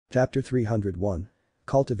Chapter 301.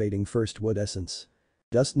 Cultivating First Wood Essence.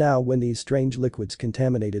 Just now when these strange liquids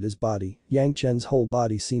contaminated his body, Yang Chen's whole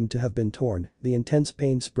body seemed to have been torn, the intense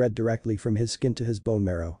pain spread directly from his skin to his bone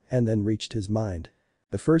marrow and then reached his mind.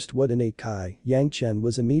 The first wood innate Kai, Yang Chen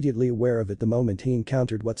was immediately aware of it the moment he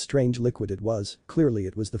encountered what strange liquid it was, clearly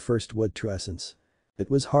it was the first wood true essence.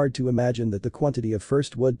 It was hard to imagine that the quantity of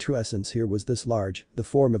first wood true essence here was this large, the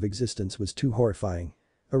form of existence was too horrifying.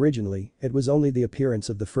 Originally, it was only the appearance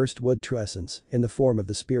of the first wood true essence in the form of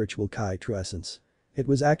the spiritual Kai true essence. It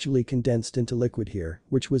was actually condensed into liquid here,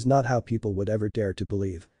 which was not how people would ever dare to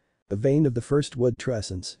believe. The vein of the first wood true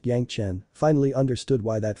essence, Yang Chen, finally understood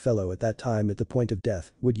why that fellow at that time at the point of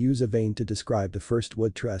death would use a vein to describe the first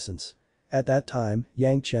wood true essence. At that time,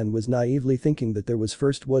 Yang Chen was naively thinking that there was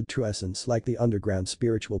first wood true essence like the underground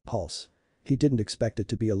spiritual pulse. He didn't expect it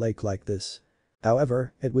to be a lake like this.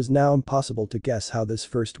 However, it was now impossible to guess how this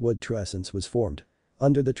first wood true essence was formed.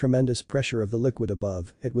 Under the tremendous pressure of the liquid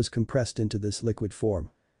above, it was compressed into this liquid form.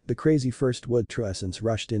 The crazy first wood true essence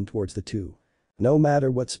rushed in towards the two. No matter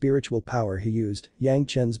what spiritual power he used, Yang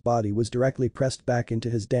Chen's body was directly pressed back into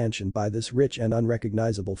his Zhanxian by this rich and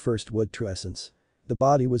unrecognizable first wood true essence. The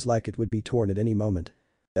body was like it would be torn at any moment.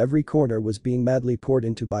 Every corner was being madly poured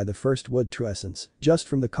into by the first wood true essence, just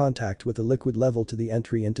from the contact with the liquid level to the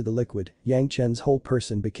entry into the liquid, Yang Chen's whole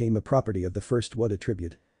person became a property of the first wood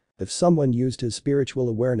attribute. If someone used his spiritual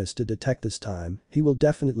awareness to detect this time, he will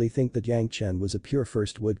definitely think that Yang Chen was a pure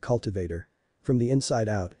first wood cultivator. From the inside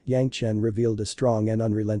out, Yang Chen revealed a strong and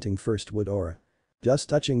unrelenting first wood aura. Just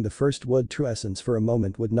touching the first wood true essence for a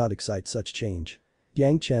moment would not excite such change.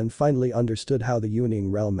 Yang Chen finally understood how the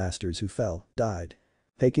Yuning realm masters who fell, died.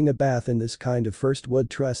 Taking a bath in this kind of first wood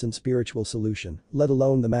true essence spiritual solution, let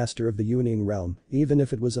alone the master of the Yuning realm, even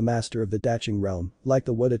if it was a master of the Daching realm, like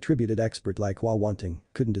the wood attributed expert like Hua Wanting,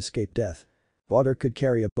 couldn't escape death. Water could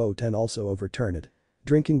carry a boat and also overturn it.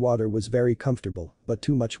 Drinking water was very comfortable, but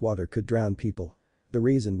too much water could drown people. The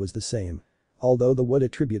reason was the same. Although the wood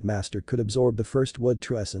attribute master could absorb the first wood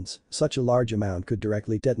true essence, such a large amount could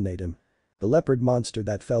directly detonate him. The leopard monster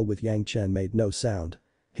that fell with Yang Chen made no sound.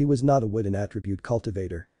 He was not a wooden attribute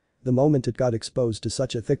cultivator. The moment it got exposed to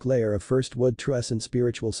such a thick layer of first wood true essence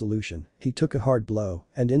spiritual solution, he took a hard blow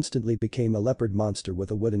and instantly became a leopard monster with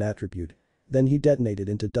a wooden attribute. Then he detonated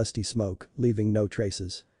into dusty smoke, leaving no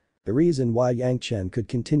traces. The reason why Yang Chen could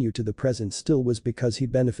continue to the present still was because he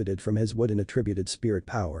benefited from his wooden attributed spirit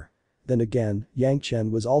power. Then again, Yang Chen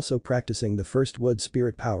was also practicing the first wood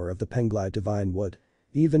spirit power of the Penglai divine wood.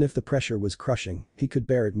 Even if the pressure was crushing, he could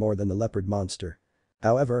bear it more than the leopard monster.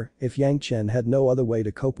 However, if Yang Chen had no other way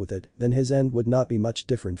to cope with it, then his end would not be much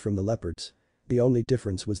different from the leopard's. The only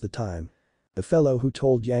difference was the time. The fellow who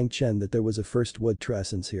told Yang Chen that there was a first wood true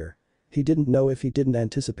essence here. He didn't know if he didn't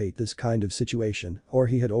anticipate this kind of situation or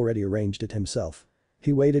he had already arranged it himself.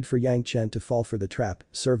 He waited for Yang Chen to fall for the trap,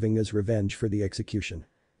 serving as revenge for the execution.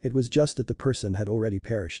 It was just that the person had already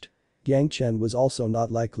perished. Yang Chen was also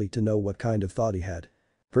not likely to know what kind of thought he had.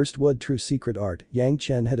 First wood true secret art Yang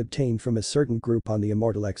Chen had obtained from a certain group on the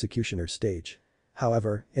Immortal Executioner Stage.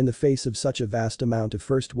 However, in the face of such a vast amount of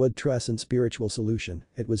first wood true essence spiritual solution,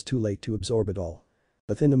 it was too late to absorb it all.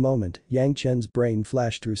 Within a moment, Yang Chen's brain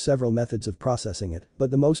flashed through several methods of processing it,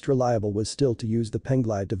 but the most reliable was still to use the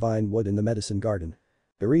Penglai divine wood in the medicine garden.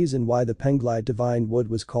 The reason why the Penglai divine wood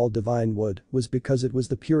was called divine wood was because it was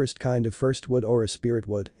the purest kind of first wood aura spirit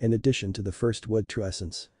wood in addition to the first wood true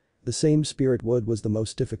essence. The same spirit wood was the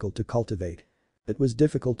most difficult to cultivate. It was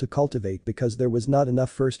difficult to cultivate because there was not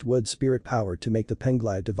enough first wood spirit power to make the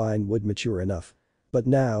Penglai divine wood mature enough. But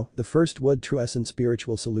now, the first wood true essence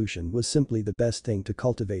spiritual solution was simply the best thing to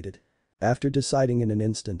cultivate it. After deciding in an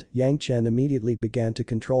instant, Yang Chen immediately began to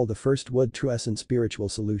control the first wood true essence spiritual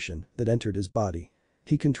solution that entered his body.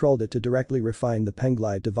 He controlled it to directly refine the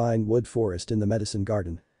Penglai divine wood forest in the medicine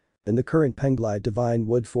garden. In the current Penglai divine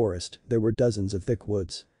wood forest, there were dozens of thick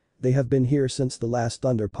woods. They have been here since the last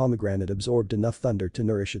thunder pomegranate absorbed enough thunder to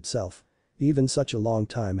nourish itself. Even such a long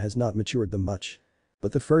time has not matured them much.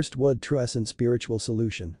 But the first wood true essence spiritual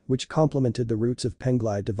solution, which complemented the roots of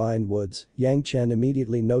Penglai divine woods, Yang Chen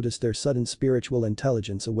immediately noticed their sudden spiritual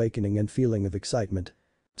intelligence awakening and feeling of excitement.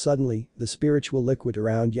 Suddenly, the spiritual liquid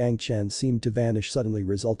around Yang Chen seemed to vanish suddenly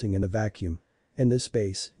resulting in a vacuum. In this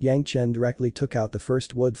space, Yang Chen directly took out the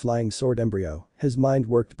first wood flying sword embryo, his mind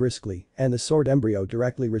worked briskly, and the sword embryo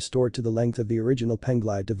directly restored to the length of the original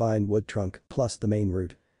Penglai divine wood trunk, plus the main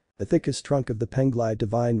root. The thickest trunk of the Penglai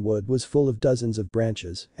divine wood was full of dozens of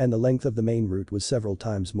branches, and the length of the main root was several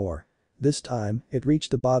times more. This time, it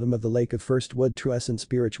reached the bottom of the lake of first wood true essence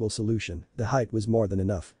spiritual solution, the height was more than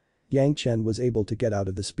enough. Yang Chen was able to get out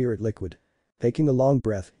of the spirit liquid. Taking a long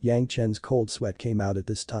breath, Yang Chen's cold sweat came out at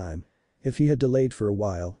this time. If he had delayed for a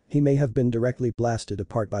while, he may have been directly blasted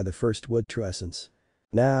apart by the first wood true essence.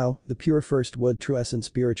 Now, the pure first wood true essence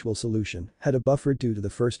spiritual solution had a buffer due to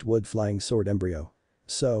the first wood flying sword embryo.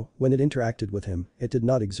 So, when it interacted with him, it did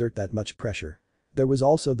not exert that much pressure. There was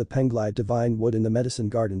also the Penglai divine wood in the medicine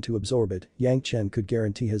garden to absorb it. Yang Chen could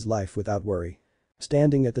guarantee his life without worry.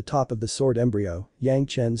 Standing at the top of the sword embryo, Yang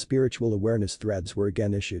Chen's spiritual awareness threads were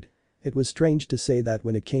again issued. It was strange to say that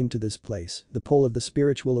when it came to this place, the pull of the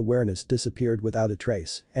spiritual awareness disappeared without a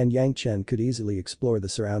trace, and Yang Chen could easily explore the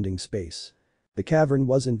surrounding space. The cavern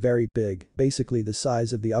wasn't very big, basically the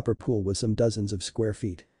size of the upper pool was some dozens of square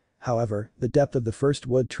feet. However, the depth of the first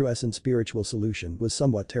wood true essence spiritual solution was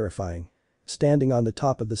somewhat terrifying. Standing on the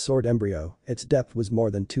top of the sword embryo, its depth was more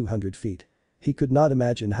than 200 feet. He could not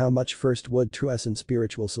imagine how much first wood true essence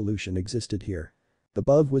spiritual solution existed here.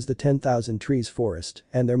 Above was the 10,000 trees forest,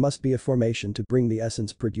 and there must be a formation to bring the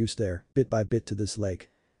essence produced there, bit by bit to this lake.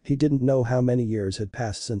 He didn't know how many years had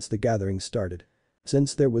passed since the gathering started.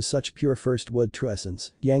 Since there was such pure first wood true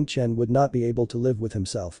essence, Yang Chen would not be able to live with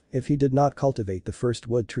himself if he did not cultivate the first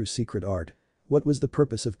wood true secret art. What was the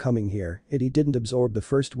purpose of coming here if he didn't absorb the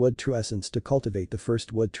first wood true essence to cultivate the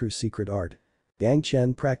first wood true secret art? Yang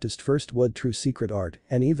Chen practiced first wood true secret art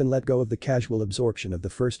and even let go of the casual absorption of the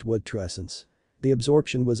first wood true essence. The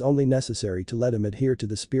absorption was only necessary to let him adhere to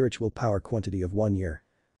the spiritual power quantity of 1 year.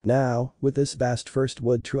 Now, with this vast first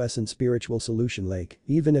wood true essence spiritual solution lake,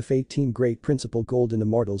 even if 18 Great Principle Golden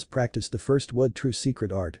Immortals practiced the first wood true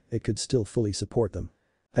secret art, it could still fully support them.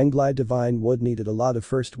 Penglai divine wood needed a lot of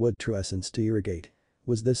first wood true essence to irrigate.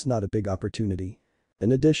 Was this not a big opportunity?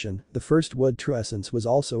 In addition, the first wood true essence was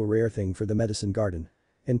also a rare thing for the medicine garden.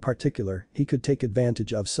 In particular, he could take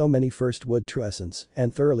advantage of so many first wood true essence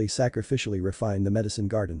and thoroughly sacrificially refine the medicine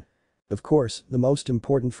garden. Of course, the most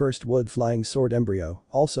important first wood flying sword embryo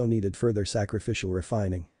also needed further sacrificial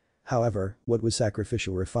refining. However, what was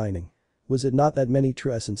sacrificial refining? Was it not that many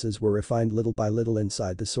true essences were refined little by little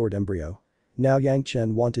inside the sword embryo? Now Yang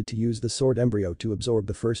Chen wanted to use the sword embryo to absorb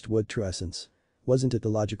the first wood true essence. Wasn't it the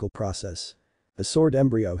logical process? The sword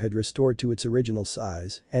embryo had restored to its original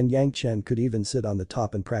size, and Yang Chen could even sit on the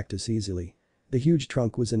top and practice easily. The huge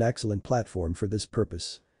trunk was an excellent platform for this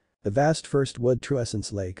purpose. The vast first wood true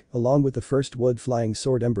essence lake, along with the first wood flying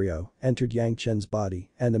sword embryo, entered Yang Chen's body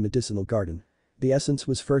and the medicinal garden. The essence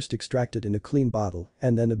was first extracted in a clean bottle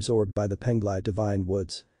and then absorbed by the Penglai divine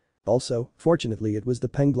woods. Also, fortunately it was the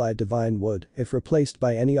Penglai divine wood. If replaced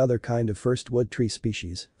by any other kind of first wood tree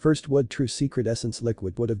species, first wood true secret essence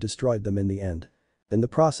liquid would have destroyed them in the end. In the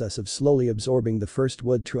process of slowly absorbing the first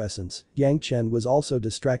wood true essence, Yang Chen was also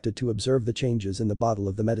distracted to observe the changes in the bottle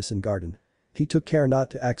of the medicine garden. He took care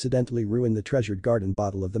not to accidentally ruin the treasured garden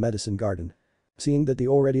bottle of the medicine garden. Seeing that the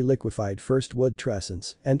already liquefied first wood true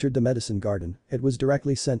essence entered the medicine garden, it was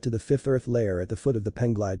directly sent to the fifth earth layer at the foot of the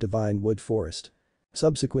Penglai divine wood forest.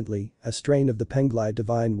 Subsequently, a strain of the Penglai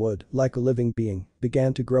divine wood, like a living being,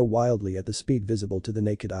 began to grow wildly at the speed visible to the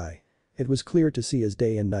naked eye. It was clear to see as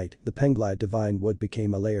day and night, the Penglai divine wood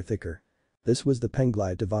became a layer thicker. This was the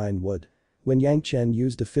Penglai divine wood. When Yang Chen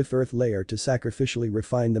used the fifth earth layer to sacrificially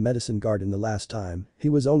refine the medicine garden the last time, he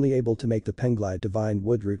was only able to make the Penglai divine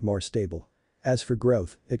wood root more stable. As for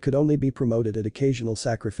growth, it could only be promoted at occasional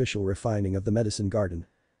sacrificial refining of the medicine garden.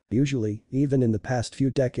 Usually, even in the past few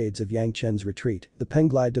decades of Yang Chen's retreat, the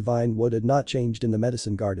Penglai divine wood had not changed in the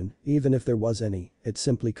medicine garden, even if there was any, it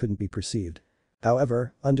simply couldn't be perceived.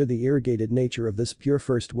 However, under the irrigated nature of this pure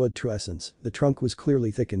first wood true essence, the trunk was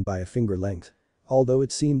clearly thickened by a finger length. Although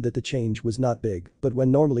it seemed that the change was not big, but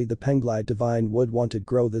when normally the Penglai divine wood wanted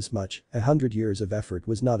grow this much, 100 years of effort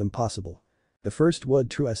was not impossible. The first wood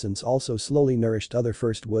true essence also slowly nourished other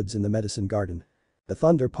first woods in the medicine garden. The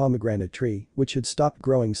thunder pomegranate tree, which had stopped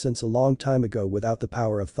growing since a long time ago without the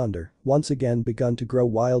power of thunder, once again begun to grow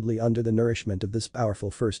wildly under the nourishment of this powerful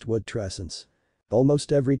first wood true essence.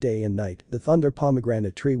 Almost every day and night, the thunder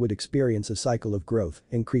pomegranate tree would experience a cycle of growth,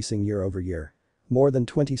 increasing year over year. More than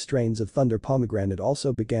 20 strains of thunder pomegranate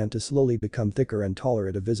also began to slowly become thicker and taller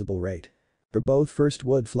at a visible rate. For both first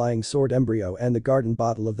wood flying sword embryo and the garden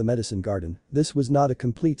bottle of the medicine garden, this was not a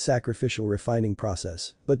complete sacrificial refining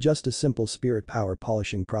process, but just a simple spirit power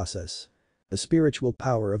polishing process. The spiritual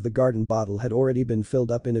power of the garden bottle had already been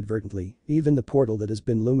filled up inadvertently, even the portal that has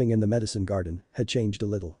been looming in the medicine garden had changed a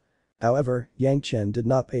little. However, Yang Chen did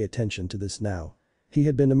not pay attention to this now. He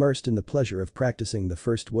had been immersed in the pleasure of practicing the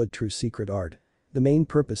first wood true secret art. The main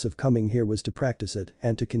purpose of coming here was to practice it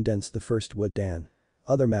and to condense the first wood dan.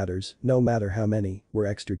 Other matters, no matter how many, were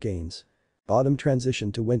extra gains. Autumn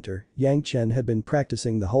transitioned to winter. Yang Chen had been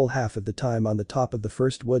practicing the whole half of the time on the top of the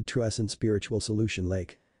first wood true essence spiritual solution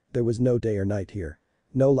lake. There was no day or night here.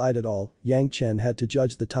 No light at all. Yang Chen had to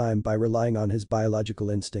judge the time by relying on his biological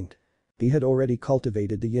instinct. He had already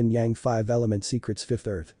cultivated the yin-yang 5-element secrets 5th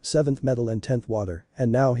earth, 7th metal and 10th water,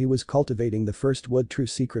 and now he was cultivating the first wood true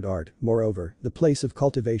secret art. Moreover, the place of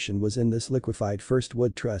cultivation was in this liquefied first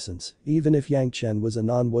wood true essence. Even if Yang Chen was a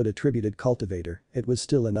non-wood attributed cultivator, it was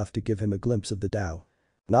still enough to give him a glimpse of the Tao.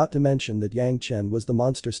 Not to mention that Yang Chen was the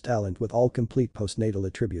monstrous talent with all complete postnatal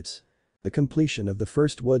attributes. The completion of the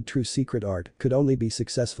first wood true secret art could only be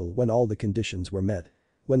successful when all the conditions were met.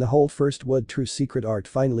 When the whole first wood true secret art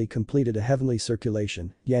finally completed a heavenly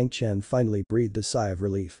circulation, Yang Chen finally breathed a sigh of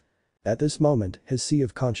relief. At this moment, his sea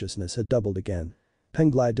of consciousness had doubled again.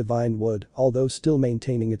 Penglai divine wood, although still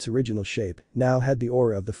maintaining its original shape, now had the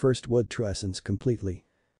aura of the first wood true essence completely.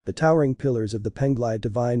 The towering pillars of the Penglai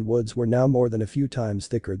divine woods were now more than a few times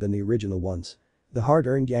thicker than the original ones. The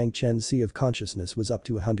hard-earned Yang Chen sea of consciousness was up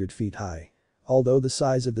to 100 feet high. Although the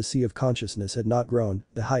size of the sea of consciousness had not grown,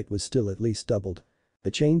 the height was still at least doubled. The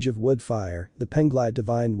change of wood fire, the Penglai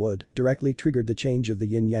divine wood, directly triggered the change of the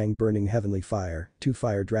yin-yang burning heavenly fire, 2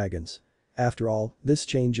 fire dragons. After all, this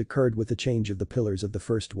change occurred with the change of the pillars of the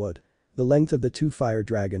first wood. The length of the 2 fire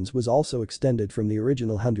dragons was also extended from the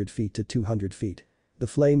original 100 feet to 200 feet. The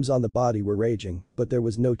flames on the body were raging, but there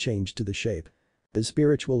was no change to the shape. His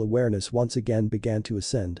spiritual awareness once again began to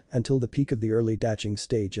ascend until the peak of the early daching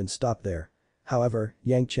stage and stopped there. However,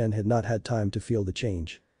 Yang Chen had not had time to feel the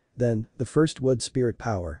change. Then, the first wood spirit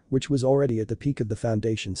power, which was already at the peak of the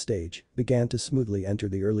foundation stage, began to smoothly enter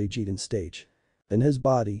the early Jitan stage. In his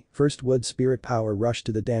body, first wood spirit power rushed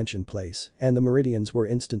to the Danshan place, and the meridians were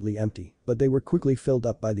instantly empty, but they were quickly filled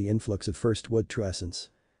up by the influx of first wood true essence.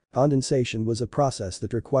 Condensation was a process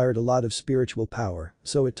that required a lot of spiritual power,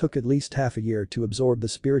 so it took at least half a year to absorb the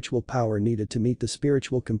spiritual power needed to meet the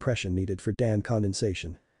spiritual compression needed for Dan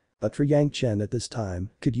condensation. But for Yang Chen at this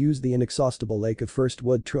time, could use the inexhaustible lake of first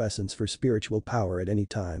wood true essence for spiritual power at any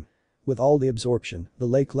time. With all the absorption, the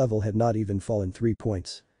lake level had not even fallen 3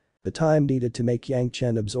 points. The time needed to make Yang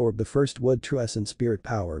Chen absorb the first wood true essence spirit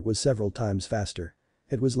power was several times faster.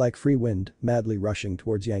 It was like free wind, madly rushing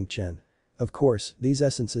towards Yang Chen. Of course, these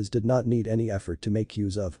essences did not need any effort to make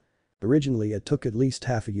use of. Originally it took at least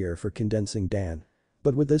half a year for condensing Dan.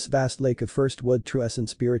 But with this vast lake of first wood true essence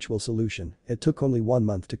spiritual solution, it took only 1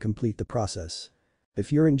 month to complete the process.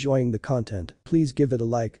 If you're enjoying the content, please give it a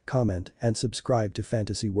like, comment, and subscribe to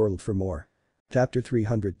Fantasy World for more. Chapter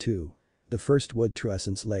 302. The First Wood True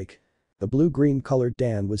Essence Lake. The blue-green colored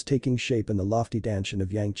Dan was taking shape in the lofty danshan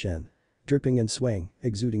of Yang Chen. Dripping and swaying,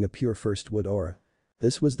 exuding a pure first wood aura.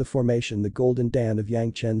 This was the formation the golden Dan of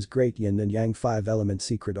Yang Chen's great yin and yang 5-element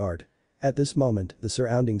secret art. At this moment, the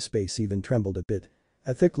surrounding space even trembled a bit.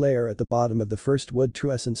 A thick layer at the bottom of the first wood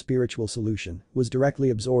true essence spiritual solution was directly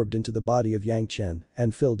absorbed into the body of Yang Chen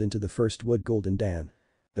and filled into the first wood golden Dan.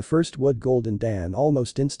 The first wood golden Dan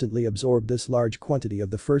almost instantly absorbed this large quantity of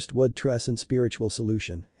the first wood true essence spiritual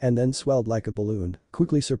solution and then swelled like a balloon,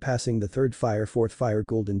 quickly surpassing the 3rd fire 4th fire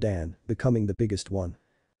golden Dan, becoming the biggest one.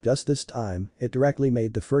 Just this time, it directly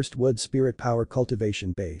made the first wood spirit power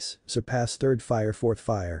cultivation base surpass 3rd fire 4th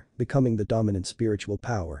fire, becoming the dominant spiritual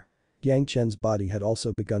power. Yang Chen's body had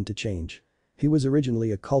also begun to change. He was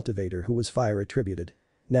originally a cultivator who was fire attributed.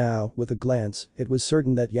 Now, with a glance, it was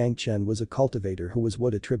certain that Yang Chen was a cultivator who was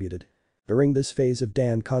wood attributed. During this phase of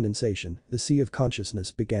Dan condensation, the sea of consciousness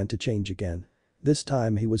began to change again. This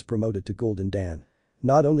time he was promoted to Golden Dan.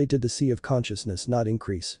 Not only did the sea of consciousness not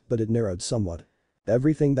increase, but it narrowed somewhat.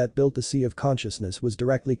 Everything that built the sea of consciousness was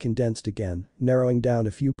directly condensed again, narrowing down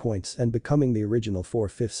a few points and becoming the original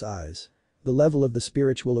 4/5 size. The level of the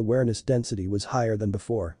spiritual awareness density was higher than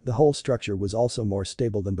before, the whole structure was also more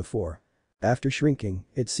stable than before. After shrinking,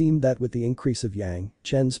 it seemed that with the increase of Yang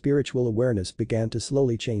Chen's spiritual awareness began to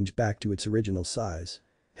slowly change back to its original size.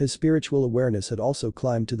 His spiritual awareness had also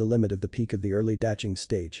climbed to the limit of the peak of the early daching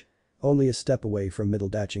stage. Only a step away from middle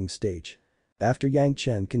daching stage. After Yang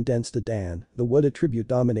Chen condensed the Dan, the wood attribute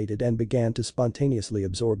dominated and began to spontaneously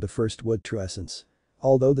absorb the first wood true essence.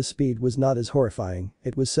 Although the speed was not as horrifying,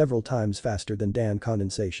 it was several times faster than Dan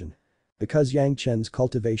condensation. Because Yang Chen's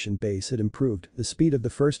cultivation base had improved, the speed of the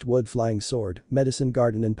first wood flying sword, medicine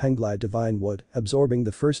garden and Penglai divine wood, absorbing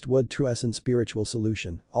the first wood true essence spiritual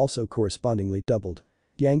solution, also correspondingly doubled.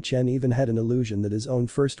 Yang Chen even had an illusion that his own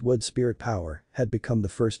first wood spirit power had become the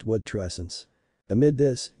first wood true essence. Amid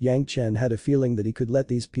this, Yang Chen had a feeling that he could let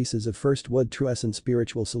these pieces of first wood true essence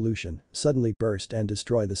spiritual solution suddenly burst and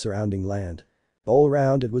destroy the surrounding land. All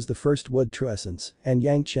around it was the first wood true essence, and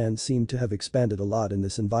Yang Chen seemed to have expanded a lot in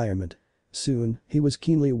this environment. Soon, he was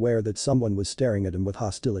keenly aware that someone was staring at him with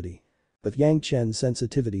hostility. With Yang Chen's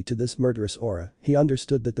sensitivity to this murderous aura, he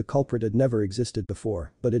understood that the culprit had never existed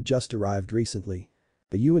before, but had just arrived recently.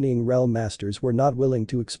 The Yuaning realm masters were not willing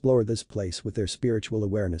to explore this place with their spiritual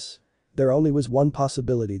awareness. There only was one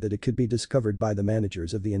possibility that it could be discovered by the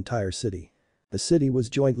managers of the entire city. The city was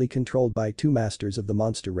jointly controlled by two masters of the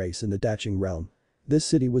monster race in the Daching realm. This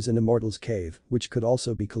city was an immortal's cave, which could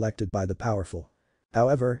also be collected by the powerful.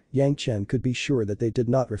 However, Yang Chen could be sure that they did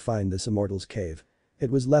not refine this immortal's cave.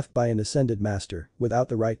 It was left by an ascended master, without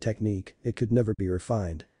the right technique, it could never be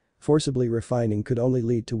refined. Forcibly refining could only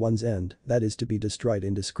lead to one's end, that is to be destroyed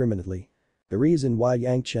indiscriminately. The reason why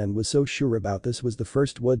Yang Chen was so sure about this was the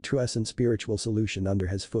first wood true essence spiritual solution under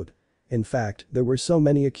his foot. In fact, there were so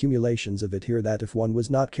many accumulations of it here that if one was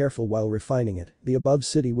not careful while refining it, the above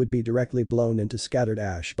city would be directly blown into scattered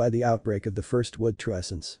ash by the outbreak of the first wood true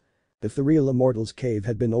essence. If the real immortal's cave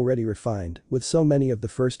had been already refined, with so many of the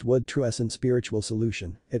first wood true essence spiritual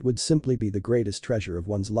solution, it would simply be the greatest treasure of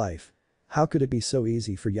one's life. How could it be so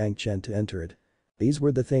easy for Yang Chen to enter it? These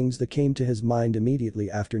were the things that came to his mind immediately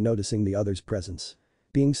after noticing the other's presence.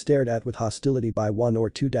 Being stared at with hostility by one or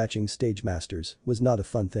two Daching stage masters was not a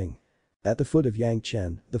fun thing. At the foot of Yang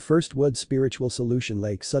Chen, the first wood spiritual solution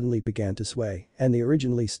lake suddenly began to sway, and the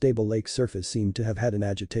originally stable lake surface seemed to have had an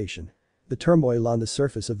agitation. The turmoil on the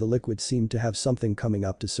surface of the liquid seemed to have something coming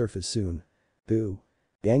up to surface soon. Boo!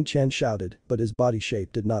 Yang Chen shouted, but his body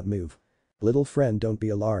shape did not move. Little friend, don't be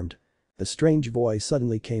alarmed. A strange voice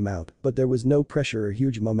suddenly came out, but there was no pressure or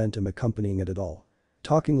huge momentum accompanying it at all.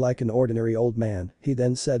 Talking like an ordinary old man, he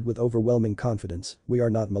then said with overwhelming confidence, "We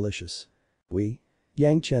are not malicious." We?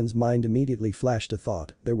 Yang Chen's mind immediately flashed a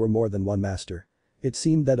thought, there were more than one master. It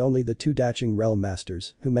seemed that only the two Daching realm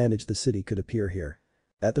masters who managed the city could appear here.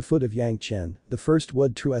 At the foot of Yang Chen, the first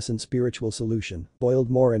wood true essence spiritual solution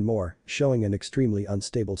boiled more and more, showing an extremely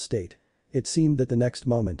unstable state. It seemed that the next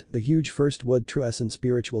moment, the huge first wood true essence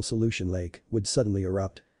spiritual solution lake would suddenly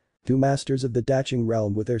erupt. Two masters of the Daching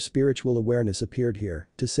realm with their spiritual awareness appeared here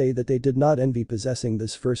to say that they did not envy possessing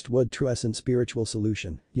this first wood true essence spiritual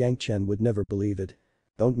solution. Yang Chen would never believe it.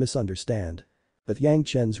 Don't misunderstand. With Yang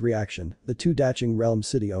Chen's reaction, the two Daching realm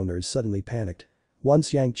city owners suddenly panicked.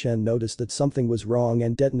 Once Yang Chen noticed that something was wrong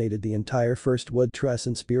and detonated the entire first wood true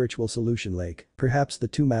essence spiritual solution lake, perhaps the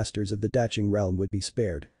two masters of the Daching realm would be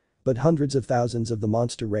spared. But hundreds of thousands of the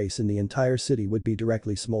monster race in the entire city would be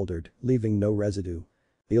directly smoldered, leaving no residue.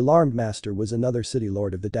 The alarmed master was another city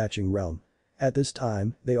lord of the Daching realm. At this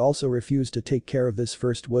time, they also refused to take care of this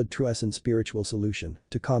first wood true essence spiritual solution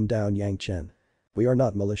to calm down Yang Chen. We are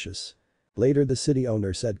not malicious. Later the city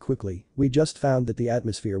owner said quickly, we just found that the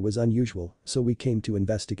atmosphere was unusual, so we came to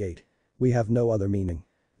investigate. We have no other meaning.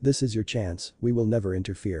 This is your chance, we will never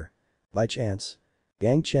interfere. By chance?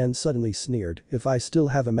 Yang Chen suddenly sneered, if I still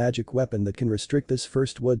have a magic weapon that can restrict this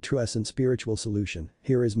first wood true essence spiritual solution,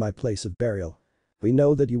 here is my place of burial. We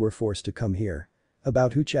know that you were forced to come here.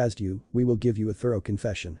 About who chased you, we will give you a thorough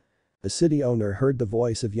confession. The city owner heard the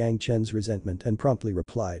voice of Yang Chen's resentment and promptly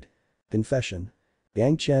replied. Confession?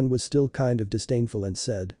 Yang Chen was still kind of disdainful and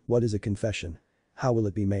said, what is a confession? How will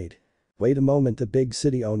it be made? Wait a moment, the big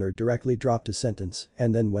city owner directly dropped a sentence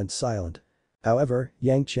and then went silent. However,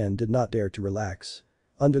 Yang Chen did not dare to relax.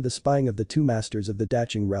 Under the spying of the two masters of the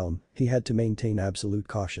Daching realm, he had to maintain absolute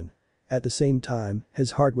caution. At the same time,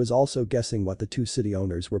 his heart was also guessing what the two city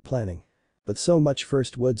owners were planning. But so much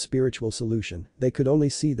first wood spiritual solution, they could only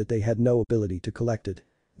see that they had no ability to collect it.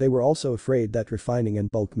 They were also afraid that refining in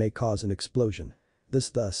bulk may cause an explosion. This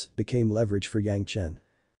thus became leverage for Yang Chen.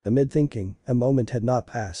 Amid thinking, a moment had not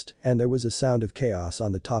passed and there was a sound of chaos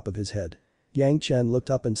on the top of his head. Yang Chen looked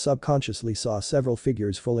up and subconsciously saw several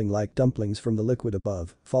figures falling like dumplings from the liquid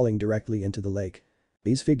above, falling directly into the lake.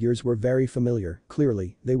 These figures were very familiar,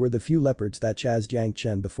 clearly, they were the few leopards that chased Yang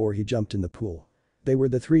Chen before he jumped in the pool. They were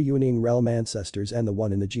the three Yuaning realm ancestors and the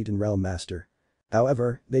one in the Jitan realm master.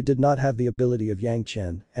 However, they did not have the ability of Yang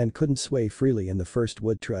Chen and couldn't sway freely in the first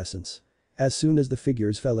wood true essence. As soon as the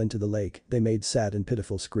figures fell into the lake, they made sad and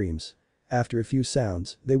pitiful screams. After a few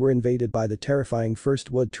sounds, they were invaded by the terrifying first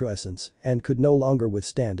wood true essence and could no longer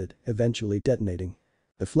withstand it, eventually detonating.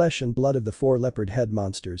 The flesh and blood of the four leopard head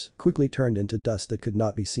monsters quickly turned into dust that could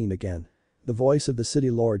not be seen again. The voice of the city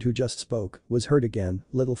lord who just spoke was heard again,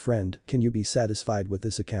 little friend, can you be satisfied with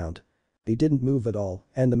this account? He didn't move at all,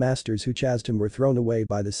 and the masters who chased him were thrown away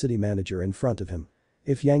by the city manager in front of him.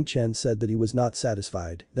 If Yang Chen said that he was not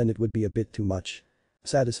satisfied, then it would be a bit too much.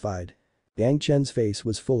 Satisfied? Yang Chen's face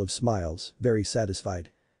was full of smiles, very satisfied.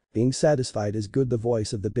 Being satisfied is good, the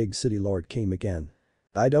voice of the big city lord came again.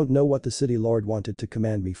 I don't know what the city lord wanted to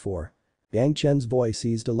command me for. Yang Chen's voice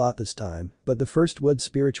eased a lot this time, but the first wood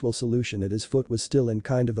spiritual solution at his foot was still in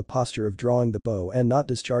kind of a posture of drawing the bow and not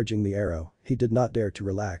discharging the arrow. He did not dare to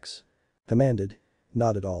relax. Commanded.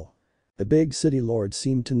 Not at all. The big city lord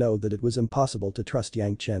seemed to know that it was impossible to trust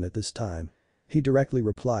Yang Chen at this time. He directly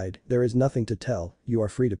replied, there is nothing to tell, you are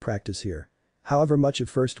free to practice here. However much of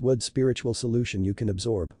first wood spiritual solution you can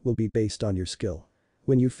absorb will be based on your skill.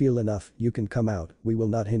 When you feel enough, you can come out, we will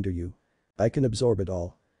not hinder you. I can absorb it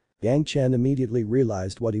all. Yang Chen immediately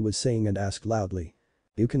realized what he was saying and asked loudly.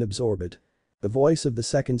 You can absorb it. The voice of the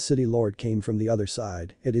second city lord came from the other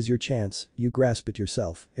side, it is your chance, you grasp it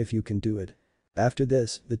yourself, if you can do it. After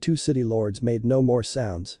this, the two city lords made no more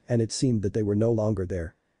sounds and it seemed that they were no longer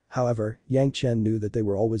there. However, Yang Chen knew that they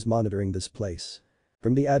were always monitoring this place.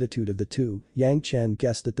 From the attitude of the two, Yang Chen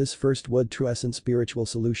guessed that this first wood true essence spiritual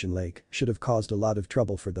solution lake should have caused a lot of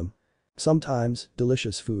trouble for them. Sometimes,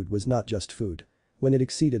 delicious food was not just food. When it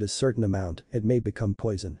exceeded a certain amount, it may become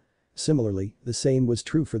poison. Similarly, the same was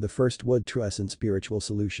true for the first wood true essence spiritual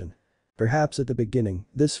solution. Perhaps at the beginning,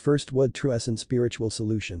 this first wood true essence spiritual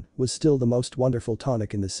solution was still the most wonderful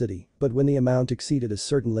tonic in the city, but when the amount exceeded a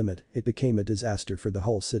certain limit, it became a disaster for the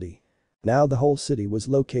whole city. Now the whole city was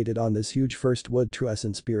located on this huge first wood true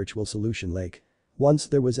essence spiritual solution lake. Once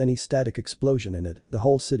there was any static explosion in it, the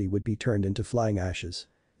whole city would be turned into flying ashes.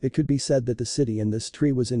 It could be said that the city in this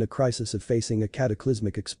tree was in a crisis of facing a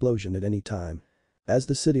cataclysmic explosion at any time. As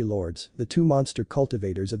the city lords, the two monster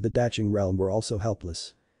cultivators of the Daching realm were also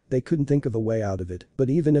helpless. They couldn't think of a way out of it, but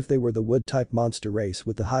even if they were the wood-type monster race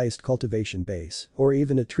with the highest cultivation base, or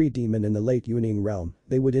even a tree demon in the late Yuning realm,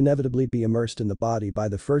 they would inevitably be immersed in the body by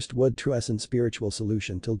the first wood true essence spiritual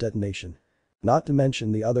solution till detonation. Not to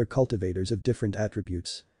mention the other cultivators of different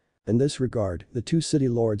attributes. In this regard, the two city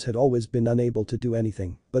lords had always been unable to do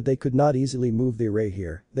anything, but they could not easily move the array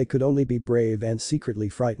here, they could only be brave and secretly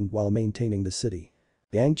frightened while maintaining the city.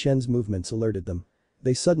 Yang Chen's movements alerted them.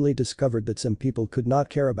 They suddenly discovered that some people could not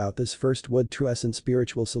care about this first wood true essence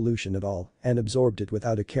spiritual solution at all and absorbed it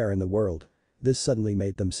without a care in the world. This suddenly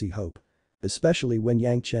made them see hope. Especially when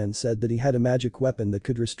Yang Chen said that he had a magic weapon that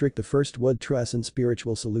could restrict the first wood true essence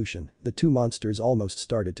spiritual solution, the two monsters almost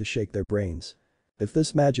started to shake their brains. If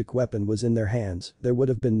this magic weapon was in their hands, there would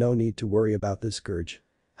have been no need to worry about this scourge.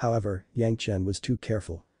 However, Yang Chen was too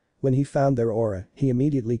careful. When he found their aura, he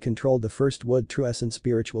immediately controlled the first wood true essence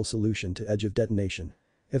spiritual solution to edge of detonation.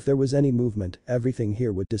 If there was any movement, everything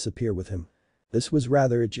here would disappear with him. This was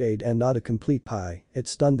rather a jade and not a complete pie, it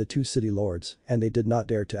stunned the two city lords, and they did not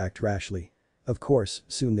dare to act rashly. Of course,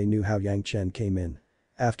 soon they knew how Yang Chen came in.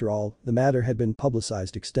 After all, the matter had been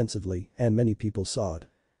publicized extensively and many people saw it.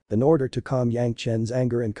 In order to calm Yang Chen's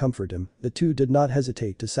anger and comfort him, the two did not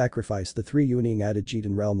hesitate to sacrifice the three Yuning added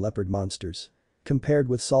Jitan realm leopard monsters. Compared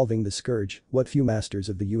with solving the scourge, what few masters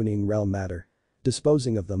of the Yuning realm matter.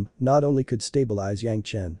 Disposing of them not only could stabilize Yang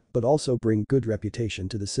Chen, but also bring good reputation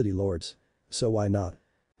to the city lords. So why not?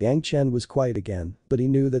 Yang Chen was quiet again, but he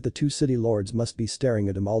knew that the two city lords must be staring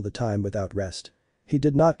at him all the time without rest. He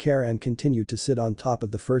did not care and continued to sit on top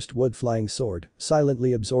of the first wood flying sword,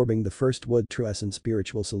 silently absorbing the first wood true essence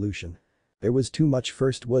spiritual solution. There was too much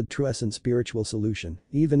first wood true essence spiritual solution,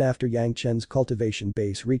 even after Yang Chen's cultivation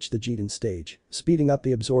base reached the Jitan stage, speeding up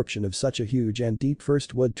the absorption of such a huge and deep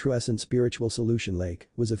first wood true essence spiritual solution lake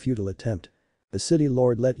was a futile attempt. The city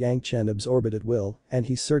lord let Yang Chen absorb it at will, and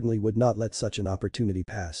he certainly would not let such an opportunity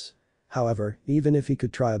pass. However, even if he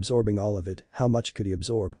could try absorbing all of it, how much could he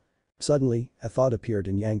absorb? Suddenly, a thought appeared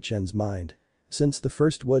in Yang Chen's mind. Since the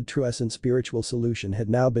first wood true essence spiritual solution had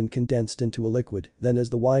now been condensed into a liquid, then as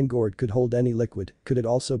the wine gourd could hold any liquid, could it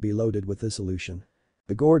also be loaded with this solution?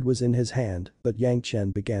 The gourd was in his hand, but Yang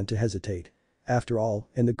Chen began to hesitate. After all,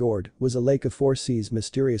 in the gourd was a lake of 4 seas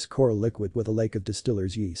mysterious coral liquid with a lake of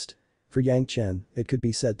distiller's yeast. For Yang Chen, it could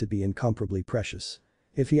be said to be incomparably precious.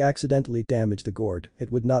 If he accidentally damaged the gourd,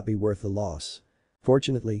 it would not be worth the loss.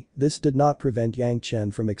 Fortunately, this did not prevent Yang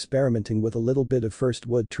Chen from experimenting with a little bit of first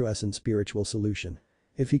wood true essence spiritual solution.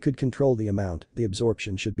 If he could control the amount, the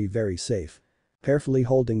absorption should be very safe. Carefully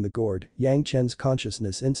holding the gourd, Yang Chen's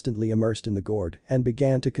consciousness instantly immersed in the gourd and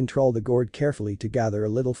began to control the gourd carefully to gather a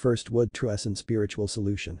little first wood true essence spiritual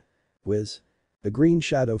solution. Whiz. The green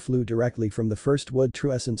shadow flew directly from the first wood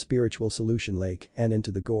true essence spiritual solution lake and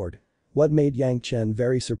into the gourd. What made Yang Chen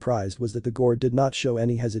very surprised was that the gourd did not show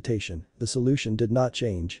any hesitation, the solution did not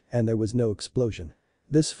change, and there was no explosion.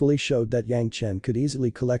 This fully showed that Yang Chen could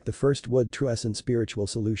easily collect the first wood true essence spiritual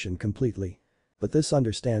solution completely. With this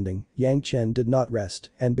understanding, Yang Chen did not rest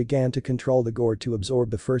and began to control the gourd to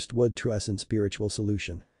absorb the first wood true essence spiritual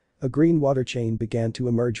solution. A green water chain began to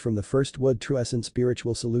emerge from the first wood true essence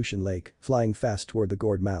spiritual solution lake, flying fast toward the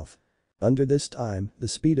gourd mouth. Under this time, the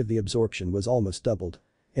speed of the absorption was almost doubled.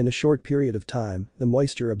 In a short period of time, the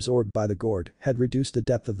moisture absorbed by the gourd had reduced the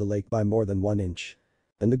depth of the lake by more than 1 inch.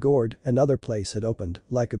 In the gourd, another place had opened,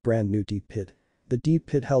 like a brand new deep pit. The deep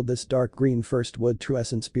pit held this dark green first wood true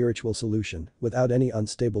essence spiritual solution, without any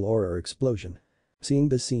unstable aura or explosion. Seeing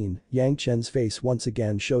the scene, Yang Chen's face once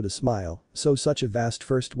again showed a smile, so such a vast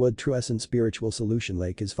first wood true essence spiritual solution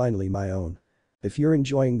lake is finally my own. If you're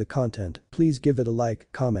enjoying the content, please give it a like,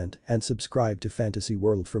 comment, and subscribe to Fantasy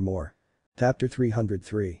World for more. Chapter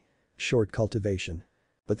 303. Short Cultivation.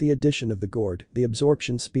 With the addition of the gourd, the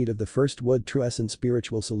absorption speed of the first wood true essence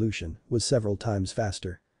spiritual solution was several times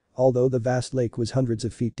faster. Although the vast lake was hundreds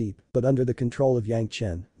of feet deep, but under the control of Yang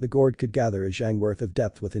Chen, the gourd could gather a zhang worth of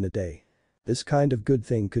depth within a day. This kind of good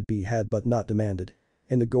thing could be had but not demanded.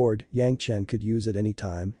 In the gourd, Yang Chen could use it any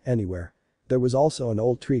time, anywhere. There was also an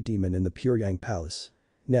old tree demon in the Pure Yang Palace.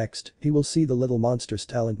 Next, he will see the little monstrous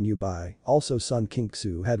talent nearby, also Sun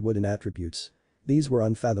Kingsu had wooden attributes. These were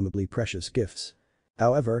unfathomably precious gifts.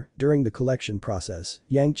 However, during the collection process,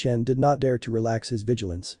 Yang Chen did not dare to relax his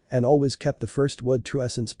vigilance and always kept the first wood true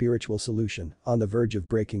essence spiritual solution on the verge of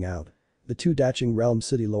breaking out. The two Dacheng realm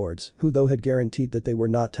city lords, who though had guaranteed that they were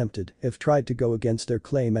not tempted if tried to go against their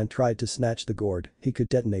claim and tried to snatch the gourd, he could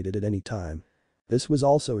detonate it at any time. This was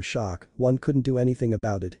also a shock, one couldn't do anything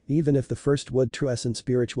about it, even if the first wood true essence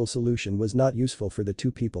spiritual solution was not useful for the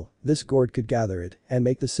two people, this gourd could gather it and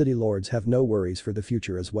make the city lords have no worries for the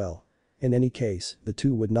future as well. In any case, the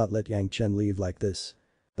two would not let Yang Chen leave like this.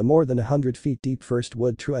 The more than 100 feet deep first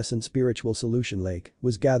wood true essence spiritual solution lake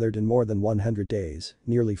was gathered in more than 100 days,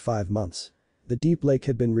 nearly 5 months. The deep lake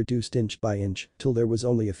had been reduced inch by inch till there was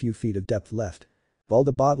only a few feet of depth left. While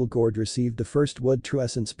the bottle gourd received the first wood true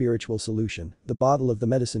essence spiritual solution, the bottle of the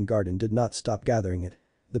medicine garden did not stop gathering it.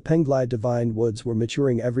 The Penglai divine woods were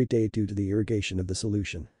maturing every day due to the irrigation of the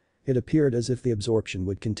solution. It appeared as if the absorption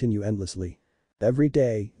would continue endlessly. Every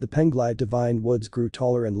day, the Penglai divine woods grew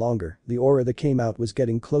taller and longer, the aura that came out was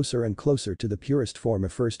getting closer and closer to the purest form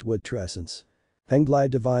of first wood true essence. Penglai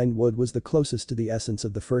divine wood was the closest to the essence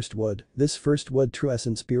of the first wood, this first wood true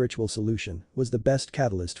essence spiritual solution was the best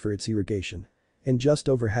catalyst for its irrigation. In just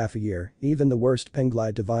over half a year, even the worst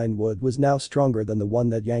Penglai divine wood was now stronger than the one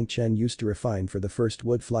that Yang Chen used to refine for the first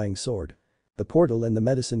wood flying sword. The portal in the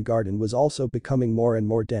medicine garden was also becoming more and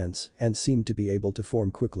more dense and seemed to be able to form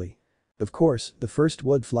quickly. Of course, the first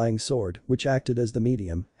wood flying sword, which acted as the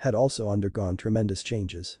medium, had also undergone tremendous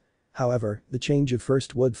changes. However, the change of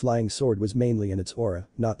first wood flying sword was mainly in its aura,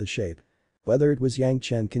 not the shape. Whether it was Yang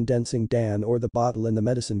Chen condensing Dan or the bottle in the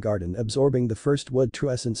medicine garden absorbing the first wood true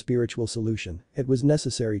essence spiritual solution, it was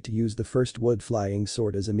necessary to use the first wood flying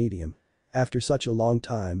sword as a medium. After such a long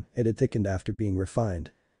time, it had thickened after being refined.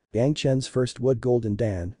 Yang Chen's first wood golden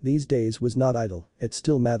Dan these days was not idle, it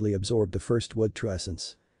still madly absorbed the first wood true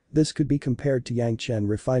essence. This could be compared to Yang Chen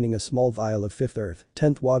refining a small vial of 5th earth,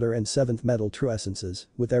 10th water and 7th metal true essences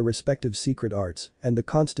with their respective secret arts and the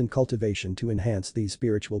constant cultivation to enhance these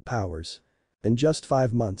spiritual powers. In just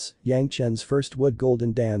 5 months, Yang Chen's first wood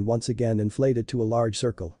golden Dan once again inflated to a large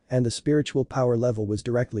circle and the spiritual power level was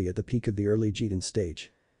directly at the peak of the early Jidan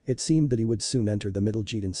stage. It seemed that he would soon enter the middle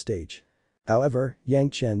Jidan stage. However, Yang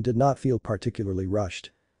Chen did not feel particularly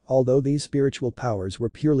rushed. Although these spiritual powers were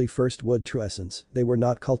purely first wood true essence, they were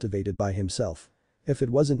not cultivated by himself. If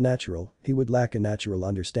it wasn't natural, he would lack a natural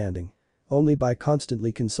understanding. Only by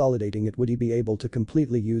constantly consolidating it would he be able to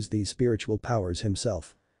completely use these spiritual powers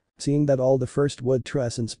himself. Seeing that all the first wood true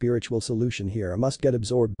essence spiritual solution here must get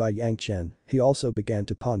absorbed by Yang Chen, he also began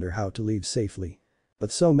to ponder how to leave safely.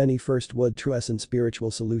 With so many first wood true essence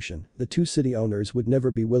spiritual solution, the two city owners would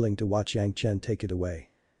never be willing to watch Yang Chen take it away.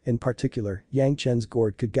 In particular, Yang Chen's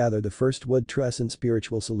gourd could gather the first wood true essence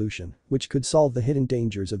spiritual solution, which could solve the hidden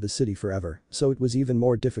dangers of the city forever, so it was even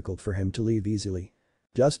more difficult for him to leave easily.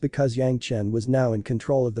 Just because Yang Chen was now in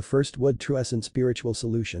control of the first wood true essence spiritual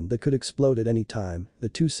solution that could explode at any time, the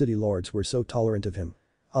two city lords were so tolerant of him.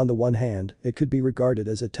 On the one hand, it could be regarded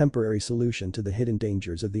as a temporary solution to the hidden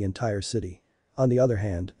dangers of the entire city. On the other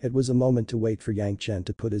hand, it was a moment to wait for Yang Chen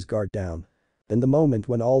to put his guard down. In the moment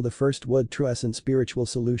when all the first wood true essence spiritual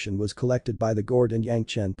solution was collected by the gourd and Yang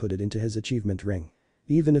Chen put it into his achievement ring.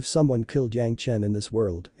 Even if someone killed Yang Chen in this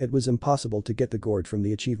world, it was impossible to get the gourd from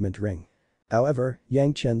the achievement ring. However,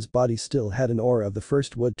 Yang Chen's body still had an aura of the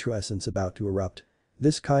first wood true essence about to erupt.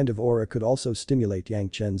 This kind of aura could also stimulate Yang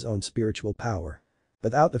Chen's own spiritual power.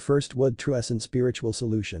 Without the first wood true essence spiritual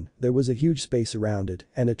solution, there was a huge space around it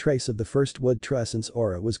and a trace of the first wood true essence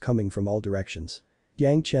aura was coming from all directions.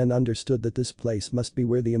 Yang Chen understood that this place must be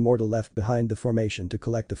where the immortal left behind the formation to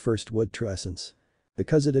collect the first wood true essence.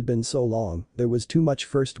 Because it had been so long, there was too much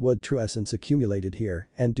first wood true essence accumulated here,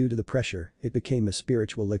 and due to the pressure, it became a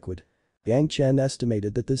spiritual liquid. Yang Chen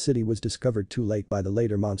estimated that this city was discovered too late by the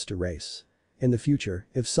later monster race. In the future,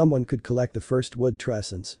 if someone could collect the first wood true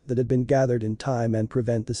essence that had been gathered in time and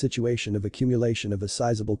prevent the situation of accumulation of a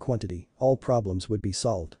sizable quantity, all problems would be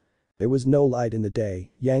solved. There was no light in the day,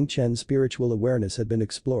 Yang Chen's spiritual awareness had been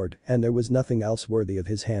explored and there was nothing else worthy of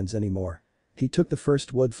his hands anymore. He took the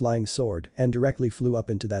first wood flying sword and directly flew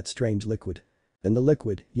up into that strange liquid. In the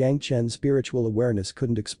liquid, Yang Chen's spiritual awareness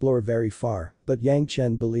couldn't explore very far, but Yang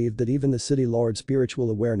Chen believed that even the city lord's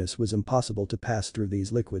spiritual awareness was impossible to pass through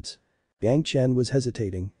these liquids. Yang Chen was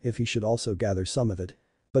hesitating if he should also gather some of it.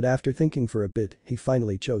 But after thinking for a bit, he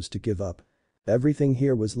finally chose to give up. Everything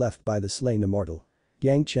here was left by the slain immortal.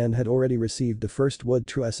 Yang Chen had already received the first wood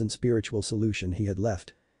true essence spiritual solution he had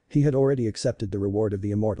left. He had already accepted the reward of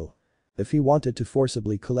the immortal. If he wanted to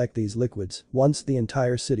forcibly collect these liquids, once the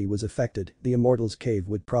entire city was affected, the immortal's cave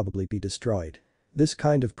would probably be destroyed. This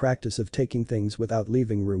kind of practice of taking things without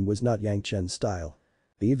leaving room was not Yang Chen's style.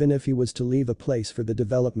 Even if he was to leave a place for the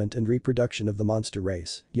development and reproduction of the monster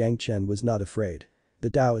race, Yang Chen was not afraid. The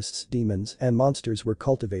Taoists, demons, and monsters were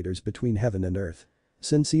cultivators between heaven and earth.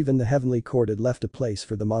 Since even the heavenly court had left a place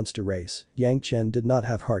for the monster race, Yang Chen did not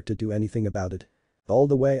have heart to do anything about it. All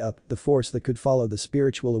the way up, the force that could follow the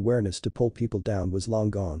spiritual awareness to pull people down was long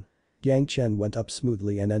gone. Yang Chen went up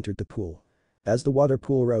smoothly and entered the pool. As the water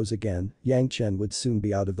pool rose again, Yang Chen would soon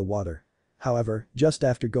be out of the water. However, just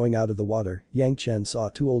after going out of the water, Yang Chen saw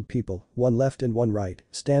two old people, one left and one right,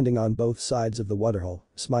 standing on both sides of the waterhole,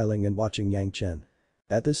 smiling and watching Yang Chen.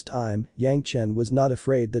 At this time, Yang Chen was not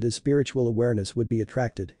afraid that his spiritual awareness would be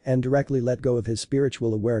attracted and directly let go of his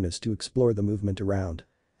spiritual awareness to explore the movement around.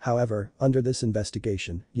 However, under this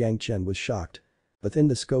investigation, Yang Chen was shocked. Within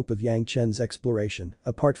the scope of Yang Chen's exploration,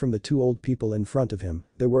 apart from the two old people in front of him,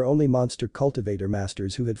 there were only monster cultivator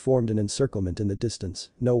masters who had formed an encirclement in the distance,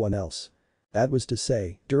 no one else. That was to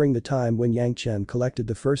say, during the time when Yang Chen collected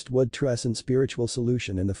the first wood true essence spiritual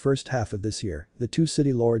solution in the first half of this year, the two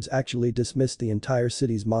city lords actually dismissed the entire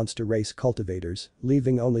city's monster race cultivators,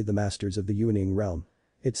 leaving only the masters of the Yuning realm.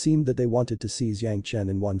 It seemed that they wanted to seize Yang Chen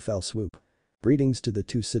in one fell swoop. Greetings to the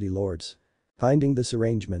two city lords. Finding this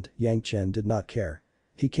arrangement, Yang Chen did not care.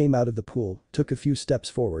 He came out of the pool, took a few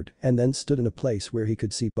steps forward, and then stood in a place where he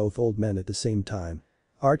could see both old men at the same time.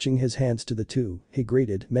 Arching his hands to the two, he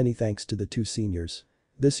greeted, "Many thanks to the two seniors.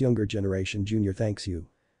 This younger generation junior thanks you.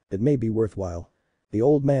 It may be worthwhile." The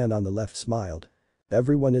old man on the left smiled.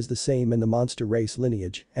 Everyone is the same in the monster race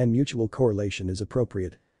lineage, and mutual correlation is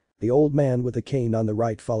appropriate. The old man with a cane on the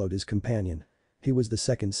right followed his companion. He was the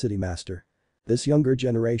second city master. This younger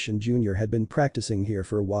generation junior had been practicing here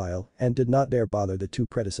for a while and did not dare bother the two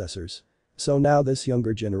predecessors. So now this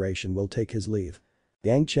younger generation will take his leave.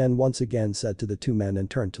 Yang Chen once again said to the two men and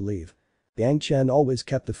turned to leave. Yang Chen always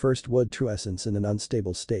kept the first wood true essence in an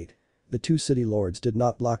unstable state. The two city lords did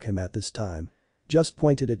not block him at this time. Just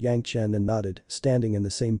pointed at Yang Chen and nodded, standing in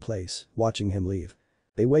the same place, watching him leave.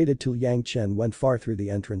 They waited till Yang Chen went far through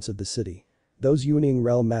the entrance of the city. Those Yuning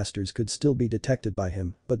realm masters could still be detected by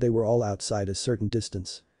him, but they were all outside a certain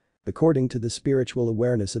distance. According to the spiritual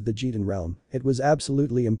awareness of the Jitan realm, it was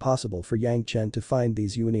absolutely impossible for Yang Chen to find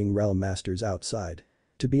these Yuning realm masters outside.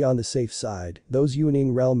 To be on the safe side, those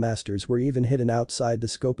Yuning realm masters were even hidden outside the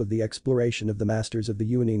scope of the exploration of the masters of the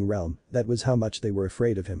Yuning realm, that was how much they were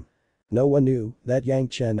afraid of him. No one knew that Yang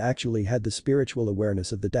Chen actually had the spiritual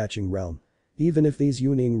awareness of the Dacheng realm. Even if these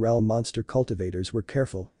Yuning realm monster cultivators were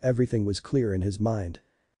careful, everything was clear in his mind.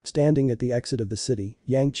 Standing at the exit of the city,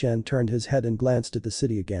 Yang Chen turned his head and glanced at the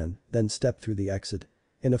city again, then stepped through the exit.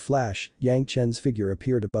 In a flash, Yang Chen's figure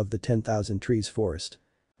appeared above the 10,000 trees forest.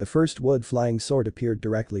 The first wood flying sword appeared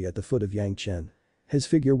directly at the foot of Yang Chen. His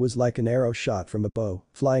figure was like an arrow shot from a bow,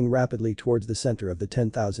 flying rapidly towards the center of the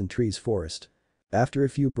 10,000 trees forest. After a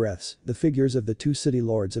few breaths, the figures of the two city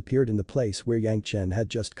lords appeared in the place where Yang Chen had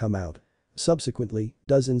just come out. Subsequently,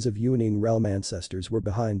 dozens of Yuning realm ancestors were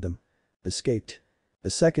behind them. Escaped. The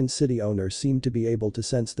second city owner seemed to be able to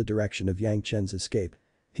sense the direction of Yang Chen's escape.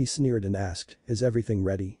 He sneered and asked, "Is everything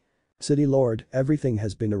ready?" "City lord, everything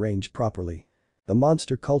has been arranged properly." The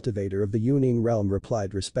monster cultivator of the Yuning realm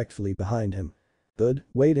replied respectfully behind him. "Good,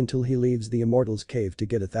 wait until he leaves the immortal's cave to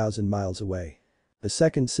get 1,000 miles away." The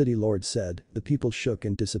second city lord said. The people shook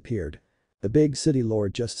and disappeared. The big city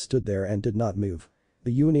lord just stood there and did not move.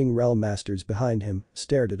 The Yuning realm masters behind him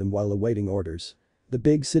stared at him while awaiting orders. The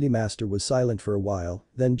big city master was silent for a while,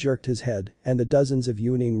 then jerked his head, and the dozens of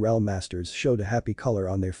Yuning realm masters showed a happy color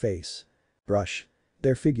on their face. Brush.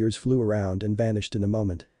 Their figures flew around and vanished in a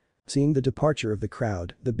moment. Seeing the departure of the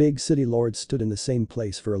crowd, the big city lord stood in the same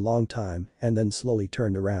place for a long time and then slowly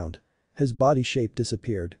turned around. His body shape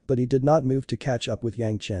disappeared, but he did not move to catch up with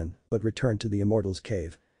Yang Chen, but returned to the Immortal's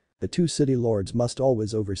cave. The two city lords must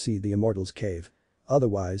always oversee the Immortal's cave.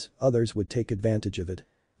 Otherwise, others would take advantage of it.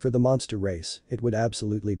 For the monster race, it would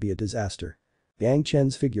absolutely be a disaster. Yang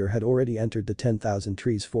Chen's figure had already entered the 10,000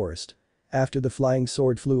 trees forest. After the flying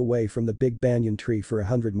sword flew away from the big banyan tree for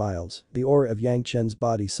 100 miles, the aura of Yang Chen's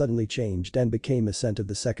body suddenly changed and became a scent of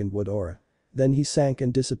the second wood aura. Then he sank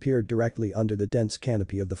and disappeared directly under the dense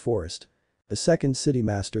canopy of the forest. The second city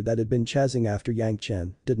master that had been chasing after Yang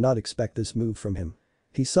Chen did not expect this move from him.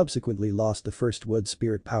 He subsequently lost the first wood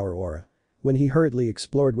spirit power aura. When he hurriedly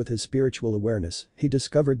explored with his spiritual awareness, he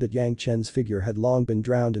discovered that Yang Chen's figure had long been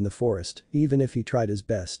drowned in the forest. Even if he tried his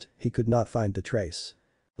best, he could not find the trace.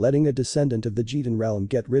 Letting a descendant of the Jitan realm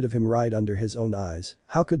get rid of him right under his own eyes,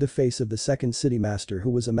 how could the face of the second city master, who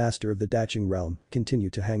was a master of the Dacheng realm, continue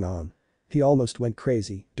to hang on? He almost went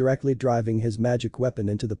crazy, directly driving his magic weapon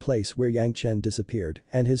into the place where Yang Chen disappeared,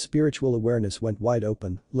 and his spiritual awareness went wide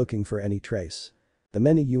open, looking for any trace. The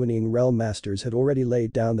many Yuanying realm masters had already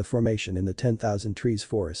laid down the formation in the 10,000 trees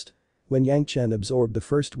forest. When Yang Chen absorbed the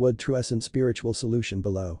first wood true essence spiritual solution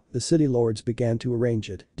below, the city lords began to arrange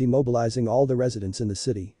it, demobilizing all the residents in the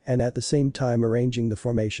city and at the same time arranging the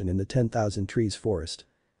formation in the 10,000 trees forest.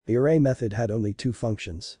 The array method had only two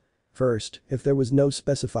functions. First, if there was no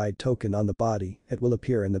specified token on the body, it will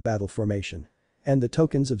appear in the battle formation. And the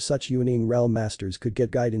tokens of such Yuanying realm masters could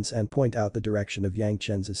get guidance and point out the direction of Yang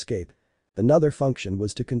Chen's escape. Another function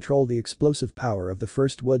was to control the explosive power of the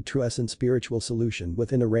first wood true essence spiritual solution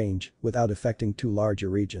within a range without affecting too large a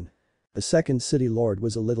region. The second city lord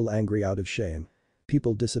was a little angry out of shame.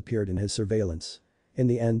 People disappeared in his surveillance. In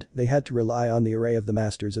the end, they had to rely on the array of the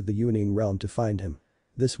masters of the Yuanying realm to find him.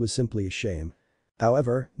 This was simply a shame.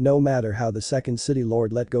 However, no matter how the second city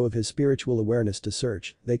lord let go of his spiritual awareness to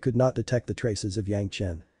search, they could not detect the traces of Yang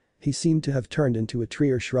Chen. He seemed to have turned into a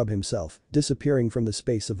tree or shrub himself, disappearing from the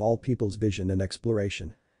space of all people's vision and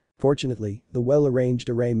exploration. Fortunately, the well-arranged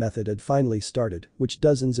array method had finally started, which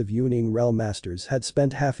dozens of Yuanying realm masters had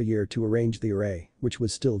spent half a year to arrange the array, which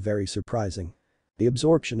was still very surprising. The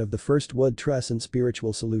absorption of the first wood true essence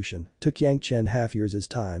spiritual solution took Yang Chen half years'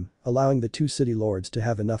 time, allowing the two city lords to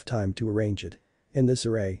have enough time to arrange it. In this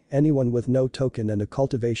array, anyone with no token and a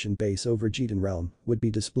cultivation base over Jitan realm would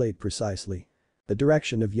be displayed precisely. The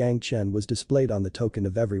direction of Yang Chen was displayed on the token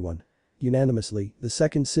of everyone. Unanimously, the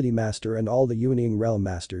second city master and all the Yuanying realm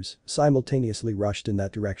masters simultaneously rushed in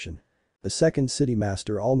that direction. The second city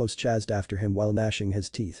master almost chased after him while gnashing his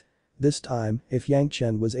teeth. This time, if Yang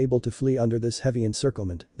Chen was able to flee under this heavy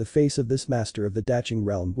encirclement, the face of this master of the Dacheng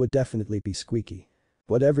realm would definitely be squeaky.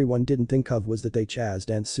 What everyone didn't think of was that they chased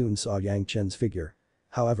and soon saw Yang Chen's figure.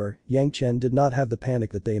 However, Yang Chen did not have the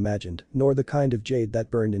panic that they imagined, nor the kind of jade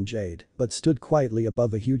that burned in jade, but stood quietly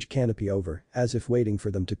above a huge canopy over, as if waiting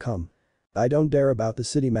for them to come. I don't dare about the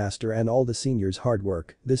city master and all the seniors' hard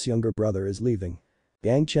work, this younger brother is leaving.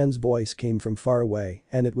 Yang Chen's voice came from far away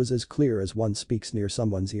and it was as clear as one speaks near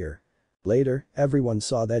someone's ear. Later, everyone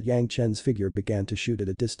saw that Yang Chen's figure began to shoot at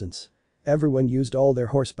a distance. Everyone used all their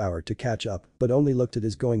horsepower to catch up but only looked at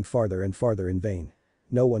his going farther and farther in vain.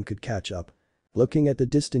 No one could catch up. Looking at the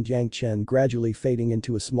distant Yang Chen gradually fading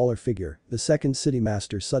into a smaller figure, the second city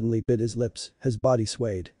master suddenly bit his lips, his body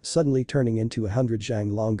swayed, suddenly turning into 100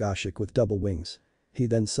 Zhang long Goshik with double wings. He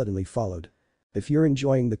then suddenly followed. If you're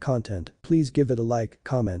enjoying the content, please give it a like,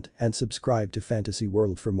 comment, and subscribe to Fantasy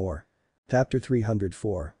World for more. Chapter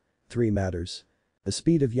 304. 3 Matters. The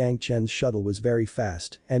speed of Yang Chen's shuttle was very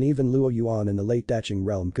fast, and even Luo Yuan in the late Dacheng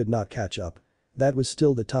realm could not catch up. That was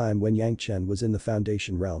still the time when Yang Chen was in the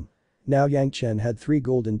Foundation realm. Now Yang Chen had 3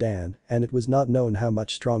 golden dan, and it was not known how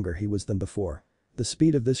much stronger he was than before. The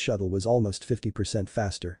speed of this shuttle was almost 50%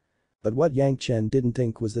 faster. But what Yang Chen didn't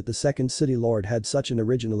think was that the second city lord had such an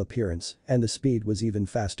original appearance, and the speed was even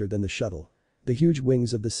faster than the shuttle. The huge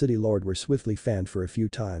wings of the city lord were swiftly fanned for a few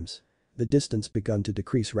times. The distance begun to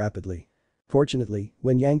decrease rapidly. Fortunately,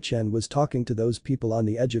 when Yang Chen was talking to those people on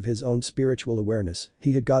the edge of his own spiritual awareness,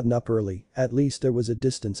 he had gotten up early, at least there was a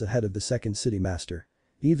distance ahead of the second city master.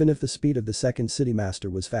 Even if the speed of the second city master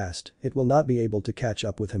was fast, it will not be able to catch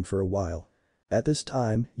up with him for a while. At this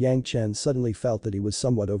time, Yang Chen suddenly felt that he was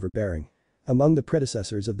somewhat overbearing. Among the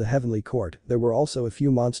predecessors of the heavenly court, there were also a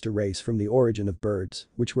few monster race from the origin of birds,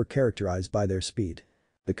 which were characterized by their speed.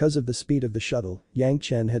 Because of the speed of the shuttle, Yang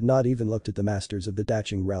Chen had not even looked at the masters of the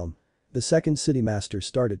Dacheng realm. The second city master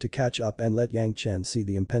started to catch up and let Yang Chen see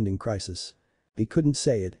the impending crisis. He couldn't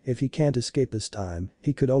say it, if he can't escape this time,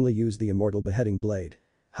 he could only use the immortal beheading blade.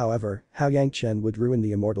 However, how Yang Chen would ruin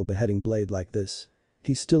the immortal beheading blade like this?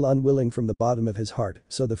 He's still unwilling from the bottom of his heart,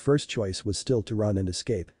 so the first choice was still to run and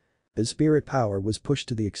escape. His spirit power was pushed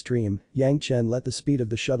to the extreme. Yang Chen let the speed of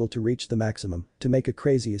the shuttle to reach the maximum to make a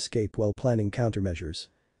crazy escape while planning countermeasures.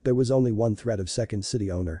 There was only one threat of second city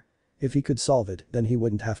owner. If he could solve it, then he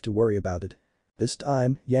wouldn't have to worry about it. This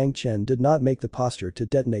time, Yang Chen did not make the posture to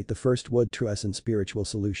detonate the first wood true essence spiritual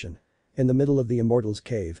solution. In the middle of the Immortal's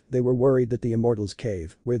cave, they were worried that the Immortal's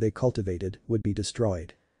cave, where they cultivated, would be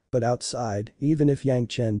destroyed. But outside, even if Yang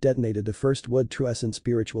Chen detonated the first wood true essence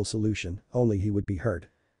spiritual solution, only he would be hurt.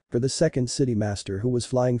 For the second city master who was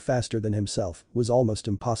flying faster than himself was almost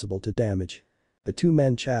impossible to damage. The two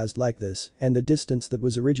men chased like this, and the distance that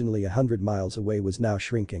was originally 100 miles away was now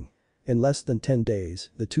shrinking. In less than 10 days,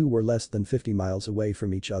 the two were less than 50 miles away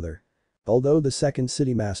from each other. Although the second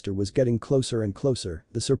city master was getting closer and closer,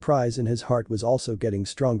 the surprise in his heart was also getting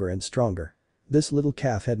stronger and stronger. This little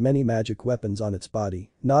calf had many magic weapons on its body.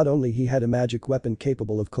 Not only he had a magic weapon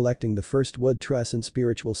capable of collecting the first wood true essence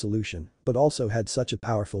spiritual solution, but also had such a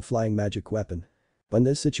powerful flying magic weapon. When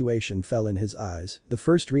this situation fell in his eyes, the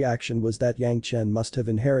first reaction was that Yang Chen must have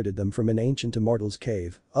inherited them from an ancient immortal's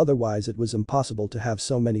cave, otherwise it was impossible to have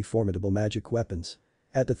so many formidable magic weapons.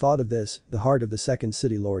 At the thought of this, the heart of the second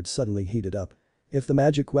city lord suddenly heated up. If the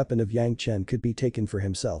magic weapon of Yang Chen could be taken for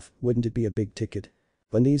himself, wouldn't it be a big ticket?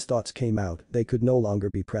 When these thoughts came out, they could no longer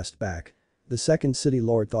be pressed back. The second city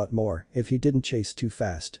lord thought more. If he didn't chase too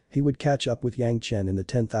fast, he would catch up with Yang Chen in the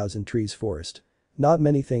 10,000 trees forest. Not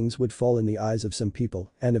many things would fall in the eyes of some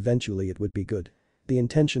people, and eventually it would be good. The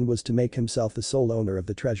intention was to make himself the sole owner of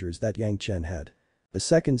the treasures that Yang Chen had. The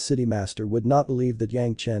second city master would not believe that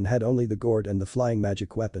Yang Chen had only the gourd and the flying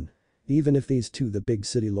magic weapon. Even if these two the big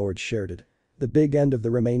city lords shared it. The big end of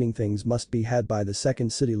the remaining things must be had by the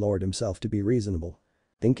second city lord himself to be reasonable.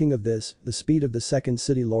 Thinking of this, the speed of the second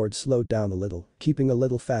city lord slowed down a little, keeping a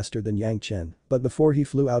little faster than Yang Chen, but before he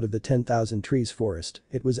flew out of the 10,000 trees forest,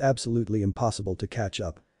 it was absolutely impossible to catch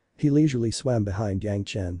up. He leisurely swam behind Yang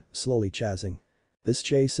Chen, slowly chasing. This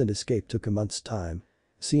chase and escape took a month's time.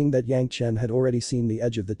 Seeing that Yang Chen had already seen the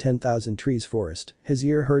edge of the 10,000 trees forest, his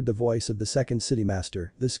ear heard the voice of the second city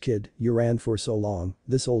master. "This kid, you ran for so long,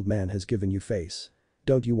 this old man has given you face.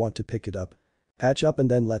 Don't you want to pick it up? Patch up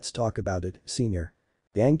and then let's talk about it, senior."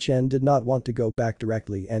 Yang Chen did not want to go back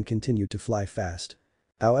directly and continued to fly fast.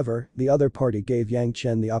 However, the other party gave Yang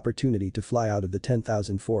Chen the opportunity to fly out of the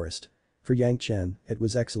 10,000 forest. For Yang Chen, it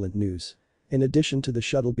was excellent news. In addition to the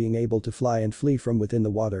shuttle being able to fly and flee from within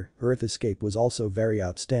the water, Earth escape was also very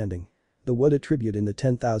outstanding. The wood attribute in the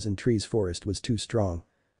 10,000 trees forest was too strong.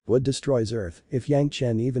 Wood destroys Earth. If Yang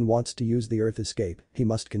Chen even wants to use the Earth escape, he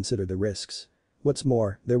must consider the risks. What's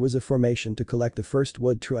more, there was a formation to collect the first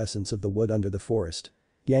wood true essence of the wood under the forest.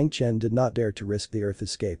 Yang Chen did not dare to risk the Earth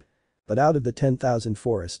escape. But out of the 10,000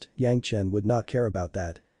 forest, Yang Chen would not care about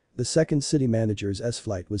that. The second city manager's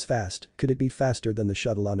S-flight was fast. Could it be faster than the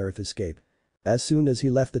shuttle on Earth escape? As soon as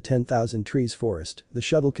he left the 10,000 trees forest, the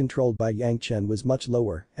shuttle controlled by Yang Chen was much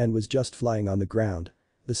lower and was just flying on the ground.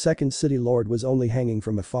 The second city lord was only hanging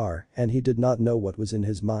from afar and he did not know what was in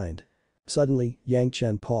his mind. Suddenly, Yang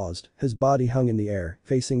Chen paused, his body hung in the air,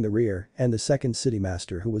 facing the rear and the second city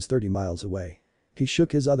master who was 30 miles away. He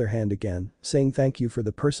shook his other hand again, saying thank you for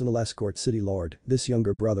the personal escort city lord, this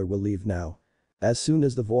younger brother will leave now. As soon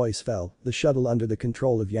as the voice fell, the shuttle under the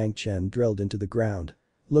control of Yang Chen drilled into the ground.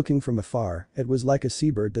 Looking from afar, it was like a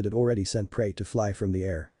seabird that had already sent prey to fly from the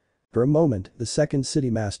air. For a moment, the second city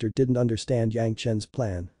master didn't understand Yang Chen's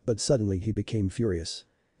plan, but suddenly he became furious.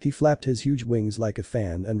 He flapped his huge wings like a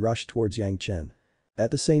fan and rushed towards Yang Chen. At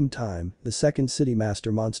the same time, the second city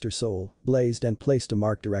master monster soul blazed and placed a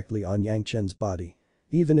mark directly on Yang Chen's body.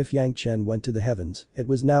 Even if Yang Chen went to the heavens, it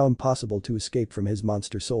was now impossible to escape from his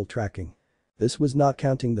monster soul tracking. This was not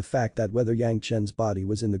counting the fact that whether Yang Chen's body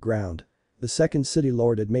was in the ground. The second city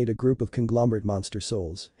lord had made a group of conglomerate monster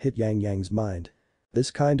souls hit Yang's mind. This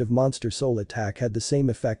kind of monster soul attack had the same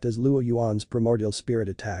effect as Luo Yuan's primordial spirit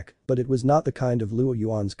attack, but it was not the kind of Luo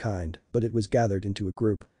Yuan's kind, but it was gathered into a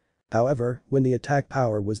group. However, when the attack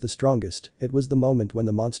power was the strongest, it was the moment when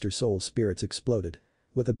the monster soul spirits exploded.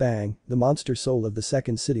 With a bang, the monster soul of the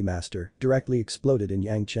second city master directly exploded in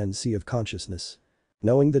Yang Chen's sea of consciousness.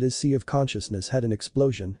 Knowing that his sea of consciousness had an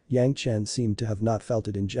explosion, Yang Chen seemed to have not felt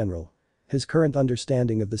it in general. His current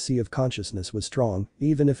understanding of the sea of consciousness was strong,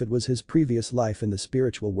 even if it was his previous life in the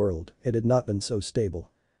spiritual world, it had not been so stable.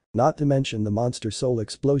 Not to mention the monster soul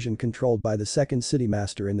explosion controlled by the second city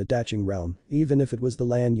master in the Daching realm, even if it was the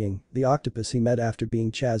Lanying, the octopus he met after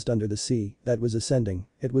being chased under the sea, that was ascending,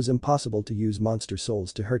 it was impossible to use monster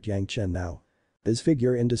souls to hurt Yang Chen now. His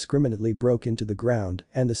figure indiscriminately broke into the ground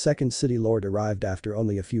and the second city lord arrived after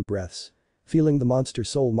only a few breaths. Feeling the monster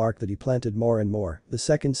soul mark that he planted more and more, the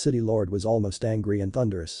second city lord was almost angry and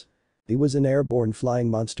thunderous. He was an airborne flying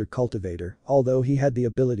monster cultivator, although he had the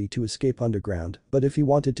ability to escape underground, but if he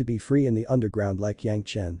wanted to be free in the underground like Yang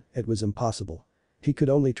Chen, it was impossible. He could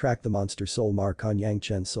only track the monster soul mark on Yang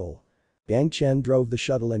Chen's soul. Yang Chen drove the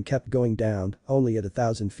shuttle and kept going down, only at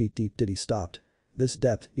 1,000 feet deep did he stop. This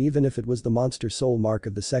depth, even if it was the monster soul mark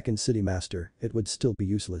of the second city master, it would still be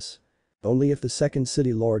useless. Only if the second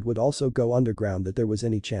city lord would also go underground that there was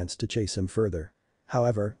any chance to chase him further.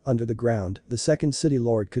 However, under the ground, the second city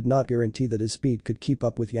lord could not guarantee that his speed could keep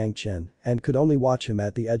up with Yang Chen and could only watch him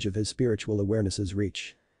at the edge of his spiritual awareness's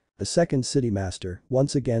reach. The second city master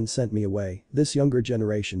once again sent me away, this younger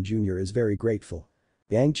generation junior is very grateful.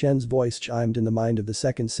 Yang Chen's voice chimed in the mind of the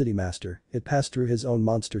second city master, it passed through his own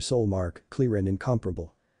monster soul mark, clear and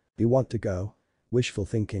incomparable. You want to go? Wishful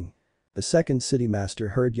thinking. The second city master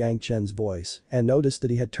heard Yang Chen's voice and noticed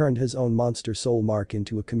that he had turned his own monster soul mark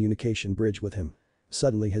into a communication bridge with him.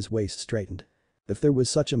 Suddenly his waist straightened. If there was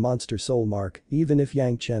such a monster soul mark, even if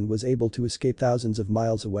Yang Chen was able to escape thousands of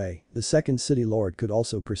miles away, the second city lord could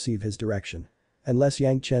also perceive his direction. Unless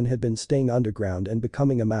Yang Chen had been staying underground and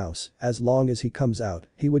becoming a mouse, as long as he comes out,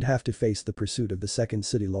 he would have to face the pursuit of the second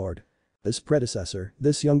city lord. This predecessor,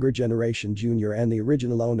 this younger generation junior and the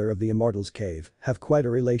original owner of the Immortal's Cave, have quite a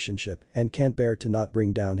relationship and can't bear to not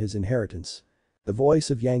bring down his inheritance. The voice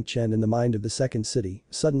of Yang Chen in the mind of the second city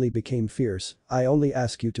suddenly became fierce, I only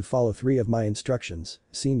ask you to follow 3 of my instructions,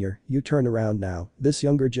 senior, you turn around now, this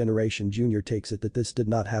younger generation junior takes it that this did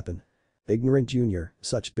not happen. Ignorant junior,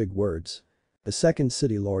 such big words. The second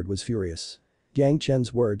city lord was furious. Yang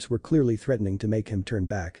Chen's words were clearly threatening to make him turn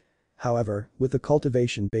back. However, with the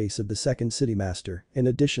cultivation base of the second city master, in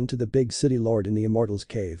addition to the big city lord in the Immortal's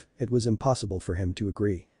Cave, it was impossible for him to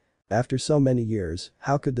agree. After so many years,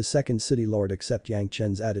 how could the second city lord accept Yang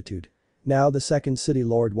Chen's attitude? Now the second city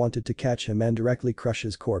lord wanted to catch him and directly crush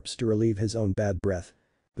his corpse to relieve his own bad breath.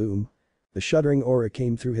 Boom. The shuddering aura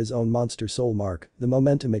came through his own monster soul mark, the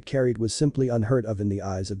momentum it carried was simply unheard of in the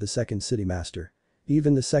eyes of the second city master.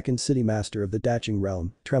 Even the second city master of the Daching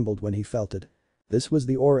realm trembled when he felt it. This was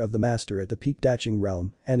the aura of the master at the peak Daching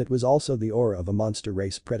realm, and it was also the aura of a monster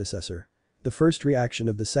race predecessor. The first reaction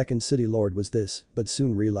of the second city lord was this, but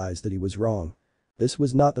soon realized that he was wrong. This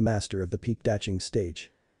was not the master of the peak Daching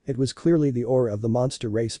stage. It was clearly the aura of the monster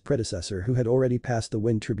race predecessor who had already passed the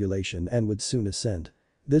wind tribulation and would soon ascend.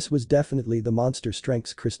 This was definitely the monster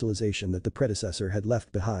strength's crystallization that the predecessor had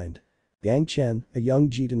left behind. Yang Chen, a young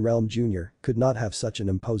Jitan realm junior, could not have such an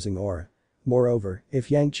imposing aura. Moreover, if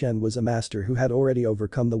Yang Chen was a master who had already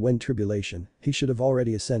overcome the wind tribulation, he should have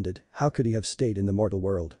already ascended, how could he have stayed in the mortal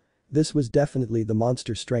world? This was definitely the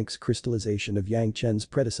monster strength's crystallization of Yang Chen's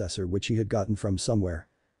predecessor which he had gotten from somewhere.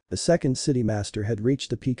 The second city master had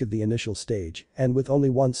reached the peak of the initial stage, and with only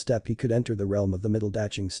one step he could enter the realm of the middle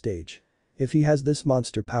Daching stage. If he has this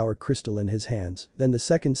monster power crystal in his hands, then the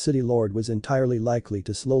second city lord was entirely likely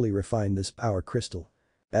to slowly refine this power crystal.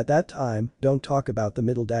 At that time, don't talk about the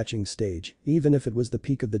middle Daching stage, even if it was the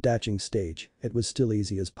peak of the Daching stage, it was still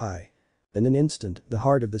easy as pie. In an instant, the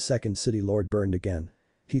heart of the second city lord burned again.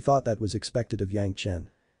 He thought that was expected of Yang Chen.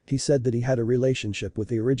 He said that he had a relationship with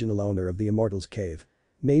the original owner of the Immortal's Cave.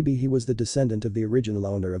 Maybe he was the descendant of the original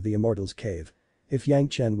owner of the Immortal's Cave. If Yang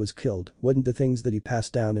Chen was killed, wouldn't the things that he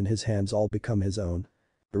passed down in his hands all become his own?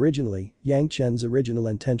 Originally, Yang Chen's original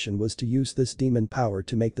intention was to use this demon power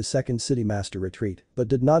to make the second city master retreat, but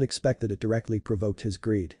did not expect that it directly provoked his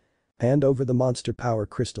greed. Hand over the monster power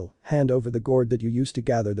crystal, hand over the gourd that you used to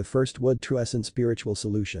gather the first wood true essence spiritual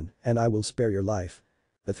solution, and I will spare your life.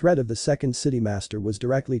 The threat of the second city master was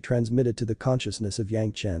directly transmitted to the consciousness of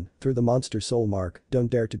Yang Chen through the monster soul mark,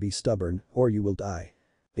 don't dare to be stubborn, or you will die.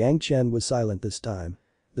 Yang Chen was silent this time.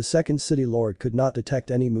 The second city lord could not detect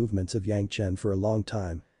any movements of Yang Chen for a long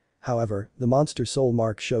time. However, the monster soul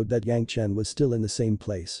mark showed that Yang Chen was still in the same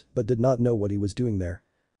place but did not know what he was doing there.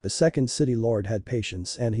 The second city lord had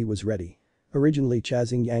patience and he was ready. Originally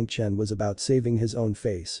chasing Yang Chen was about saving his own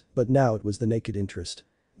face, but now it was the naked interest.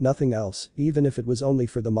 Nothing else, even if it was only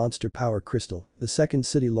for the monster power crystal, the second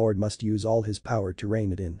city lord must use all his power to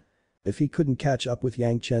rein it in. If he couldn't catch up with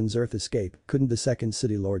Yang Chen's earth escape, couldn't the second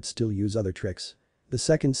city lord still use other tricks? The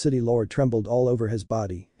second city lord trembled all over his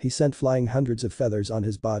body, he sent flying hundreds of feathers on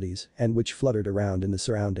his bodies and which fluttered around in the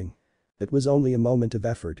surrounding. It was only a moment of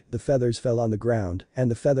effort, the feathers fell on the ground and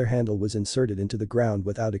the feather handle was inserted into the ground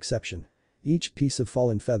without exception. Each piece of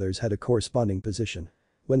fallen feathers had a corresponding position.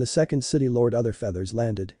 When the second city lord other feathers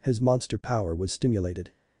landed, his monster power was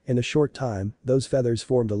stimulated. In a short time, those feathers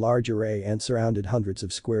formed a large array and surrounded hundreds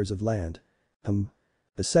of squares of land.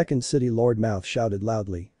 The second city lord mouth shouted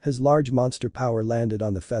loudly, his large monster power landed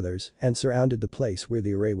on the feathers and surrounded the place where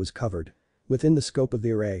the array was covered. Within the scope of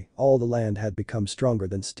the array, all the land had become stronger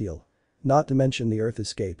than steel. Not to mention the earth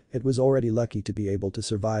escape, it was already lucky to be able to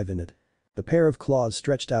survive in it. A pair of claws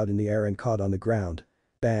stretched out in the air and caught on the ground.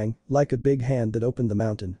 Bang, like a big hand that opened the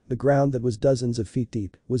mountain, the ground that was dozens of feet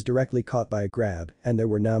deep was directly caught by a grab, and there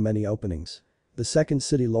were now many openings. The second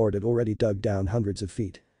city lord had already dug down hundreds of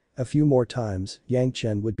feet. A few more times, Yang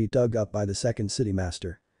Chen would be dug up by the second city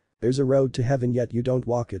master. There's a road to heaven yet you don't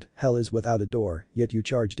walk it, hell is without a door, yet you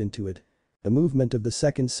charged into it. The movement of the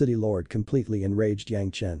second city lord completely enraged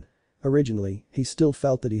Yang Chen. Originally, he still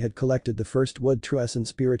felt that he had collected the first wood true essence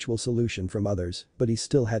spiritual solution from others, but he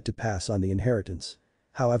still had to pass on the inheritance.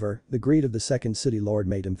 However, the greed of the second city lord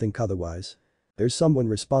made him think otherwise. There's someone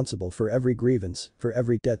responsible for every grievance, for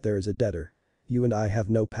every debt there is a debtor. You and I have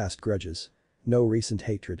no past grudges. No recent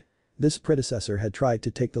hatred. This predecessor had tried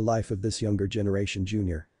to take the life of this younger generation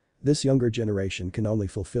junior. This younger generation can only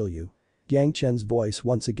fulfill you. Yang Chen's voice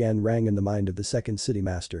once again rang in the mind of the second city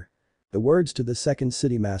master. The words to the second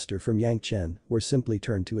city master from Yang Chen were simply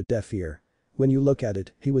turned to a deaf ear. When you look at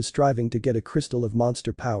it, he was striving to get a crystal of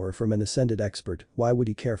monster power from an ascended expert, why would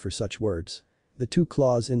he care for such words? The two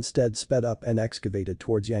claws instead sped up and excavated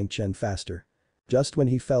towards Yang Chen faster. Just when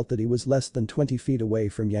he felt that he was less than 20 feet away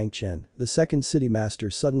from Yang Chen, the second city master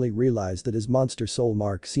suddenly realized that his monster soul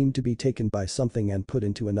mark seemed to be taken by something and put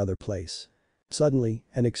into another place. Suddenly,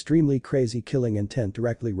 an extremely crazy killing intent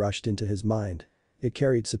directly rushed into his mind. It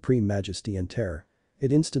carried supreme majesty and terror.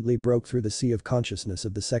 It instantly broke through the sea of consciousness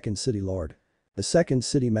of the second city lord. The second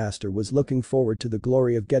city master was looking forward to the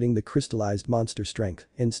glory of getting the crystallized monster strength,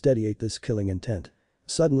 instead he ate this killing intent.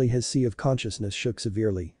 Suddenly his sea of consciousness shook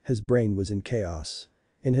severely, his brain was in chaos.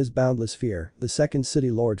 In his boundless fear, the second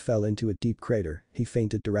city lord fell into a deep crater, he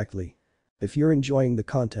fainted directly. If you're enjoying the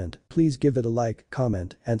content, please give it a like,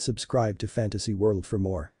 comment, and subscribe to Fantasy World for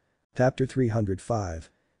more. Chapter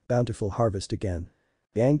 305. Bountiful Harvest Again.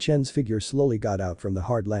 Yang Chen's figure slowly got out from the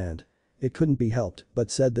hard land. It couldn't be helped,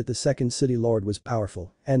 but said that the second city lord was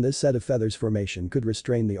powerful, and this set of feathers formation could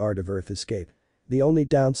restrain the art of earth escape. The only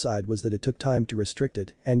downside was that it took time to restrict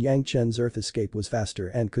it, and Yang Chen's earth escape was faster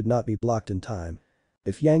and could not be blocked in time.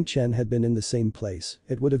 If Yang Chen had been in the same place,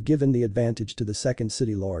 it would have given the advantage to the second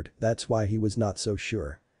city lord, that's why he was not so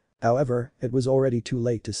sure. However, it was already too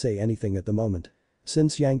late to say anything at the moment.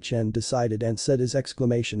 Since Yang Chen decided and said his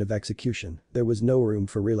exclamation of execution, there was no room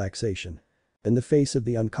for relaxation. In the face of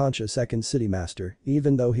the unconscious second city master,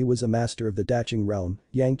 even though he was a master of the Daching realm,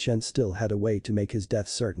 Yang Chen still had a way to make his death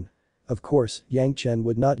certain. Of course, Yang Chen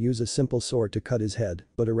would not use a simple sword to cut his head,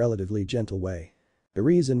 but a relatively gentle way. The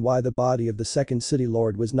reason why the body of the second city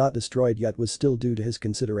lord was not destroyed yet was still due to his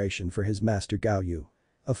consideration for his master Gao Yu.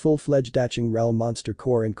 A full-fledged Daching realm monster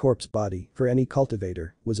core and corpse body, for any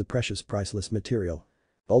cultivator, was a precious priceless material.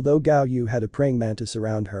 Although Gao Yu had a praying mantis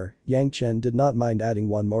around her, Yang Chen did not mind adding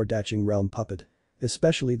one more Daching realm puppet.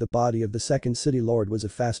 Especially the body of the second city lord was a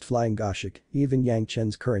fast-flying Goshik, even Yang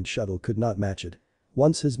Chen's current shuttle could not match it.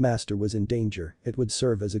 Once his master was in danger, it would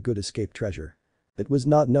serve as a good escape treasure. It was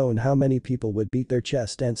not known how many people would beat their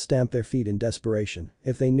chest and stamp their feet in desperation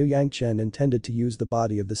if they knew Yang Chen intended to use the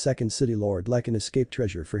body of the second city lord like an escape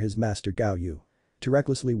treasure for his master Gao Yu. To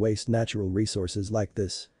recklessly waste natural resources like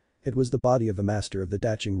this. It was the body of a master of the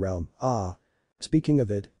Daching realm, ah. Speaking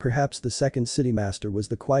of it, perhaps the second city master was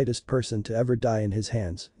the quietest person to ever die in his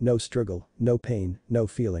hands, no struggle, no pain, no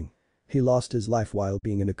feeling. He lost his life while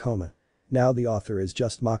being in a coma. Now the author is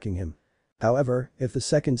just mocking him. However, if the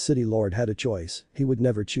second city lord had a choice, he would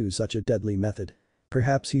never choose such a deadly method.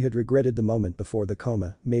 Perhaps he had regretted the moment before the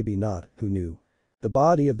coma, maybe not, who knew. The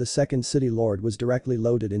body of the second city lord was directly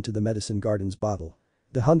loaded into the medicine garden's bottle.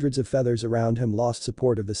 The hundreds of feathers around him lost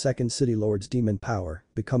support of the second city lord's demon power,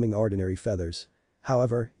 becoming ordinary feathers.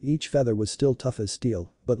 However, each feather was still tough as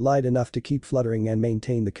steel, but light enough to keep fluttering and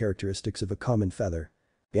maintain the characteristics of a common feather.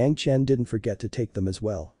 Yang Chen didn't forget to take them as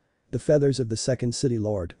well. The feathers of the second city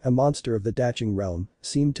lord, a monster of the Daching realm,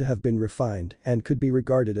 seemed to have been refined and could be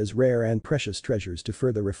regarded as rare and precious treasures to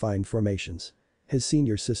further refine formations. His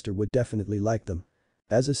senior sister would definitely like them.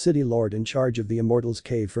 As a city lord in charge of the Immortal's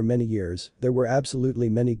cave for many years, there were absolutely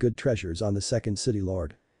many good treasures on the second city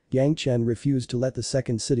lord. Yang Chen refused to let the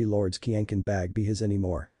second city lord's Qiankan bag be his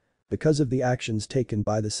anymore. Because of the actions taken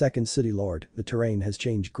by the second city lord, the terrain has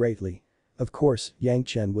changed greatly. Of course, Yang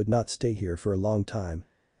Chen would not stay here for a long time.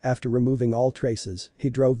 After removing all traces, he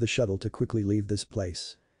drove the shuttle to quickly leave this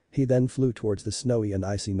place. He then flew towards the snowy and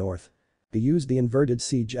icy north. He used the inverted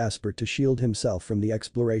siege aspect to shield himself from the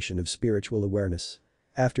exploration of spiritual awareness.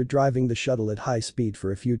 After driving the shuttle at high speed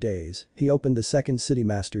for a few days, he opened the second city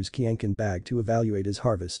master's Qianqin bag to evaluate his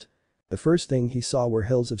harvest. The first thing he saw were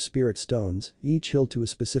hills of spirit stones, each hill to a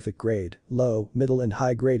specific grade, low, middle and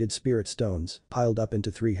high-graded spirit stones, piled up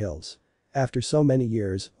into 3 hills. After so many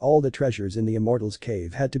years, all the treasures in the Immortal's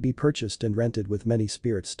cave had to be purchased and rented with many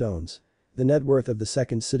spirit stones. The net worth of the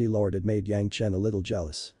second city lord had made Yang Chen a little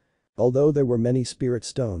jealous. Although there were many spirit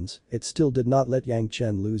stones, it still did not let Yang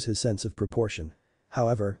Chen lose his sense of proportion.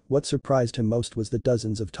 However, what surprised him most was the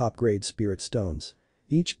dozens of top-grade spirit stones.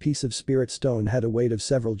 Each piece of spirit stone had a weight of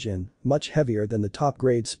several jin, much heavier than the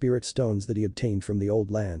top-grade spirit stones that he obtained from the old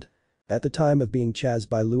land. At the time of being chased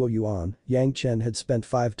by Luo Yuan, Yang Chen had spent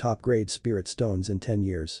 5 top-grade spirit stones in 10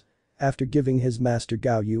 years. After giving his master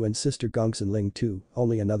Gao Yu and sister Gongsun Ling 2,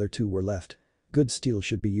 only another 2 were left. Good steel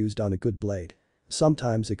should be used on a good blade.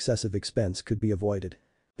 Sometimes excessive expense could be avoided.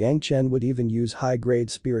 Yang Chen would even use high-grade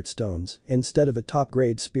spirit stones instead of a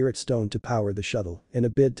top-grade spirit stone to power the shuttle in a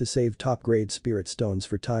bid to save top-grade spirit stones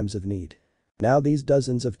for times of need. Now these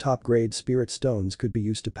dozens of top-grade spirit stones could be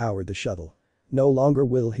used to power the shuttle. No longer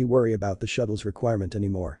will he worry about the shuttle's requirement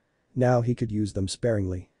anymore. Now he could use them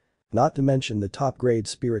sparingly. Not to mention the top-grade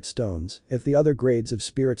spirit stones, if the other grades of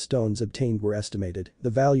spirit stones obtained were estimated, the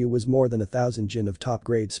value was more than 1,000 jin of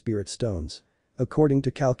top-grade spirit stones. According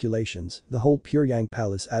to calculations, the whole Puryang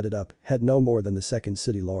Palace added up had no more than the second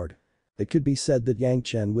city lord. It could be said that Yang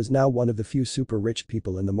Chen was now one of the few super rich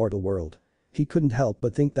people in the mortal world. He couldn't help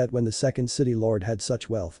but think that when the second city lord had such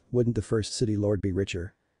wealth, wouldn't the first city lord be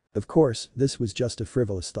richer? Of course, this was just a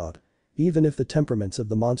frivolous thought. Even if the temperaments of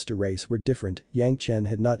the monster race were different, Yang Chen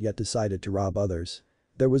had not yet decided to rob others.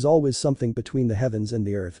 There was always something between the heavens and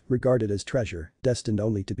the earth, regarded as treasure, destined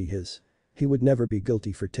only to be his. He would never be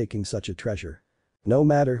guilty for taking such a treasure. No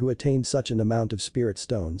matter who attained such an amount of spirit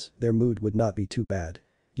stones, their mood would not be too bad.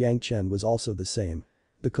 Yang Chen was also the same.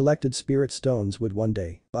 The collected spirit stones would one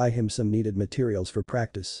day buy him some needed materials for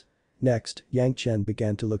practice. Next, Yang Chen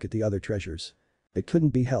began to look at the other treasures. It couldn't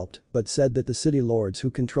be helped, but said that the city lords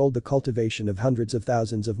who controlled the cultivation of hundreds of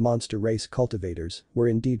thousands of monster race cultivators were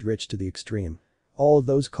indeed rich to the extreme. All of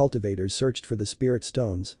those cultivators searched for the spirit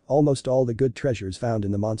stones, almost all the good treasures found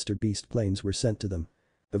in the monster beast plains were sent to them.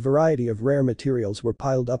 A variety of rare materials were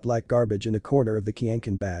piled up like garbage in a corner of the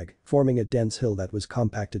Qianqin bag, forming a dense hill that was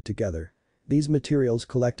compacted together. These materials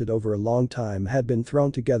collected over a long time had been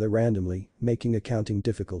thrown together randomly, making accounting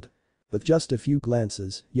difficult. With just a few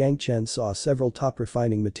glances, Yang Chen saw several top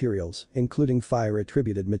refining materials, including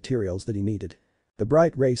fire-attributed materials that he needed. The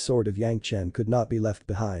bright ray sword of Yang Chen could not be left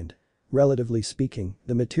behind. Relatively speaking,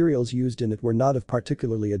 the materials used in it were not of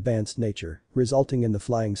particularly advanced nature, resulting in the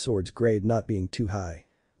flying sword's grade not being too high.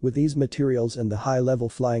 With these materials and the high-level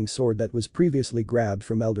flying sword that was previously grabbed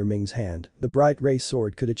from Elder Ming's hand, the bright ray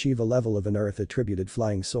sword could achieve a level of an earth-attributed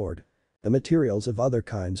flying sword. The materials of other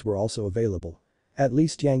kinds were also available. At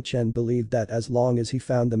least Yang Chen believed that as long as he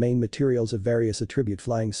found the main materials of various attribute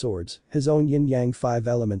flying swords, his own yin-yang 5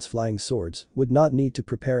 elements flying swords would not need to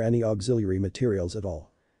prepare any auxiliary materials at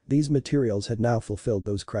all. These materials had now fulfilled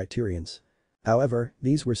those criterions. However,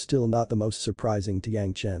 these were still not the most surprising to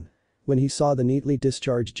Yang Chen. When he saw the neatly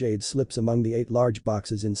discharged jade slips among the 8 large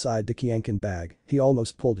boxes inside the Qianqin bag, he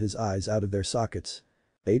almost pulled his eyes out of their sockets.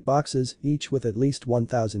 8 boxes, each with at least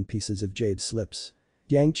 1,000 pieces of jade slips.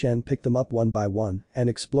 Yang Chen picked them up one by one and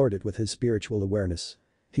explored it with his spiritual awareness.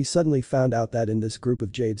 He suddenly found out that in this group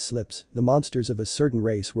of jade slips, the monsters of a certain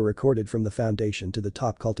race were recorded from the foundation to the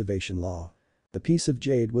top cultivation law. The piece of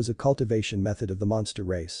jade was a cultivation method of the monster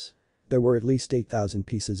race. There were at least 8,000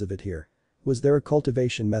 pieces of it here. Was there a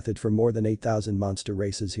cultivation method for more than 8,000 monster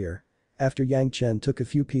races here? After Yang Chen took a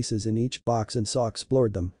few pieces in each box and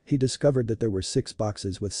explored them, he discovered that there were 6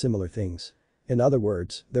 boxes with similar things. In other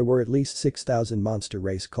words, there were at least 6,000 monster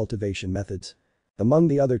race cultivation methods. Among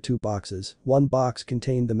the other 2 boxes, one box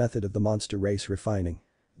contained the method of the monster race refining.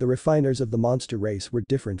 The refiners of the monster race were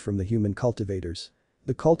different from the human cultivators.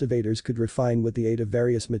 The cultivators could refine with the aid of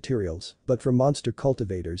various materials, but for monster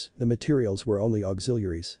cultivators, the materials were only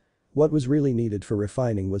auxiliaries. What was really needed for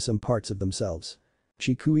refining was some parts of themselves.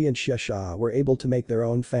 Qikui and Xia were able to make their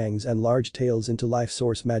own fangs and large tails into life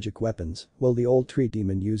source magic weapons, while the old tree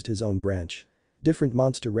demon used his own branch. Different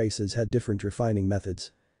monster races had different refining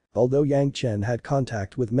methods. Although Yang Chen had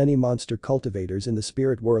contact with many monster cultivators in the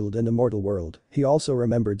spirit world and immortal world, he also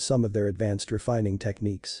remembered some of their advanced refining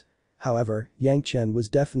techniques. However, Yang Chen was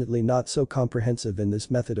definitely not so comprehensive in this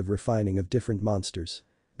method of refining of different monsters.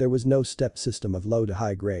 There was no step system of low to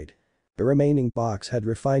high grade. The remaining box had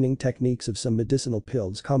refining techniques of some medicinal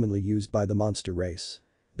pills commonly used by the monster race.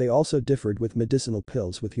 They also differed with medicinal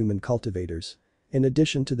pills with human cultivators. In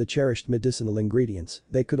addition to the cherished medicinal ingredients,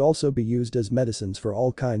 they could also be used as medicines for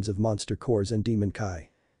all kinds of monster cores and demon kai.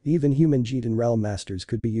 Even human Jitan realm masters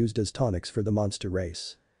could be used as tonics for the monster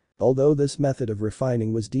race. Although this method of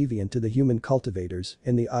refining was deviant to the human cultivators,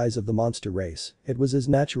 in the eyes of the monster race, it was as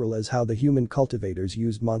natural as how the human cultivators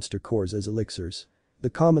used monster cores as elixirs. The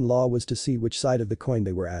common law was to see which side of the coin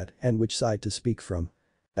they were at and which side to speak from.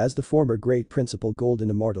 As the former Great Principle Golden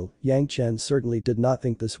Immortal, Yang Chen certainly did not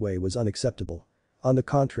think this way was unacceptable. On the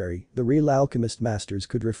contrary, the real alchemist masters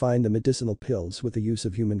could refine the medicinal pills with the use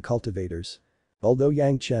of human cultivators. Although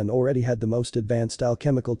Yang Chen already had the most advanced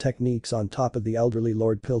alchemical techniques on top of the elderly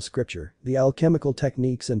Lord Pill scripture, the alchemical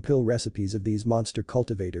techniques and pill recipes of these monster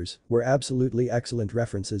cultivators were absolutely excellent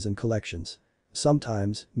references and collections.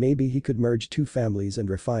 Sometimes, maybe he could merge two families and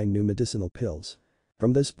refine new medicinal pills.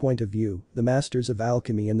 From this point of view, the masters of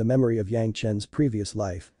alchemy in the memory of Yang Chen's previous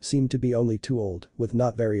life seemed to be only too old, with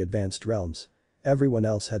not very advanced realms. Everyone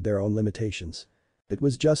else had their own limitations. It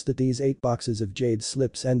was just that these 8 boxes of jade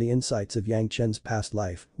slips and the insights of Yang Chen's past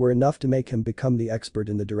life were enough to make him become the expert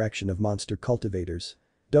in the direction of monster cultivators.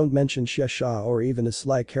 Don't mention Xie or even a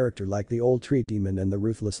sly character like the old tree demon and the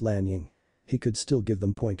ruthless Lan Ying. He could still give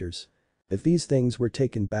them pointers. If these things were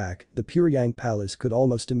taken back, the Pure Yang Palace could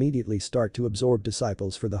almost immediately start to absorb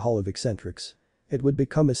disciples for the Hall of Eccentrics. It would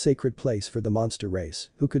become a sacred place for the monster race,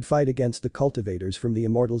 who could fight against the cultivators from the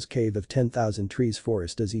Immortals' Cave of 10,000 Trees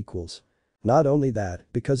Forest as equals. Not only that,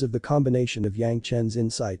 because of the combination of Yang Chen's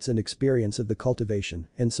insights and experience of the cultivation,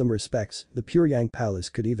 in some respects, the Pure Yang Palace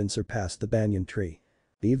could even surpass the banyan tree.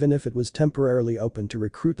 Even if it was temporarily open to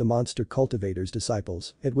recruit the monster cultivators'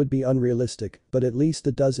 disciples, it would be unrealistic, but at least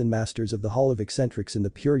a dozen masters of the Hall of Eccentrics in the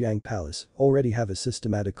Pure Yang Palace already have a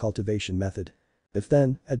systematic cultivation method. If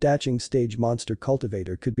then, a daching stage monster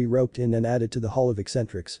cultivator could be roped in and added to the Hall of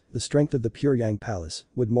Eccentrics, the strength of the Pure Yang Palace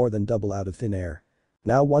would more than double out of thin air.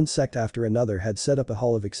 Now one sect after another had set up a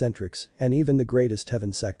Hall of Eccentrics, and even the greatest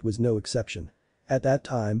heaven sect was no exception. At that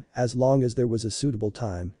time, as long as there was a suitable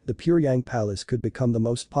time, the Pure Yang Palace could become the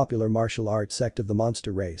most popular martial arts sect of the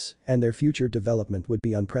monster race, and their future development would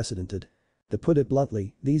be unprecedented. To put it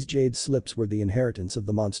bluntly, these jade slips were the inheritance of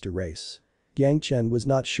the monster race. Yang Chen was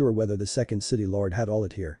not sure whether the second city lord had all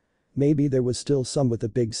it here. Maybe there was still some with the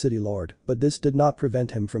big city lord, but this did not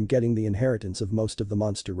prevent him from getting the inheritance of most of the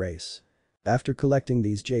monster race. After collecting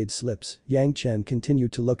these jade slips, Yang Chen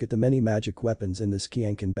continued to look at the many magic weapons in this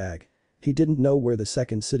Qianqin bag. He didn't know where the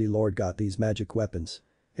second city lord got these magic weapons.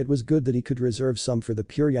 It was good that he could reserve some for the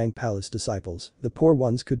Pure Yang Palace disciples, the poor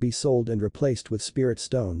ones could be sold and replaced with spirit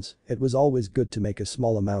stones. It was always good to make a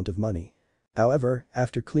small amount of money. However,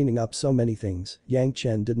 after cleaning up so many things, Yang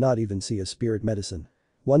Chen did not even see a spirit medicine.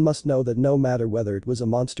 One must know that no matter whether it was a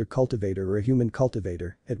monster cultivator or a human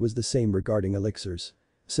cultivator, it was the same regarding elixirs.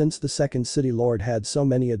 Since the second city lord had so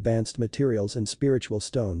many advanced materials and spiritual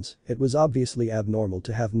stones, it was obviously abnormal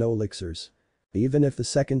to have no elixirs. Even if the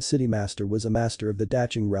second city master was a master of the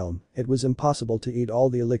daching realm, it was impossible to eat all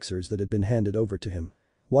the elixirs that had been handed over to him.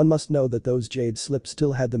 One must know that those jade slips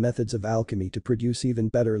still had the methods of alchemy to produce even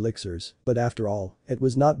better elixirs, but after all, it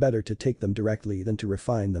was not better to take them directly than to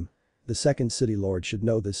refine them. The second city lord should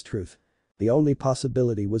know this truth. The only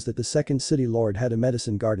possibility was that the second city lord had a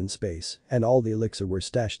medicine garden space, and all the elixir were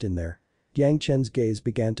stashed in there. Yang Chen's gaze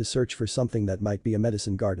began to search for something that might be a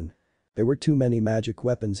medicine garden. There were too many magic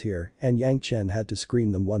weapons here, and Yang Chen had to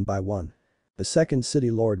screen them one by one. The second city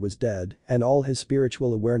lord was dead, and all his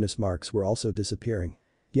spiritual awareness marks were also disappearing.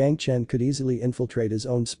 Yang Chen could easily infiltrate his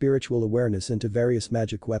own spiritual awareness into various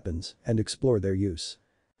magic weapons and explore their use.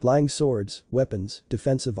 Flying swords, weapons,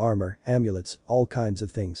 defensive armor, amulets, all kinds of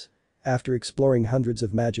things. After exploring hundreds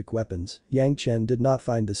of magic weapons, Yang Chen did not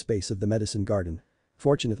find the space of the medicine garden.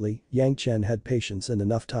 Fortunately, Yang Chen had patience and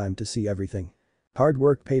enough time to see everything. Hard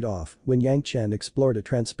work paid off. When Yang Chen explored a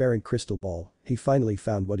transparent crystal ball, he finally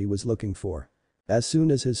found what he was looking for. As soon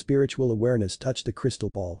as his spiritual awareness touched the crystal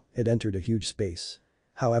ball, it entered a huge space.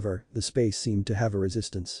 However, the space seemed to have a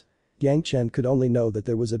resistance. Yang Chen could only know that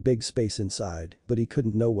there was a big space inside, but he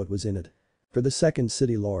couldn't know what was in it. For the second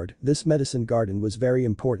city lord, this medicine garden was very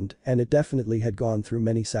important and it definitely had gone through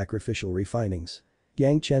many sacrificial refinings.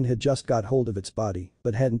 Yang Chen had just got hold of its body,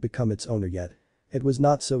 but hadn't become its owner yet. It was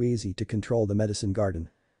not so easy to control the medicine garden.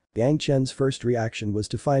 Yang Chen's first reaction was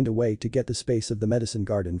to find a way to get the space of the medicine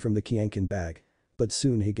garden from the Qianqin bag. But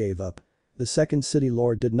soon he gave up. The second city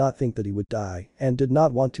lord did not think that he would die and did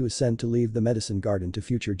not want to ascend to leave the medicine garden to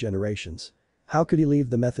future generations. How could he leave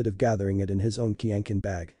the method of gathering it in his own Qianqin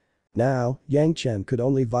bag? Now, Yang Chen could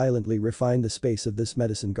only violently refine the space of this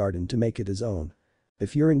medicine garden to make it his own.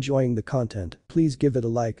 If you're enjoying the content, please give it a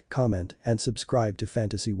like, comment, and subscribe to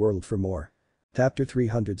Fantasy World for more. Chapter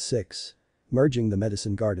 306. Merging the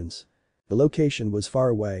Medicine Gardens. The location was far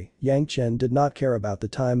away. Yang Chen did not care about the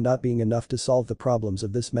time not being enough to solve the problems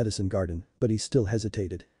of this medicine garden, but he still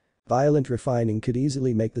hesitated. Violent refining could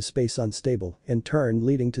easily make the space unstable, in turn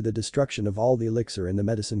leading to the destruction of all the elixir in the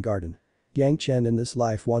medicine garden. Yang Chen in this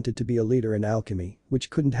life wanted to be a leader in alchemy, which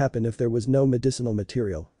couldn't happen if there was no medicinal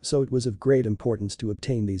material, so it was of great importance to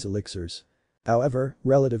obtain these elixirs. However,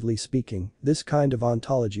 relatively speaking, this kind of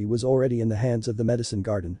ontology was already in the hands of the medicine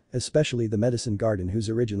garden, especially the medicine garden whose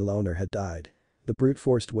original owner had died. The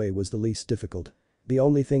brute-forced way was the least difficult. The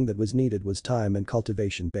only thing that was needed was time and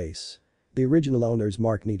cultivation base. The original owner's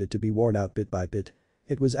mark needed to be worn out bit by bit.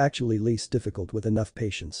 It was actually least difficult with enough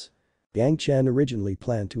patience. Yang Chen originally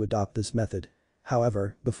planned to adopt this method.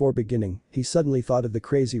 However, before beginning, he suddenly thought of the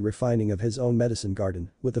crazy refining of his own medicine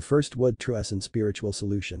garden with the first wood true essence spiritual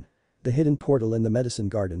solution. The hidden portal in the medicine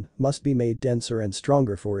garden must be made denser and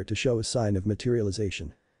stronger for it to show a sign of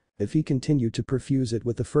materialization. If he continued to perfuse it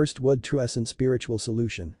with the first wood true essence spiritual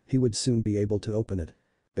solution, he would soon be able to open it.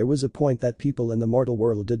 There was a point that people in the mortal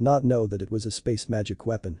world did not know that it was a space magic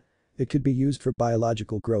weapon. It could be used for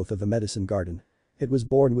biological growth of a medicine garden. It was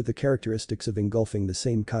born with the characteristics of engulfing the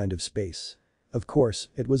same kind of space. Of course,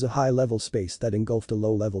 it was a high-level space that engulfed a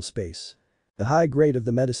low-level space. The high grade of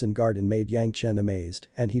the medicine garden made Yang Chen amazed,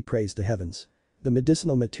 and he praised the heavens. The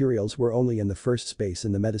medicinal materials were only in the first space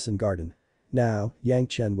in the medicine garden. Now, Yang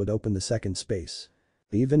Chen would open the second space.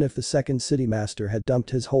 Even if the second city master had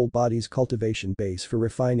dumped his whole body's cultivation base for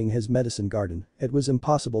refining his medicine garden, it was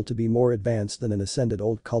impossible to be more advanced than an ascended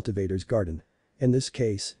old cultivator's garden. In this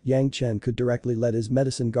case, Yang Chen could directly let his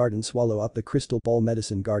medicine garden swallow up the crystal ball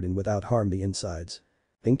medicine garden without harm the insides.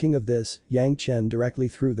 Thinking of this, Yang Chen directly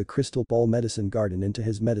threw the crystal ball medicine garden into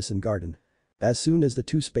his medicine garden. As soon as the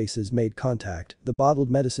two spaces made contact, the bottled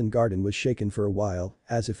medicine garden was shaken for a while,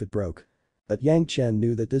 as if it broke. But Yang Chen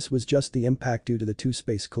knew that this was just the impact due to the two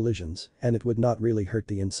space collisions, and it would not really hurt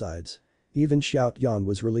the insides. Even Xiao Yan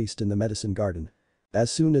was released in the medicine garden. As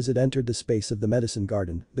soon as it entered the space of the medicine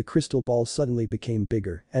garden, the crystal ball suddenly became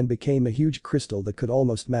bigger and became a huge crystal that could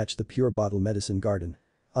almost match the pure bottle medicine garden.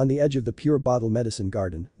 On the edge of the pure bottle medicine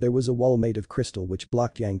garden, there was a wall made of crystal which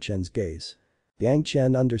blocked Yang Chen's gaze. Yang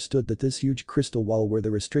Chen understood that this huge crystal wall were the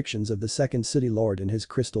restrictions of the second city lord in his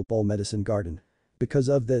crystal ball medicine garden. Because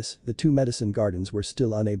of this, the two medicine gardens were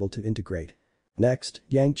still unable to integrate. Next,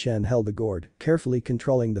 Yang Chen held the gourd, carefully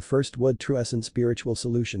controlling the first wood true essence spiritual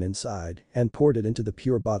solution inside, and poured it into the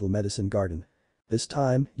pure bottle medicine garden. This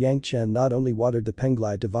time, Yang Chen not only watered the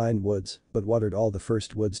Penglai divine woods, but watered all the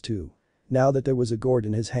first woods too. Now that there was a gourd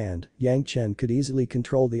in his hand, Yang Chen could easily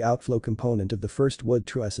control the outflow component of the first wood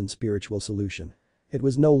true essence spiritual solution. It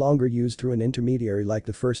was no longer used through an intermediary like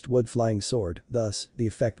the first wood flying sword, thus, the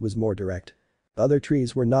effect was more direct. Other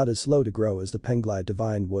trees were not as slow to grow as the Penglai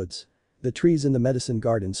divine woods. The trees in the medicine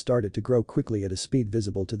garden started to grow quickly at a speed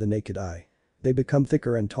visible to the naked eye. They become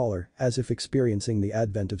thicker and taller, as if experiencing the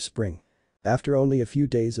advent of spring. After only a few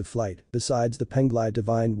days of flight, besides the Penglai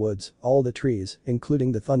divine woods, all the trees,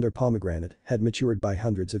 including the thunder pomegranate, had matured by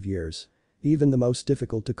hundreds of years. Even the most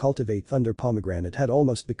difficult to cultivate thunder pomegranate had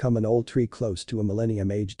almost become an old tree close to a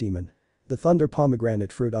millennium-age demon. The thunder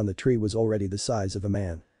pomegranate fruit on the tree was already the size of a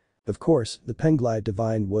man. Of course, the Penglai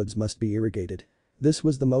divine woods must be irrigated. This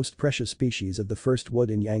was the most precious species of the first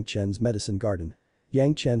wood in Yang Chen's medicine garden.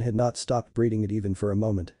 Yang Chen had not stopped breeding it even for a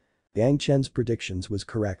moment. Yang Chen's predictions was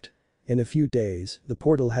correct. In a few days, the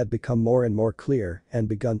portal had become more and more clear and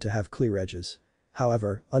begun to have clear edges.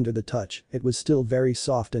 However, under the touch, it was still very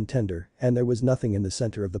soft and tender, and there was nothing in the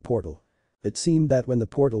center of the portal. It seemed that when the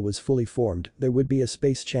portal was fully formed, there would be a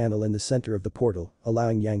space channel in the center of the portal,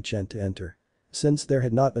 allowing Yang Chen to enter. Since there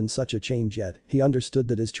had not been such a change yet, he understood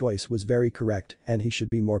that his choice was very correct and he should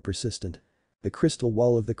be more persistent. The crystal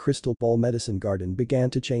wall of the crystal ball medicine garden began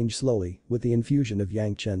to change slowly with the infusion of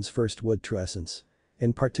Yang Chen's first wood true essence.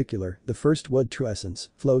 In particular, the first wood true essence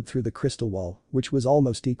flowed through the crystal wall, which was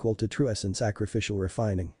almost equal to true essence sacrificial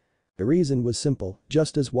refining. The reason was simple,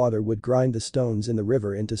 just as water would grind the stones in the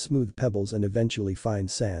river into smooth pebbles and eventually fine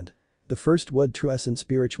sand. The first wood true essence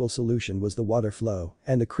spiritual solution was the water flow,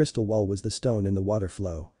 and the crystal wall was the stone in the water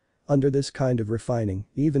flow. Under this kind of refining,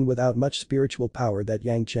 even without much spiritual power that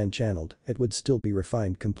Yang Chen channeled, it would still be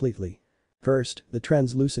refined completely. First, the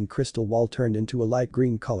translucent crystal wall turned into a light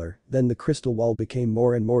green color, then the crystal wall became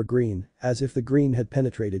more and more green, as if the green had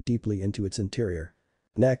penetrated deeply into its interior.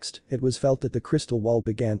 Next, it was felt that the crystal wall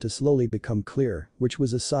began to slowly become clear, which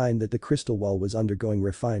was a sign that the crystal wall was undergoing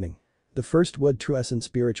refining. The first wood true essence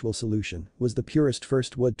spiritual solution was the purest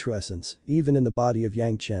first wood true essence, even in the body of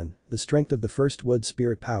Yang Chen, the strength of the first wood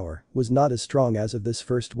spirit power was not as strong as of this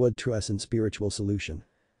first wood true essence spiritual solution.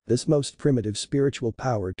 This most primitive spiritual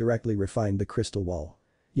power directly refined the crystal wall.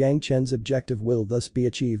 Yang Chen's objective will thus be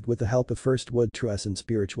achieved with the help of first wood true essence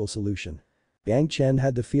spiritual solution. Yang Chen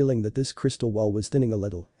had the feeling that this crystal wall was thinning a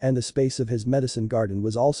little, and the space of his medicine garden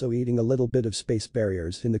was also eating a little bit of space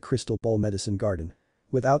barriers in the crystal ball medicine garden.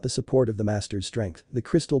 Without the support of the master's strength, the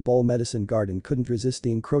crystal ball medicine garden couldn't resist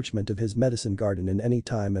the encroachment of his medicine garden in any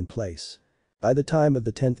time and place. By the time of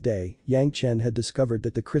the 10th day, Yang Chen had discovered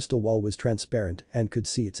that the crystal wall was transparent and could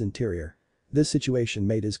see its interior. This situation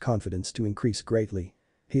made his confidence to increase greatly.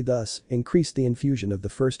 He thus increased the infusion of the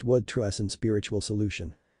first wood true essence spiritual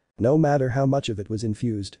solution. No matter how much of it was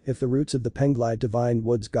infused, if the roots of the Penglai divine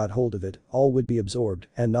woods got hold of it, all would be absorbed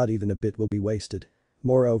and not even a bit will be wasted.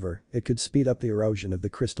 Moreover, it could speed up the erosion of the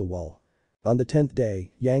crystal wall. On the 10th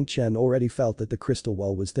day, Yang Chen already felt that the crystal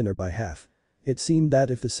wall was thinner by half. It seemed that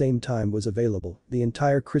if the same time was available, the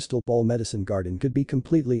entire crystal ball medicine garden could be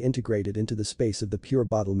completely integrated into the space of the pure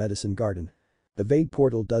bottle medicine garden. The vague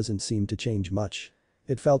portal doesn't seem to change much.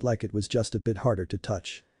 It felt like it was just a bit harder to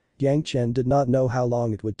touch. Yang Chen did not know how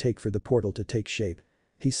long it would take for the portal to take shape.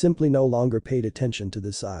 He simply no longer paid attention to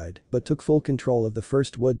the side, but took full control of the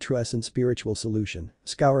first wood true essence spiritual solution,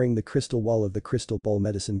 scouring the crystal wall of the crystal ball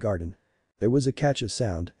medicine garden. There was a catch of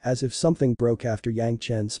sound, as if something broke after Yang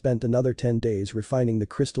Chen spent another 10 days refining the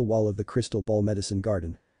crystal wall of the crystal ball medicine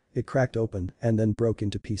garden. It cracked open and then broke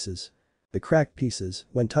into pieces. The cracked pieces,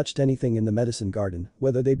 when touched anything in the medicine garden,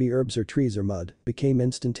 whether they be herbs or trees or mud, became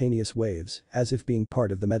instantaneous waves, as if being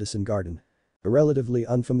part of the medicine garden. A relatively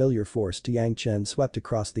unfamiliar force to Yang Chen swept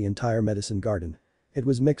across the entire medicine garden. It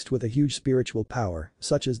was mixed with a huge spiritual power,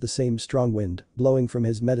 such as the same strong wind, blowing from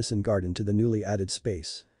his medicine garden to the newly added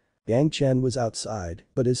space. Yang Chen was outside,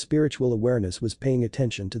 but his spiritual awareness was paying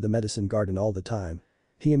attention to the medicine garden all the time.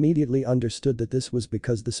 He immediately understood that this was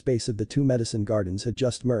because the space of the two medicine gardens had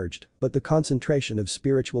just merged, but the concentration of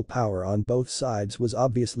spiritual power on both sides was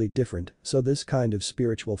obviously different, so this kind of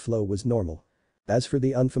spiritual flow was normal. As for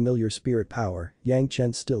the unfamiliar spirit power, Yang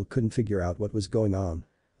Chen still couldn't figure out what was going on.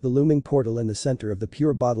 The looming portal in the center of the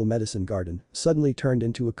pure bottle medicine garden suddenly turned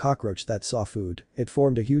into a cockroach that saw food, it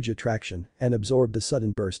formed a huge attraction and absorbed a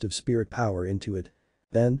sudden burst of spirit power into it.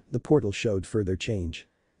 Then, the portal showed further change.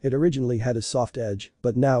 It originally had a soft edge,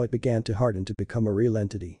 but now it began to harden to become a real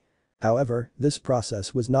entity. However, this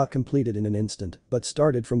process was not completed in an instant, but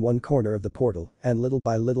started from one corner of the portal and little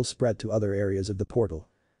by little spread to other areas of the portal.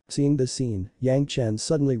 Seeing this scene, Yang Chen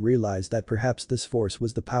suddenly realized that perhaps this force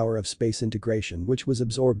was the power of space integration which was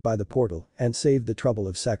absorbed by the portal and saved the trouble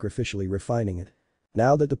of sacrificially refining it.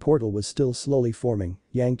 Now that the portal was still slowly forming,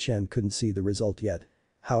 Yang Chen couldn't see the result yet.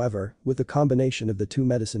 However, with the combination of the two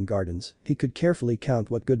medicine gardens, he could carefully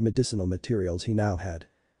count what good medicinal materials he now had.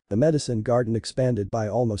 The medicine garden expanded by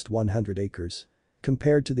almost 100 acres.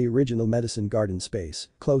 Compared to the original medicine garden space,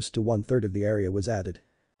 close to 1/3 of the area was added.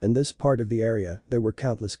 In this part of the area, there were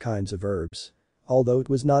countless kinds of herbs. Although it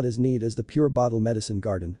was not as neat as the pure bottle medicine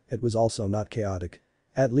garden, it was also not chaotic.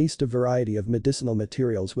 At least a variety of medicinal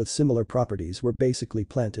materials with similar properties were basically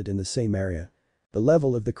planted in the same area. The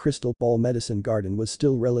level of the crystal ball medicine garden was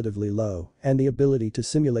still relatively low, and the ability to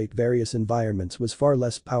simulate various environments was far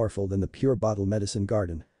less powerful than the pure bottle medicine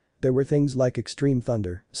garden. There were things like extreme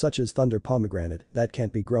thunder, such as thunder pomegranate, that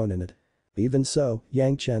can't be grown in it. Even so,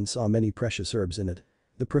 Yang Chen saw many precious herbs in it.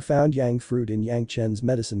 The profound yang fruit in Yang Chen's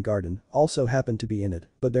medicine garden also happened to be in it,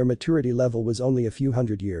 but their maturity level was only a few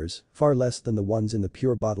hundred years, far less than the ones in the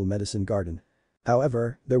pure bottle medicine garden.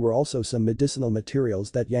 However, there were also some medicinal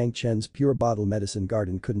materials that Yang Chen's pure bottle medicine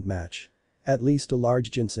garden couldn't match. At least a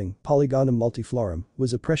large ginseng, Polygonum multiflorum,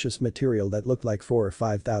 was a precious material that looked like 4,000 or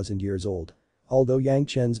 5,000 years old. Although Yang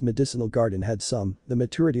Chen's medicinal garden had some, the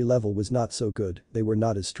maturity level was not so good, they were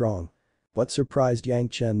not as strong. What surprised Yang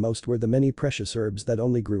Chen most were the many precious herbs that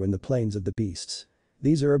only grew in the plains of the beasts.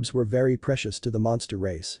 These herbs were very precious to the monster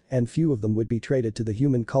race, and few of them would be traded to the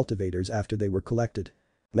human cultivators after they were collected.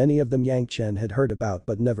 Many of them Yang Chen had heard about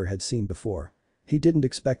but never had seen before. He didn't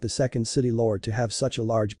expect the Second City Lord to have such a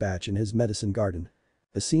large batch in his medicine garden.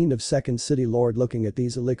 The scene of Second City Lord looking at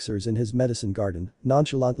these elixirs in his medicine garden,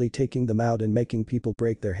 nonchalantly taking them out and making people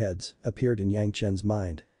break their heads, appeared in Yang Chen's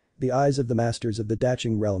mind. The eyes of the masters of the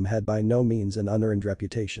Daching realm had by no means an unearned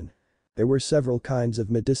reputation. There were several kinds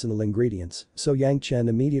of medicinal ingredients, so Yang Chen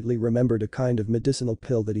immediately remembered a kind of medicinal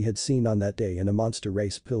pill that he had seen on that day in a monster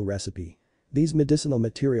race pill recipe. These medicinal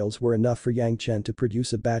materials were enough for Yang Chen to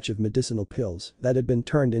produce a batch of medicinal pills that had been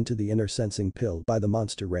turned into the inner sensing pill by the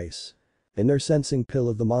monster race. Inner sensing pill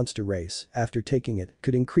of the monster race, after taking it,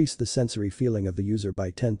 could increase the sensory feeling of the user by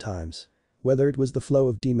 10 times. Whether it was the flow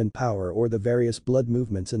of demon power or the various blood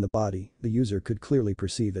movements in the body, the user could clearly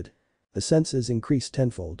perceive it. The senses increased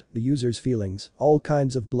tenfold, the user's feelings, all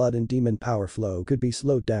kinds of blood and demon power flow could be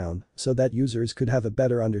slowed down so that users could have a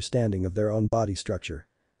better understanding of their own body structure.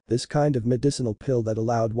 This kind of medicinal pill that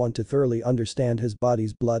allowed one to thoroughly understand his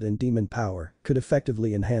body's blood and demon power could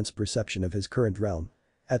effectively enhance perception of his current realm.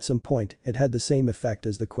 At some point, it had the same effect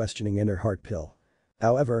as the questioning inner heart pill.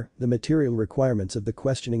 However, the material requirements of the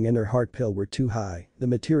questioning inner heart pill were too high, the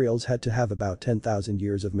materials had to have about 10,000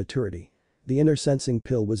 years of maturity. The inner sensing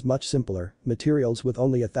pill was much simpler, materials with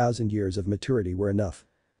only 1,000 years of maturity were enough.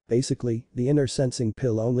 Basically, the inner sensing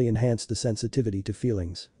pill only enhanced the sensitivity to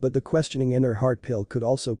feelings, but the questioning inner heart pill could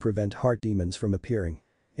also prevent heart demons from appearing.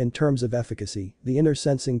 In terms of efficacy, the inner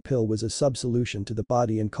sensing pill was a sub-solution to the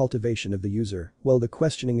body and cultivation of the user, while the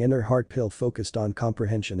questioning inner heart pill focused on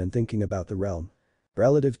comprehension and thinking about the realm.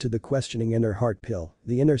 Relative to the questioning inner heart pill,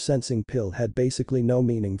 the inner sensing pill had basically no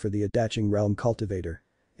meaning for the Adaching realm cultivator.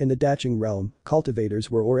 In the Adaching realm, cultivators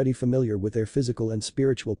were already familiar with their physical and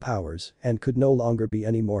spiritual powers and could no longer be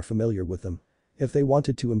any more familiar with them. If they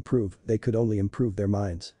wanted to improve, they could only improve their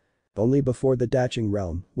minds. Only before the Adaching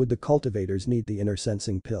realm would the cultivators need the inner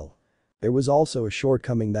sensing pill. There was also a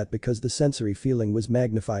shortcoming that because the sensory feeling was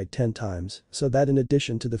magnified 10 times, so that in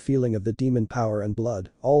addition to the feeling of the demon power and blood,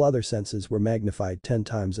 all other senses were magnified 10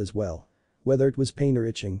 times as well. Whether it was pain or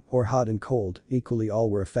itching, or hot and cold, equally all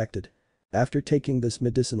were affected. After taking this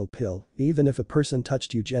medicinal pill, even if a person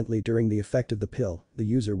touched you gently during the effect of the pill, the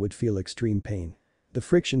user would feel extreme pain. The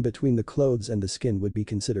friction between the clothes and the skin would be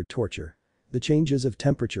considered torture. The changes of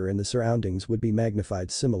temperature in the surroundings would be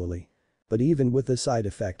magnified similarly. But even with this side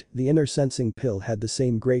effect, the inner sensing pill had the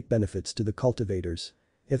same great benefits to the cultivators.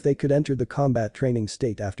 If they could enter the combat training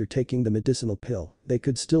state after taking the medicinal pill, they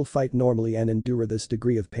could still fight normally and endure this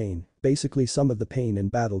degree of pain. Basically, some of the pain in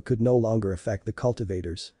battle could no longer affect the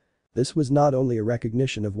cultivators. This was not only a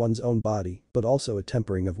recognition of one's own body, but also a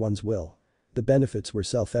tempering of one's will. The benefits were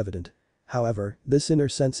self-evident. However, this inner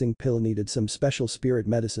sensing pill needed some special spirit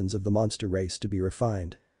medicines of the monster race to be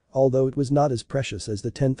refined. Although it was not as precious as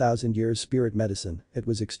the 10,000 years spirit medicine, it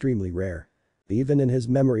was extremely rare. Even in his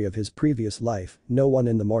memory of his previous life, no one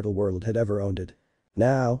in the mortal world had ever owned it.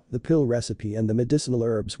 Now, the pill recipe and the medicinal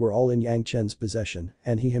herbs were all in Yang Chen's possession,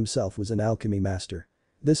 and he himself was an alchemy master.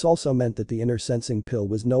 This also meant that the inner sensing pill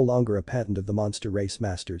was no longer a patent of the monster race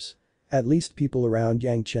masters. At least people around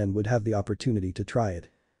Yang Chen would have the opportunity to try it.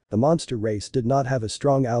 The monster race did not have a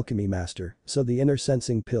strong alchemy master, so the inner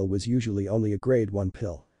sensing pill was usually only a grade 1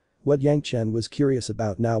 pill. What Yang Chen was curious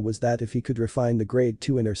about now was that if he could refine the grade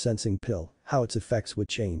 2 inner sensing pill, how its effects would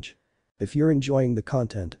change. If you're enjoying the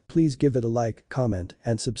content, please give it a like, comment,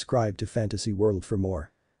 and subscribe to Fantasy World for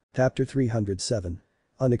more. Chapter 307.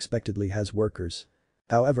 Unexpectedly has workers.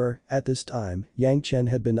 However, at this time, Yang Chen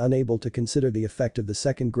had been unable to consider the effect of the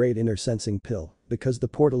second grade inner sensing pill because the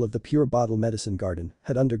portal of the Pure Bottle Medicine Garden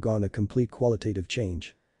had undergone a complete qualitative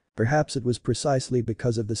change. Perhaps it was precisely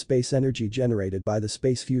because of the space energy generated by the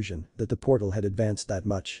space fusion that the portal had advanced that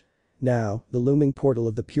much. Now, the looming portal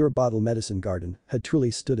of the Pure Bottle Medicine Garden had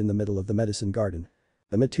truly stood in the middle of the medicine garden.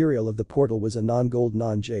 The material of the portal was a non-gold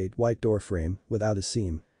non-jade white doorframe without a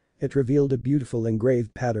seam. It revealed a beautiful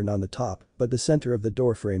engraved pattern on the top, but the center of the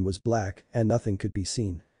doorframe was black and nothing could be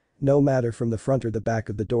seen. No matter from the front or the back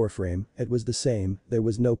of the doorframe, it was the same, there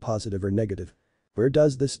was no positive or negative. Where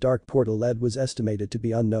does this dark portal lead was estimated to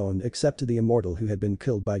be unknown except to the immortal who had been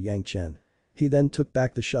killed by Yang Chen. He then took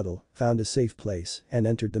back the shuttle, found a safe place, and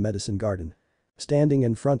entered the medicine garden. Standing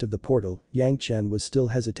in front of the portal, Yang Chen was still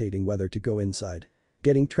hesitating whether to go inside.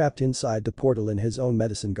 Getting trapped inside the portal in his own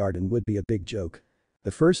medicine garden would be a big joke.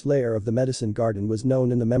 The first layer of the medicine garden was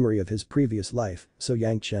known in the memory of his previous life, so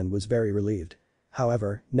Yang Chen was very relieved.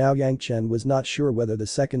 However, now Yang Chen was not sure whether the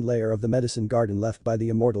second layer of the medicine garden left by the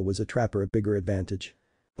immortal was a trap or a bigger advantage.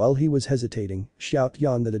 While he was hesitating, Xiao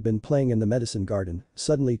Tian that had been playing in the medicine garden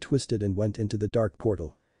suddenly twisted and went into the dark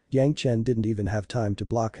portal. Yang Chen didn't even have time to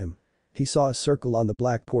block him. He saw a circle on the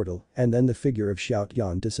black portal and then the figure of Xiao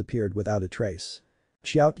Tian disappeared without a trace.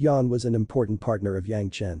 Xiao Tian was an important partner of Yang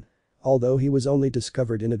Chen. Although he was only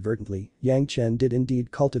discovered inadvertently, Yang Chen did indeed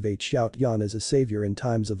cultivate Xiao Tian as a savior in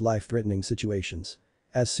times of life-threatening situations.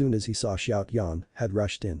 As soon as he saw Xiao Tian had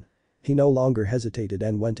rushed in. He no longer hesitated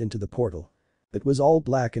and went into the portal. It was all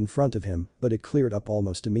black in front of him, but it cleared up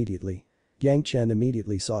almost immediately. Yang Chen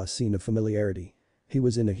immediately saw a scene of familiarity. He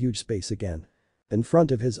was in a huge space again. In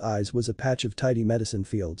front of his eyes was a patch of tidy medicine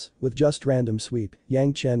fields, with just random sweep,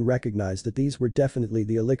 Yang Chen recognized that these were definitely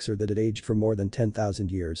the elixir that had aged for more than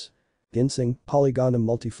 10,000 years. Ginseng, Polygonum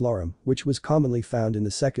multiflorum, which was commonly found in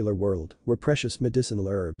the secular world, were precious medicinal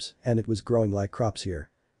herbs, and it was growing like crops here.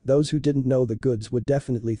 Those who didn't know the goods would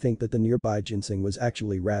definitely think that the nearby ginseng was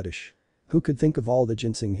actually radish. Who could think of all the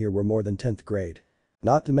ginseng here were more than 10th grade?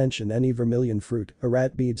 Not to mention any vermilion fruit,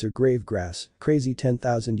 rat beads or grave grass, crazy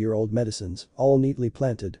 10,000-year-old medicines, all neatly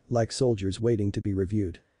planted, like soldiers waiting to be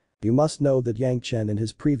reviewed. You must know that Yang Chen in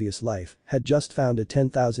his previous life had just found a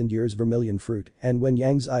 10,000 years vermilion fruit, and when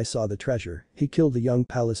Yang's eye saw the treasure, he killed the young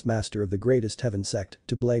palace master of the greatest heaven sect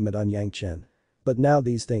to blame it on Yang Chen. But now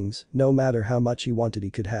these things, no matter how much he wanted he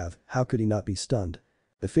could have, how could he not be stunned?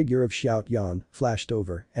 The figure of Xiao Yan flashed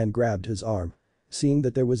over and grabbed his arm. Seeing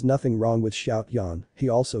that there was nothing wrong with Xiao Yan, he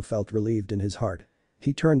also felt relieved in his heart.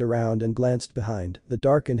 He turned around and glanced behind, the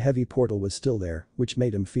dark and heavy portal was still there, which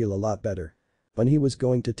made him feel a lot better. When he was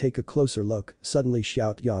going to take a closer look, suddenly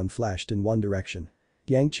Xiao Yan flashed in one direction.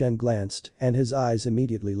 Yang Chen glanced, and his eyes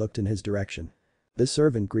immediately looked in his direction. The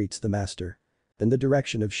servant greets the master. In the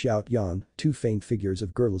direction of Xiao Yan, two faint figures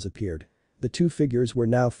of girls appeared. The two figures were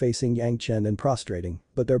now facing Yang Chen and prostrating,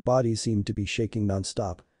 but their bodies seemed to be shaking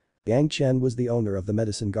non-stop. Yang Chen was the owner of the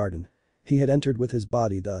medicine garden. He had entered with his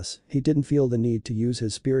body, thus, he didn't feel the need to use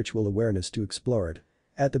his spiritual awareness to explore it.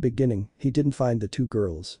 At the beginning, he didn't find the two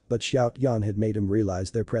girls, but Xiao Yan had made him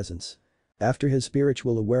realize their presence. After his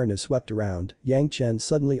spiritual awareness swept around, Yang Chen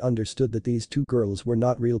suddenly understood that these two girls were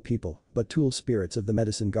not real people, but tool spirits of the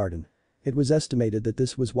medicine garden. It was estimated that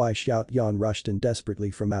this was why Xiao Yan rushed in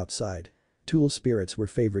desperately from outside. Tool spirits were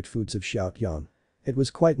favorite foods of Xiao Yan. It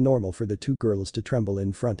was quite normal for the two girls to tremble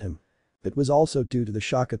in front him. It was also due to the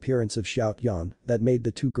shock appearance of Xiao Yan that made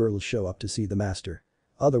the two girls show up to see the master.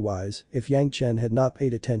 Otherwise, if Yang Chen had not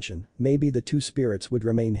paid attention, maybe the two spirits would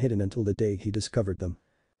remain hidden until the day he discovered them.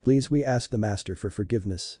 Please, we ask the master for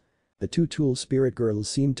forgiveness. The two tool spirit girls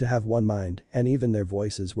seemed to have one mind, and even their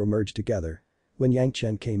voices were merged together. When Yang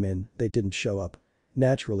Chen came in, they didn't show up.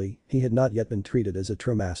 Naturally, he had not yet been treated as a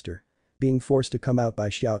true master. Being forced to come out by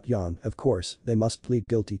Xiao Yan, of course, they must plead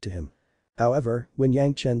guilty to him. However, when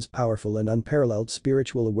Yang Chen's powerful and unparalleled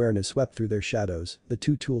spiritual awareness swept through their shadows, the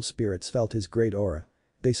two tool spirits felt his great aura.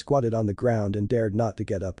 They squatted on the ground and dared not to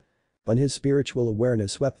get up. When his spiritual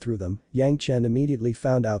awareness swept through them, Yang Chen immediately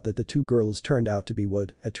found out that the two girls turned out to be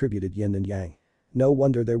wood, attributed yin and yang. No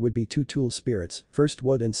wonder there would be two tool spirits, first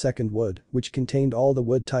wood and second wood, which contained all the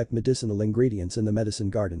wood-type medicinal ingredients in the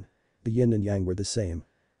medicine garden. The yin and yang were the same.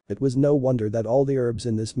 It was no wonder that all the herbs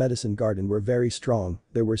in this medicine garden were very strong,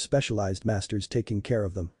 there were specialized masters taking care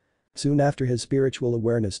of them. Soon after his spiritual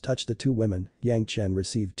awareness touched the two women, Yang Chen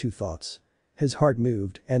received two thoughts. His heart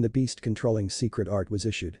moved and the beast-controlling secret art was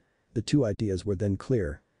issued. The two ideas were then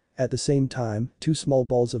clear. At the same time, two small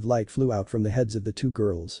balls of light flew out from the heads of the two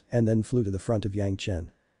girls and then flew to the front of Yang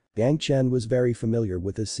Chen. Yang Chen was very familiar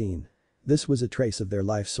with this scene. This was a trace of their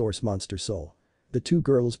life source monster soul. The two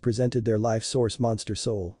girls presented their life source monster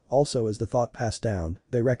soul, also as the thought passed down,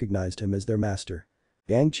 they recognized him as their master.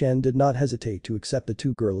 Yang Chen did not hesitate to accept the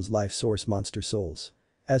two girls' life source monster souls.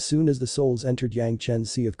 As soon as the souls entered Yang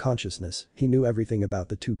Chen's sea of consciousness, he knew everything about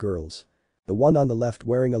the two girls. The one on the left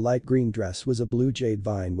wearing a light green dress was a blue jade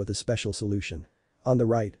vine with a special solution. On the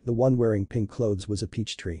right, the one wearing pink clothes was a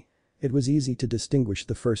peach tree. It was easy to distinguish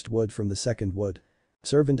the first wood from the second wood.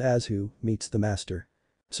 Servant Azhu meets the master.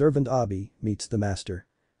 Servant Abi meets the master.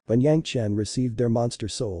 When Yang Chen received their monster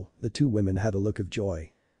soul, the two women had a look of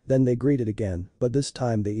joy. Then they greeted again, but this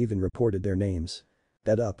time they even reported their names.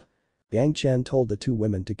 Get up. Yang Chen told the two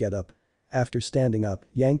women to get up. After standing up,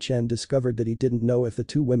 Yang Chen discovered that he didn't know if the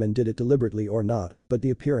two women did it deliberately or not, but the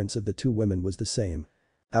appearance of the two women was the same.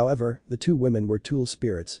 However, the two women were tool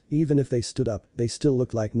spirits, even if they stood up, they still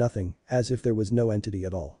looked like nothing, as if there was no entity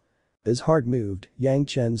at all. His heart moved, Yang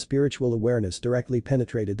Chen's spiritual awareness directly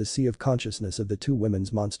penetrated the sea of consciousness of the two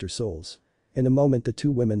women's monster souls. In a moment the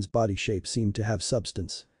two women's body shapes seemed to have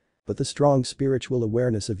substance. But the strong spiritual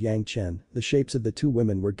awareness of Yang Chen, the shapes of the two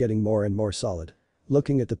women were getting more and more solid.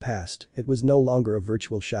 Looking at the past, it was no longer a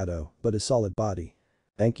virtual shadow, but a solid body.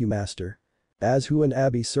 Thank you, master. Azhu and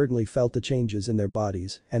Abi certainly felt the changes in their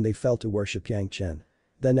bodies, and they fell to worship Yang Chen.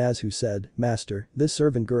 Then Azhu said, Master, this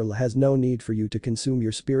servant girl has no need for you to consume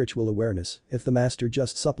your spiritual awareness if the master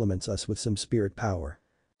just supplements us with some spirit power.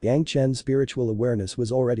 Yang Chen's spiritual awareness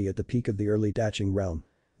was already at the peak of the early Daching realm.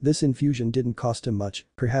 This infusion didn't cost him much,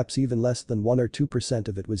 perhaps even less than 1 or 2%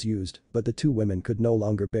 of it was used, but the two women could no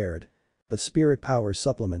longer bear it. The spirit power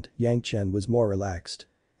supplement, Yang Chen was more relaxed.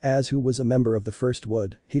 Azhu was a member of the first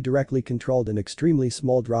wood, he directly controlled an extremely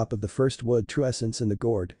small drop of the first wood true essence in the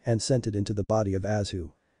gourd and sent it into the body of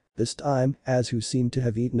Azhu. This time, Azu seemed to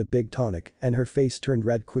have eaten a big tonic and her face turned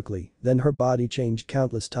red quickly, then her body changed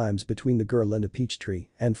countless times between the girl and a peach tree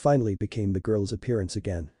and finally became the girl's appearance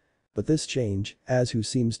again. But this change, Azu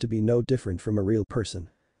seems to be no different from a real person.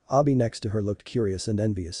 Abi next to her looked curious and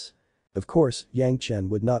envious. Of course, Yang Chen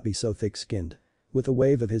would not be so thick-skinned. With a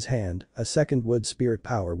wave of his hand, a second wood spirit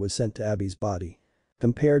power was sent to Abby's body.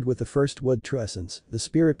 Compared with the first wood true essence, the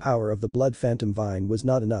spirit power of the blood phantom vine was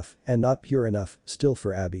not enough and not pure enough, still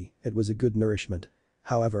for Abby, it was a good nourishment.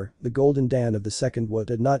 However, the golden dan of the second wood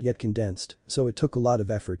had not yet condensed, so it took a lot of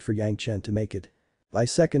effort for Yang Chen to make it. My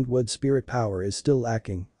second wood spirit power is still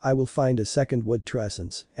lacking, I will find a second wood true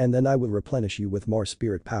essence and then I will replenish you with more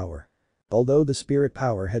spirit power. Although the spirit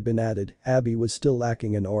power had been added, Abby was still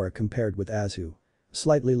lacking an aura compared with Azu.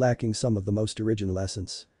 Slightly lacking some of the most original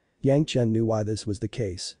essence. Yang Chen knew why this was the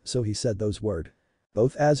case, so he said those words.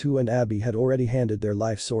 Both Azu and Abby had already handed their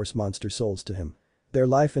life source monster souls to him. Their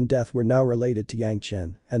life and death were now related to Yang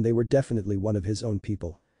Chen, and they were definitely one of his own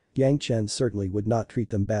people. Yang Chen certainly would not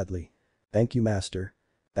treat them badly. Thank you, master.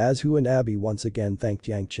 Azu and Abby once again thanked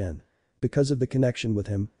Yang Chen. Because of the connection with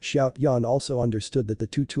him, Xiao Yan also understood that the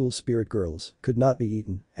two tool spirit girls could not be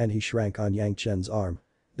eaten, and he shrank on Yang Chen's arm.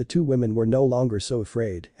 The two women were no longer so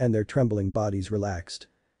afraid, and their trembling bodies relaxed.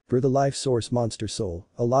 For the life source monster soul,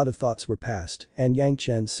 a lot of thoughts were passed, and Yang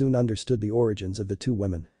Chen soon understood the origins of the two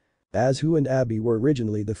women. Azu and Abby were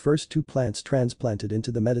originally the first two plants transplanted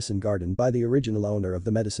into the medicine garden by the original owner of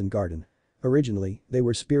the medicine garden. Originally, they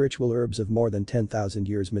were spiritual herbs of more than 10,000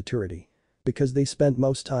 years maturity. Because they spent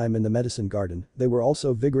most time in the medicine garden, they were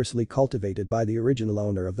also vigorously cultivated by the original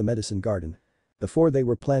owner of the medicine garden. Before they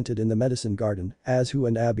were planted in the medicine garden, Azu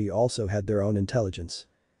and Abby also had their own intelligence.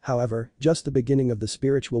 However, just the beginning of the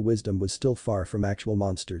spiritual wisdom was still far from actual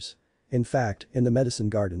monsters. In fact, in the medicine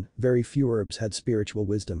garden, very few herbs had spiritual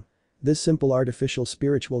wisdom. This simple artificial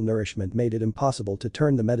spiritual nourishment made it impossible to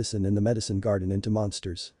turn the medicine in the medicine garden into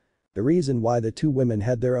monsters. The reason why the two women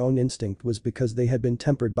had their own instinct was because they had been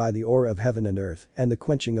tempered by the aura of heaven and earth and the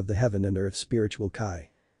quenching of the heaven and earth spiritual kai.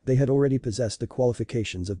 They had already possessed the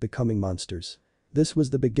qualifications of becoming monsters. This was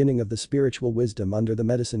the beginning of the spiritual wisdom under the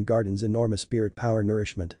medicine garden's enormous spirit power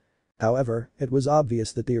nourishment. However, it was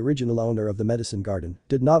obvious that the original owner of the medicine garden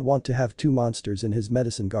did not want to have two monsters in his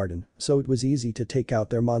medicine garden, so it was easy to take out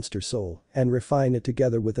their monster soul and refine it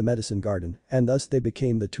together with the medicine garden, and thus they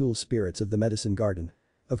became the tool spirits of the medicine garden.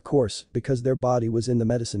 Of course, because their body was in the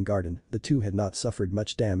medicine garden, the two had not suffered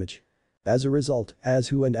much damage. As a result,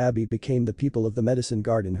 Azu and Abby became the people of the medicine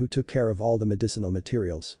garden who took care of all the medicinal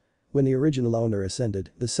materials. When the original owner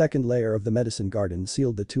ascended, the second layer of the medicine garden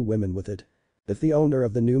sealed the two women with it. If the owner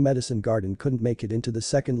of the new medicine garden couldn't make it into the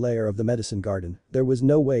second layer of the medicine garden, there was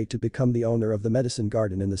no way to become the owner of the medicine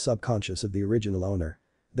garden in the subconscious of the original owner.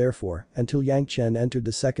 Therefore, until Yang Chen entered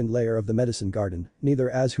the second layer of the medicine garden, neither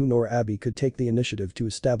Azu nor Abby could take the initiative to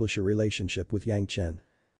establish a relationship with Yang Chen.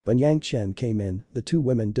 When Yang Chen came in, the two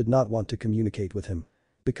women did not want to communicate with him.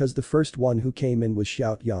 Because the first one who came in was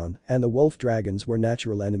Xiao Yan, and the wolf dragons were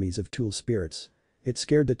natural enemies of tool spirits. It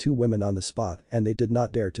scared the two women on the spot and they did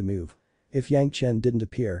not dare to move. If Yang Chen didn't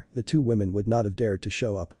appear, the two women would not have dared to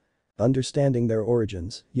show up. Understanding their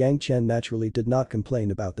origins, Yang Chen naturally did not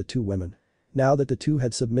complain about the two women. Now that the two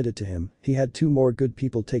had submitted to him, he had two more good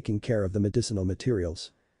people taking care of the medicinal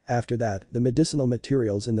materials. After that, the medicinal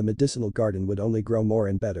materials in the medicinal garden would only grow more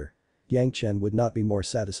and better. Yang Chen would not be more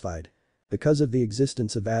satisfied. Because of the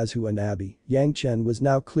existence of Azu and Abby, Yang Chen was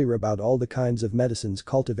now clear about all the kinds of medicines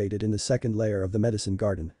cultivated in the second layer of the medicine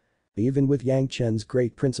garden. Even with Yang Chen's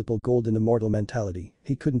Great Principle Golden Immortal mentality,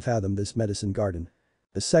 he couldn't fathom this medicine garden.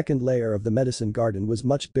 The second layer of the medicine garden was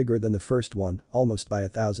much bigger than the first one, almost by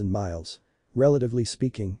 1,000 miles. Relatively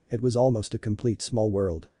speaking, it was almost a complete small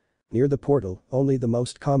world. Near the portal, only the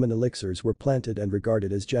most common elixirs were planted and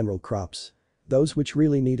regarded as general crops. Those which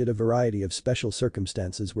really needed a variety of special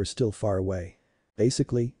circumstances were still far away.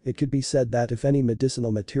 Basically, it could be said that if any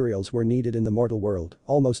medicinal materials were needed in the mortal world,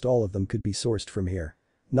 almost all of them could be sourced from here.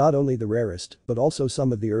 Not only the rarest, but also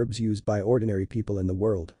some of the herbs used by ordinary people in the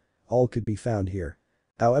world. All could be found here.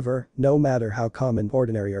 However, no matter how common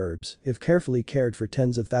ordinary herbs, if carefully cared for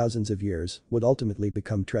tens of thousands of years, would ultimately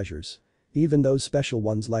become treasures. Even those special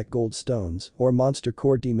ones like gold stones, or monster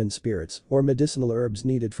core demon spirits, or medicinal herbs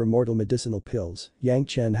needed for mortal medicinal pills, Yang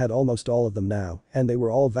Chen had almost all of them now, and they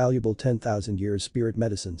were all valuable 10,000 years spirit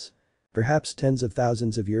medicines. Perhaps tens of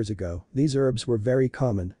thousands of years ago, these herbs were very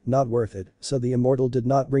common, not worth it, so the immortal did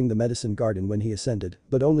not bring the medicine garden when he ascended,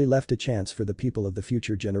 but only left a chance for the people of the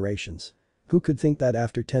future generations. Who could think that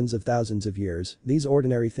after tens of thousands of years, these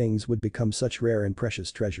ordinary things would become such rare and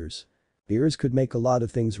precious treasures? Beers could make a lot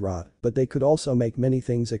of things rot, but they could also make many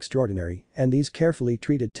things extraordinary, and these carefully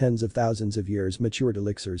treated tens of thousands of years matured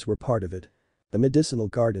elixirs were part of it. The medicinal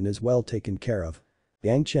garden is well taken care of.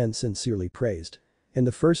 Yang Chen sincerely praised. In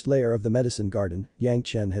the first layer of the medicine garden, Yang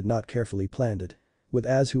Chen had not carefully planned it. With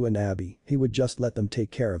Azhu and Abby, he would just let them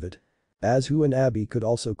take care of it. Azhu and Abby could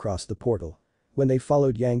also cross the portal. When they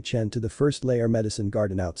followed Yang Chen to the first layer medicine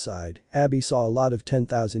garden outside, Abby saw a lot of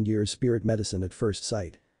 10,000 years spirit medicine at first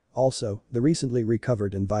sight. Also, the recently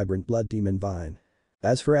recovered and vibrant blood demon vine.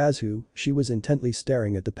 As for Azhu, she was intently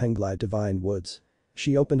staring at the Penglai divine woods.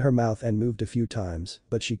 She opened her mouth and moved a few times,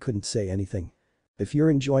 but she couldn't say anything. If you're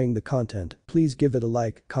enjoying the content, please give it a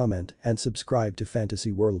like, comment, and subscribe to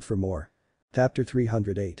Fantasy World for more. Chapter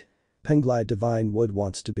 308. Penglai divine wood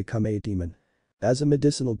wants to become a demon. As a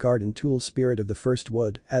medicinal garden tool spirit of the first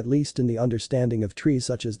wood, at least in the understanding of trees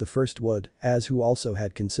such as the first wood, Azhu also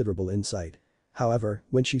had considerable insight. However,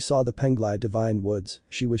 when she saw the Penglai divine woods,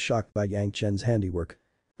 she was shocked by Yang Chen's handiwork.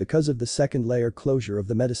 Because of the second layer closure of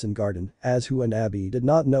the medicine garden, Azhu and Abby did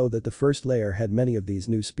not know that the first layer had many of these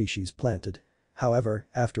new species planted. However,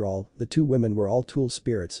 after all, the two women were all tool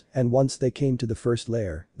spirits, and once they came to the first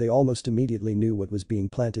layer, they almost immediately knew what was being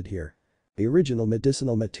planted here. The original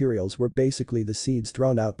medicinal materials were basically the seeds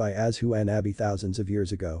thrown out by Azhu and Abby thousands of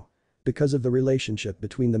years ago. Because of the relationship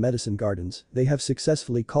between the medicine gardens, they have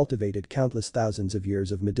successfully cultivated countless thousands of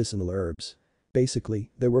years of medicinal herbs. Basically,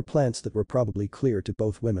 there were plants that were probably clear to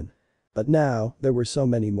both women. But now, there were so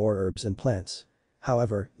many more herbs and plants.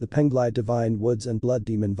 However, the Penglai divine woods and blood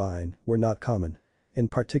demon vine were not common. In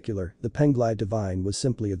particular, the Penglai divine was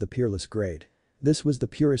simply of the peerless grade. This was the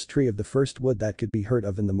purest tree of the first wood that could be heard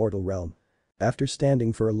of in the mortal realm. After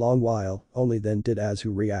standing for a long while, only then did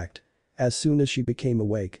Azhu react. As soon as she became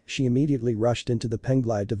awake, she immediately rushed into the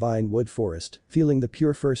Penglai divine wood forest, feeling the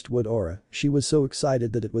pure first wood aura. She was so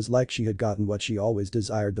excited that it was like she had gotten what she always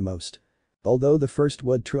desired the most. Although the first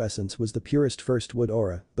wood true essence was the purest first wood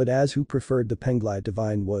aura, but Azhu preferred the Penglai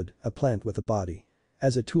divine wood, a plant with a body.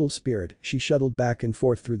 As a tool spirit, she shuttled back and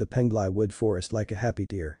forth through the Penglai wood forest like a happy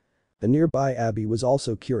deer. The nearby Abby was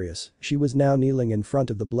also curious. She was now kneeling in front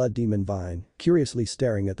of the blood demon vine, curiously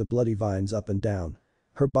staring at the bloody vines up and down.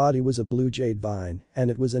 Her body was a blue jade vine, and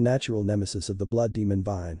it was a natural nemesis of the blood demon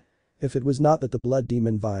vine. If it was not that the blood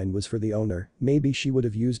demon vine was for the owner, maybe she would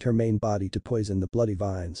have used her main body to poison the bloody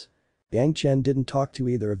vines. Yang Chen didn't talk to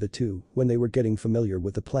either of the two when they were getting familiar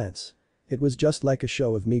with the plants. It was just like a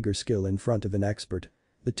show of meager skill in front of an expert.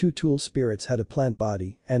 The two tool spirits had a plant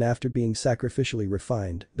body, and after being sacrificially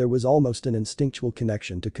refined, there was almost an instinctual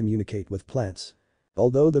connection to communicate with plants.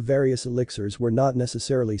 Although the various elixirs were not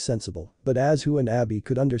necessarily sensible, but Azhu and Abby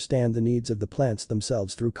could understand the needs of the plants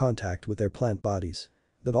themselves through contact with their plant bodies.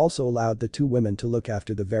 That also allowed the two women to look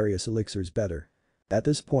after the various elixirs better. At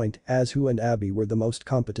this point, Azhu and Abby were the most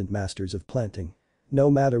competent masters of planting. No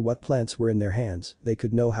matter what plants were in their hands, they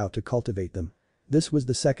could know how to cultivate them. This was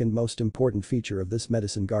the second most important feature of this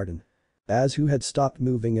medicine garden. Azhu had stopped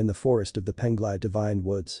moving in the forest of the Penglai divine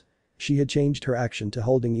woods. She had changed her action to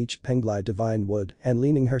holding each Penglai divine wood and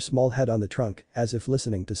leaning her small head on the trunk as if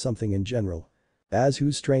listening to something in general.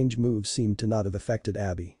 Azhu's strange moves seemed to not have affected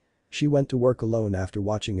Abby. She went to work alone after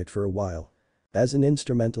watching it for a while. As an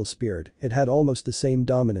instrumental spirit, it had almost the same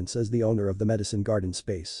dominance as the owner of the medicine garden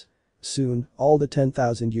space. Soon, all the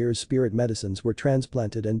 10,000 years spirit medicines were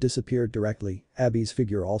transplanted and disappeared directly. Abby's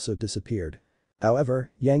figure also disappeared.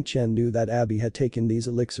 However, Yang Chen knew that Abby had taken these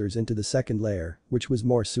elixirs into the second layer, which was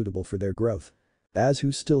more suitable for their growth.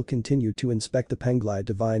 Azhu still continued to inspect the Penglai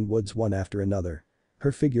divine woods one after another.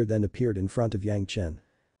 Her figure then appeared in front of Yang Chen.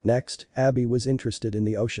 Next, Abby was interested in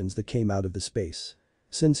the oceans that came out of the space.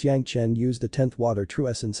 Since Yang Chen used the 10th water true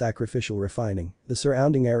essence sacrificial refining, the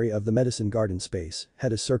surrounding area of the medicine garden space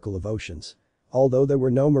had a circle of oceans. Although there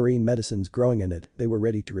were no marine medicines growing in it, they were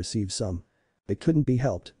ready to receive some. It couldn't be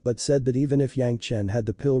helped, but said that even if Yang Chen had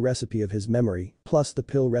the pill recipe of his memory, plus the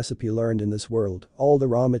pill recipe learned in this world, all the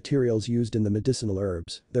raw materials used in the medicinal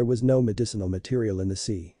herbs, there was no medicinal material in the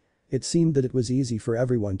sea. It seemed that it was easy for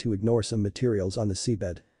everyone to ignore some materials on the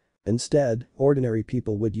seabed. Instead, ordinary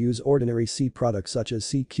people would use ordinary sea products such as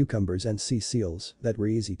sea cucumbers and sea seals that were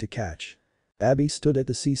easy to catch. Abby stood at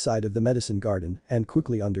the seaside of the medicine garden and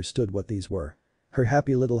quickly understood what these were. Her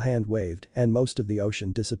happy little hand waved and most of the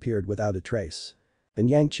ocean disappeared without a trace. In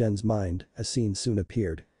Yang Chen's mind, a scene soon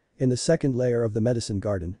appeared. In the second layer of the medicine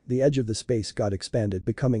garden, the edge of the space got expanded,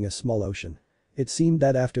 becoming a small ocean. It seemed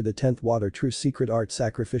that after the 10th water true secret art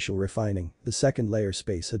sacrificial refining, the second layer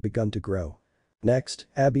space had begun to grow. Next,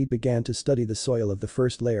 Abby began to study the soil of the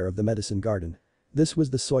first layer of the medicine garden. This was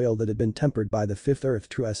the soil that had been tempered by the 5th earth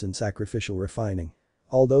true essence sacrificial refining.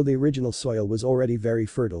 Although the original soil was already very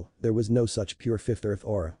fertile, there was no such pure fifth earth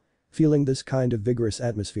aura. Feeling this kind of vigorous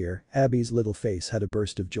atmosphere, Abby's little face had a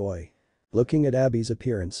burst of joy. Looking at Abby's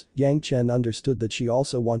appearance, Yang Chen understood that she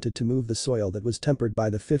also wanted to move the soil that was tempered by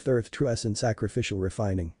the fifth earth true essence sacrificial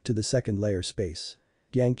refining to the second layer space.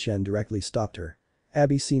 Yang Chen directly stopped her.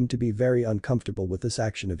 Abby seemed to be very uncomfortable with this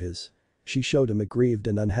action of his. She showed him a grieved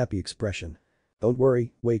and unhappy expression. Don't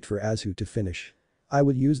worry, wait for Azu to finish. I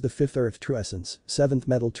would use the 5th earth true essence, 7th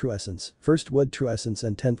metal true essence, 1st wood true essence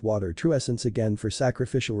and 10th water true essence again for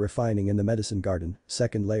sacrificial refining in the medicine garden,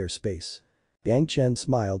 second layer space. Yang Chen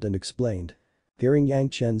smiled and explained. Hearing Yang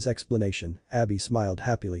Chen's explanation, Abby smiled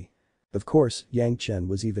happily. Of course, Yang Chen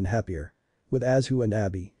was even happier. With Azu and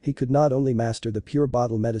Abby, he could not only master the pure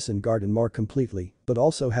bottle medicine garden more completely, but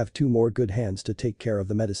also have 2 more good hands to take care of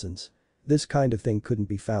the medicines. This kind of thing couldn't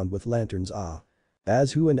be found with lanterns.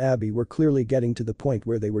 Azu and Abby were clearly getting to the point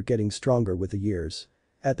where they were getting stronger with the years.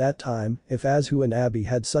 At that time, if Azu and Abby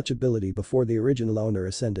had such ability before the original owner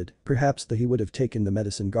ascended, perhaps he would have taken the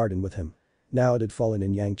medicine garden with him. Now it had fallen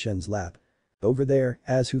in Yang Chen's lap. Over there,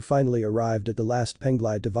 Azu finally arrived at the last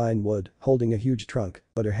Penglai divine wood, holding a huge trunk,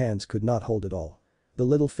 but her hands could not hold it all. The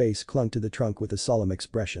little face clung to the trunk with a solemn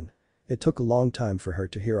expression. It took a long time for her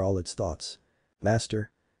to hear all its thoughts.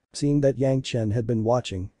 Master? Seeing that Yang Chen had been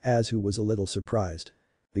watching, Azu was a little surprised.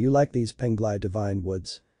 Do you like these Penglai divine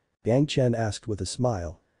woods? Yang Chen asked with a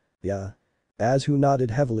smile. Yeah. Azu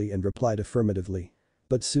nodded heavily and replied affirmatively.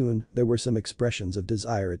 But soon, there were some expressions of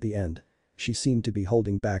desire at the end. She seemed to be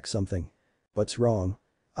holding back something. What's wrong?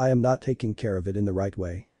 I am not taking care of it in the right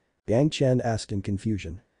way. Yang Chen asked in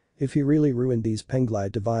confusion. If he really ruined these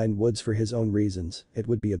Penglai divine woods for his own reasons, it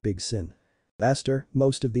would be a big sin. Master,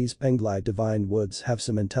 most of these Penglai divine woods have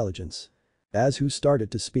some intelligence. Azu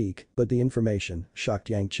started to speak, but the information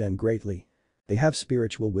shocked Yang Chen greatly. They have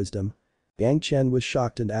spiritual wisdom. Yang Chen was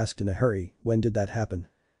shocked and asked in a hurry, when did that happen?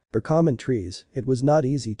 For common trees, it was not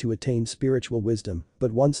easy to attain spiritual wisdom,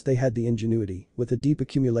 but once they had the ingenuity, with a deep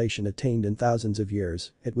accumulation attained in thousands of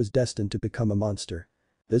years, it was destined to become a monster.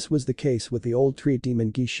 This was the case with the old tree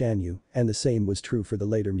demon Gi Shanyu, and the same was true for the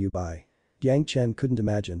later Mu Bai. Yang Chen couldn't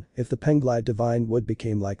imagine, if the Penglai divine wood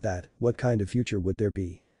became like that, what kind of future would there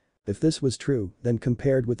be? If this was true, then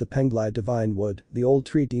compared with the Penglai divine wood, the old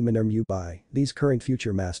tree demon or Mu Bai, these current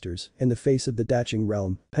future masters, in the face of the Daching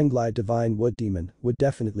realm, Penglai divine wood demon, would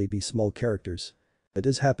definitely be small characters. It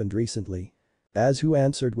has happened recently. Azu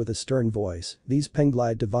answered with a stern voice, these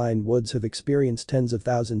Penglai divine woods have experienced tens of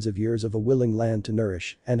thousands of years of a willing land to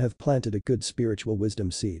nourish and have planted a good spiritual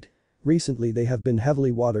wisdom seed. Recently they have been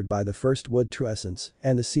heavily watered by the first wood true essence,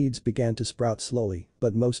 and the seeds began to sprout slowly,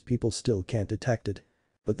 but most people still can't detect it.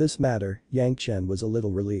 But this matter, Yang Chen was a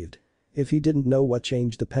little relieved. If he didn't know what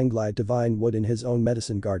changed the Penglai divine wood in his own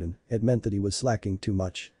medicine garden, it meant that he was slacking too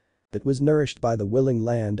much. It was nourished by the willing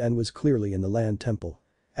land and was clearly in the land temple.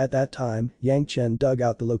 At that time, Yang Chen dug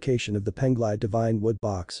out the location of the Penglai divine wood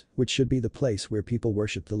box, which should be the place where people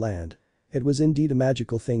worship the land. It was indeed a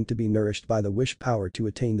magical thing to be nourished by the wish power to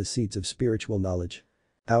attain the seeds of spiritual knowledge.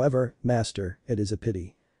 However, master, it is a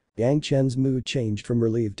pity. Yang Chen's mood changed from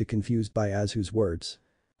relieved to confused by Azu's words.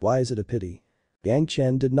 Why is it a pity? Yang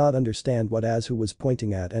Chen did not understand what Azu was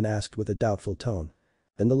pointing at and asked with a doubtful tone.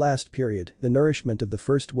 In the last period, the nourishment of the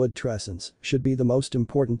first wood true essence should be the most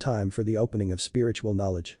important time for the opening of spiritual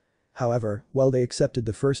knowledge. However, while they accepted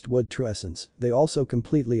the first wood true essence, they also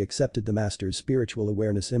completely accepted the master's spiritual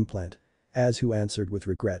awareness implant. Azu answered with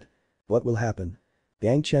regret. What will happen?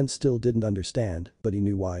 Yang Chen still didn't understand, but he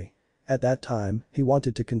knew why. At that time, he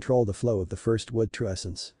wanted to control the flow of the first wood true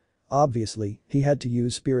essence. Obviously, he had to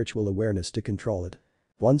use spiritual awareness to control it.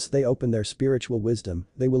 Once they open their spiritual wisdom,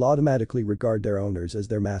 they will automatically regard their owners as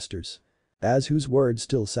their masters. Azu's words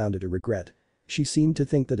still sounded a regret. She seemed to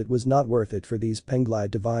think that it was not worth it for these Penglai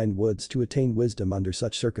divine woods to attain wisdom under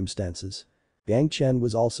such circumstances. Yang Chen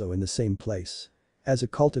was also in the same place. As a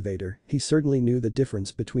cultivator, he certainly knew the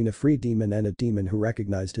difference between a free demon and a demon who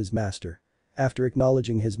recognized his master. After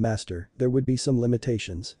acknowledging his master, there would be some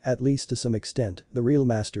limitations, at least to some extent, the real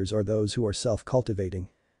masters are those who are self-cultivating.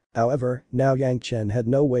 However, now Yang Chen had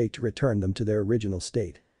no way to return them to their original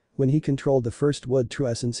state. When he controlled the first wood true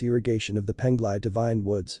essence irrigation of the Penglai divine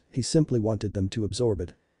woods, he simply wanted them to absorb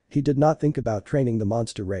it. He did not think about training the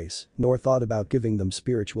monster race, nor thought about giving them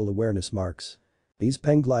spiritual awareness marks. These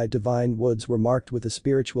Penglai divine woods were marked with the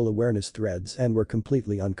spiritual awareness threads and were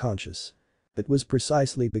completely unconscious. It was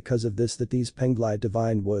precisely because of this that these Penglai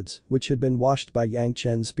divine woods, which had been washed by Yang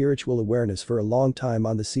Chen's spiritual awareness for a long time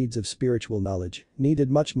on the seeds of spiritual knowledge,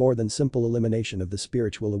 needed much more than simple elimination of the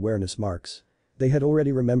spiritual awareness marks. They had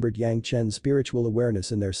already remembered Yang Chen's spiritual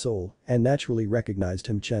awareness in their soul and naturally recognized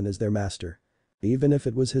him Chen as their master. Even if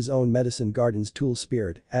it was his own medicine garden's tool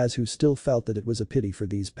spirit, as who still felt that it was a pity for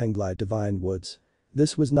these Penglai divine woods.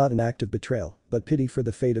 This was not an act of betrayal, but pity for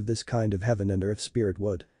the fate of this kind of heaven and earth spirit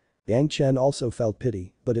wood. Yang Chen also felt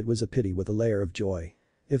pity, but it was a pity with a layer of joy.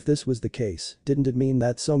 If this was the case, didn't it mean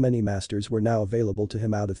that so many masters were now available to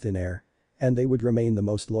him out of thin air? And they would remain the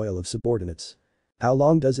most loyal of subordinates. How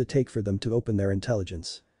long does it take for them to open their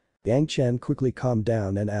intelligence? Yang Chen quickly calmed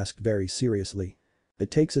down and asked very seriously.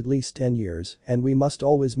 It takes at least 10 years, and we must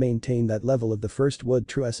always maintain that level of the first wood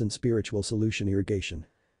true essence spiritual solution irrigation.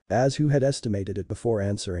 As who had estimated it before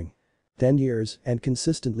answering. 10 years and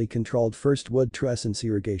consistently controlled first wood true essence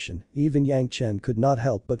irrigation, even Yang Chen could not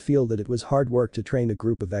help but feel that it was hard work to train a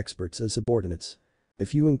group of experts as subordinates.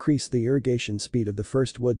 If you increase the irrigation speed of the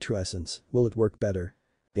first wood true essence, will it work better?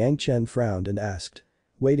 Yang Chen frowned and asked.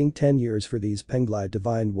 Waiting 10 years for these Penglai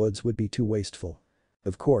divine woods would be too wasteful.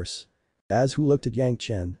 Of course. As who looked at Yang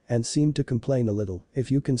Chen and seemed to complain a little, if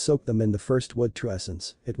you can soak them in the first wood true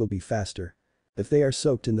essence, it will be faster. If they are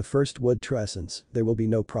soaked in the first wood true essence, there will be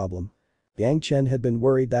no problem. Yang Chen had been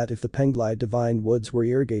worried that if the Penglai divine woods were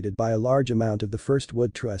irrigated by a large amount of the first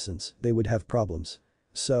wood true essence, they would have problems.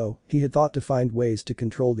 So, he had thought to find ways to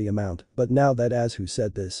control the amount, but now that as who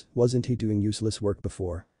said this, wasn't he doing useless work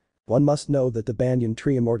before? One must know that the Banyan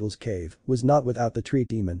Tree Immortal's cave was not without the tree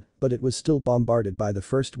demon, but it was still bombarded by the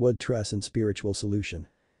first wood true essence spiritual solution.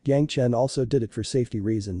 Yang Chen also did it for safety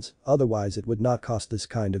reasons, otherwise it would not cost this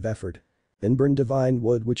kind of effort. Inborn divine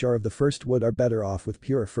wood which are of the first wood are better off with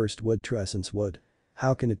pure first wood true essence wood.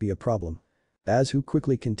 How can it be a problem? As who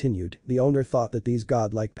quickly continued, the owner thought that these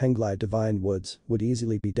godlike Penglai divine woods would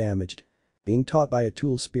easily be damaged. Being taught by a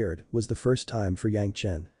tool spirit was the first time for Yang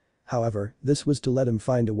Chen. However, this was to let him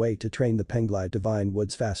find a way to train the Penglai divine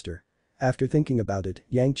woods faster. After thinking about it,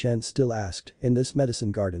 Yang Chen still asked, in this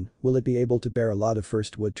medicine garden, will it be able to bear a lot of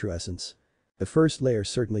first wood true essence? The first layer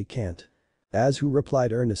certainly can't. As who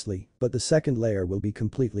replied earnestly, but the second layer will be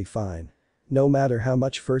completely fine. No matter how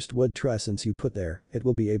much first wood true essence you put there, it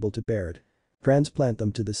will be able to bear it. Transplant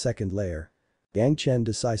them to the second layer. Yang Chen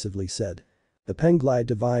decisively said. The Penglai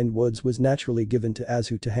divine woods was naturally given to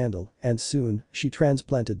Azu to handle, and soon, she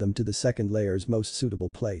transplanted them to the second layer's most suitable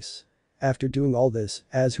place. After doing all this,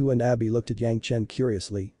 Azu and Abby looked at Yang Chen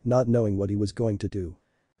curiously, not knowing what he was going to do.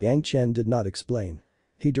 Yang Chen did not explain.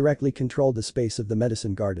 He directly controlled the space of the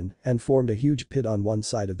medicine garden and formed a huge pit on one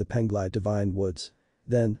side of the Penglai divine woods.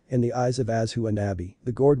 Then, in the eyes of Azu and Abby,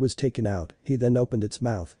 the gourd was taken out, he then opened its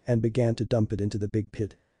mouth and began to dump it into the big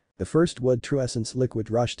pit. The first wood true essence liquid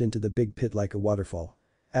rushed into the big pit like a waterfall.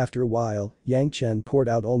 After a while, Yang Chen poured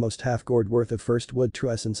out almost half gourd worth of first wood true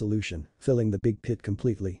essence solution, filling the big pit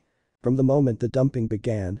completely. From the moment the dumping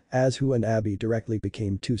began, Azu and Abby directly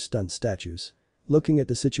became two stunned statues. Looking at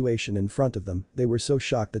the situation in front of them, they were so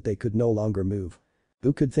shocked that they could no longer move.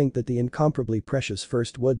 Who could think that the incomparably precious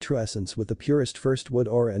first wood true essence with the purest first wood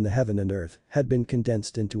aura in the heaven and earth had been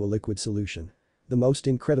condensed into a liquid solution? The most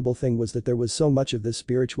incredible thing was that there was so much of this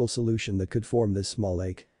spiritual solution that could form this small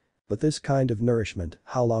lake. But this kind of nourishment,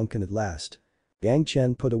 how long can it last? Yang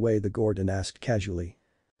Chen put away the gourd and asked casually.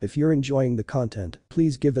 If you're enjoying the content,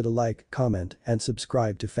 please give it a like, comment, and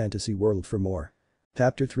subscribe to Fantasy World for more.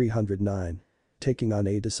 Chapter 309. Taking on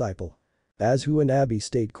a disciple. Azu and Abby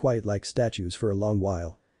stayed quiet like statues for a long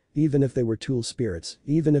while. Even if they were tool spirits,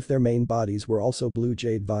 even if their main bodies were also blue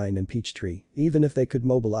jade vine and peach tree, even if they could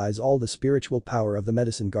mobilize all the spiritual power of the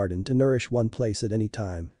medicine garden to nourish one place at any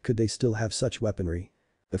time, could they still have such weaponry?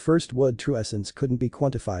 The first wood true essence couldn't be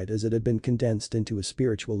quantified as it had been condensed into a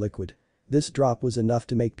spiritual liquid. This drop was enough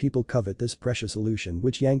to make people covet this precious solution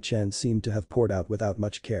which Yang Chen seemed to have poured out without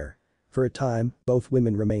much care. For a time, both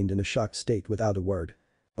women remained in a shocked state without a word.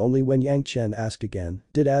 Only when Yang Chen asked again,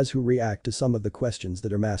 did Azu react to some of the questions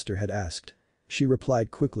that her master had asked. She replied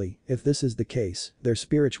quickly, if this is the case, their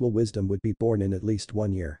spiritual wisdom would be born in at least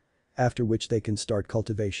 1 year. After which they can start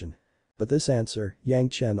cultivation. But this answer, Yang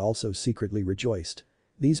Chen also secretly rejoiced.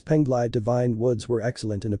 These Penglai divine woods were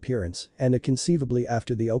excellent in appearance, and conceivably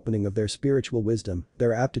after the opening of their spiritual wisdom,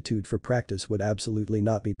 their aptitude for practice would absolutely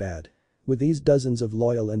not be bad. With these dozens of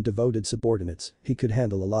loyal and devoted subordinates, he could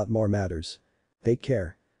handle a lot more matters. Take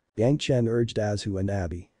care. Yang Chen urged Azu and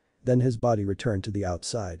Abby. Then his body returned to the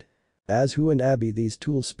outside. Azu and Abby, these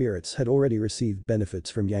tool spirits, had already received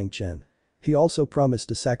benefits from Yang Chen. He also promised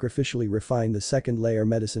to sacrificially refine the second layer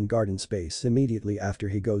medicine garden space immediately after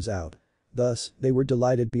he goes out. Thus, they were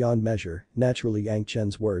delighted beyond measure. Naturally, Yang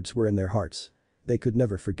Chen's words were in their hearts. They could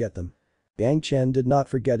never forget them. Yang Chen did not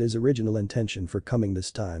forget his original intention for coming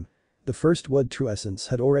this time. The first wood true essence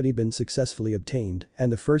had already been successfully obtained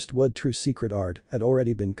and the first wood true secret art had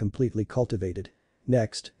already been completely cultivated.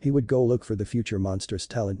 Next, he would go look for the future monstrous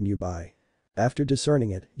talent nearby. After discerning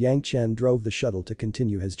it, Yang Chen drove the shuttle to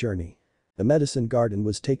continue his journey. The medicine garden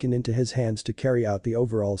was taken into his hands to carry out the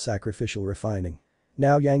overall sacrificial refining.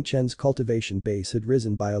 Now Yang Chen's cultivation base had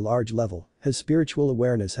risen by a large level, his spiritual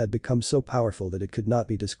awareness had become so powerful that it could not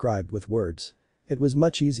be described with words. It was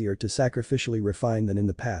much easier to sacrificially refine than in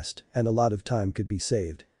the past, and a lot of time could be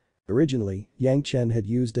saved. Originally, Yang Chen had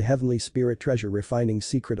used a heavenly spirit treasure refining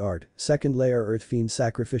secret art, second layer earth fiend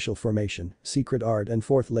sacrificial formation, secret art and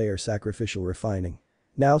fourth layer sacrificial refining.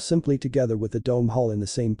 Now simply together with the dome hall in the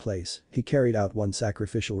same place, he carried out one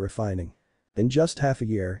sacrificial refining. In just half a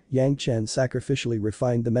year, Yang Chen sacrificially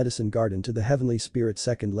refined the medicine garden to the heavenly spirit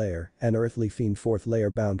second layer and earthly fiend fourth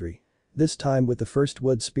layer boundary. This time with the first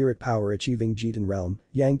wood spirit power achieving Jitan realm,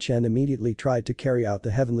 Yang Chen immediately tried to carry out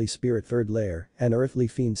the heavenly spirit third layer and earthly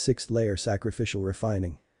fiend sixth layer sacrificial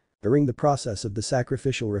refining. During the process of the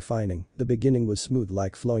sacrificial refining, the beginning was smooth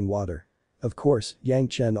like flowing water. Of course, Yang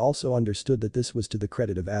Chen also understood that this was to the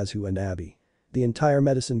credit of Azhu and Abby. The entire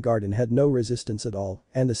medicine garden had no resistance at all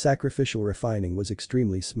and the sacrificial refining was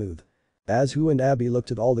extremely smooth. Azhu and Abby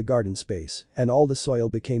looked at all the garden space and all the soil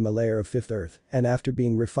became a layer of fifth earth and after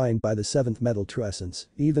being refined by the seventh metal true essence,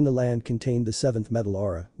 even the land contained the seventh metal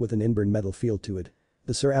aura with an inborn metal feel to it.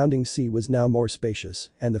 The surrounding sea was now more spacious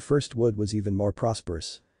and the first wood was even more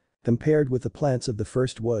prosperous. Compared with the plants of the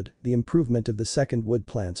first wood, the improvement of the second wood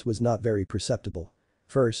plants was not very perceptible.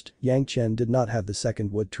 First, Yang Chen did not have the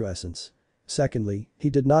second wood true essence. Secondly, he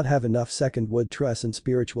did not have enough second wood true essence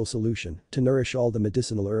spiritual solution to nourish all the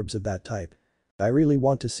medicinal herbs of that type. I really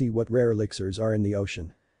want to see what rare elixirs are in the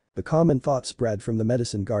ocean. The common thought spread from the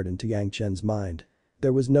medicine garden to Yang Chen's mind.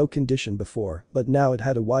 There was no condition before, but now it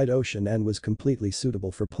had a wide ocean and was completely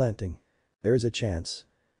suitable for planting. There's a chance.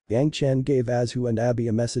 Yang Chen gave Azhu and Abby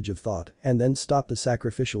a message of thought and then stopped the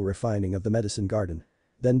sacrificial refining of the medicine garden.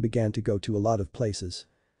 Then began to go to a lot of places.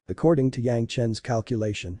 According to Yang Chen's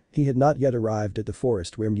calculation, he had not yet arrived at the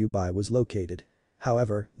forest where Mubai was located.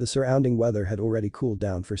 However, the surrounding weather had already cooled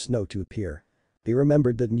down for snow to appear. He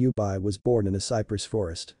remembered that Mubai was born in a cypress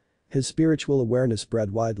forest. His spiritual awareness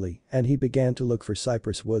spread widely and he began to look for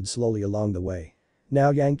cypress wood slowly along the way. Now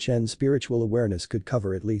Yang Chen's spiritual awareness could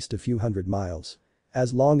cover at least a few hundred miles.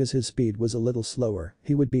 As long as his speed was a little slower,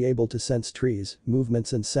 he would be able to sense trees,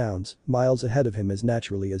 movements and sounds miles ahead of him as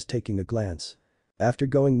naturally as taking a glance. After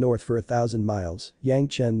going north for 1,000 miles, Yang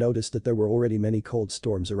Chen noticed that there were already many cold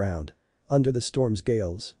storms around. Under the storm's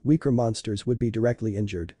gales, weaker monsters would be directly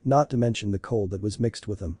injured, not to mention the cold that was mixed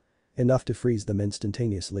with them. Enough to freeze them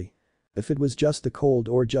instantaneously. If it was just the cold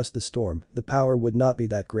or just the storm, the power would not be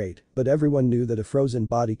that great, but everyone knew that a frozen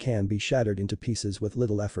body can be shattered into pieces with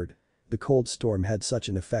little effort. The cold storm had such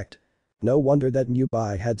an effect. No wonder that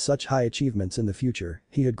Mubai had such high achievements in the future,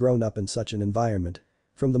 he had grown up in such an environment.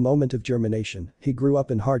 From the moment of germination, he grew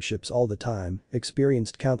up in hardships all the time,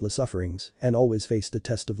 experienced countless sufferings, and always faced the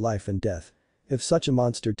test of life and death. If such a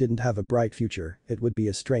monster didn't have a bright future, it would be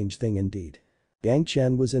a strange thing indeed. Yang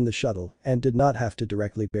Chen was in the shuttle and did not have to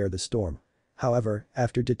directly bear the storm. However,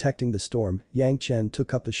 after detecting the storm, Yang Chen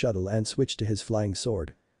took up the shuttle and switched to his flying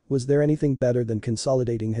sword. Was there anything better than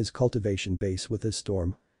consolidating his cultivation base with this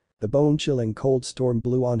storm? The bone-chilling cold storm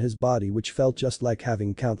blew on his body which felt just like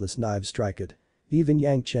having countless knives strike it. Even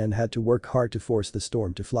Yang Chen had to work hard to force the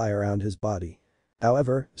storm to fly around his body.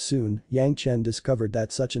 However, soon, Yang Chen discovered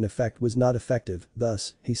that such an effect was not effective,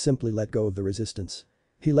 thus, he simply let go of the resistance.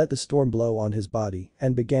 He let the storm blow on his body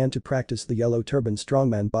and began to practice the yellow turban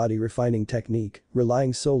strongman body refining technique,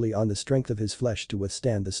 relying solely on the strength of his flesh to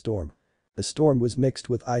withstand the storm. The storm was mixed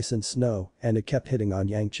with ice and snow and it kept hitting on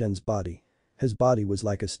Yang Chen's body. His body was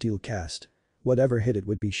like a steel cast. Whatever hit it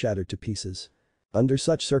would be shattered to pieces. Under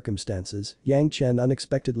such circumstances, Yang Chen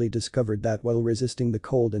unexpectedly discovered that while resisting the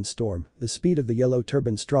cold and storm, the speed of the yellow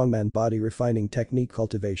turban strongman body refining technique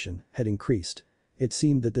cultivation had increased. It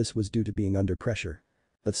seemed that this was due to being under pressure.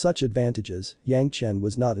 With such advantages, Yang Chen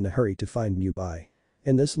was not in a hurry to find Mubai.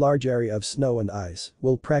 In this large area of snow and ice,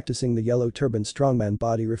 while practicing the yellow turban strongman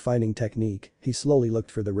body refining technique, he slowly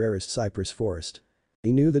looked for the rarest cypress forest.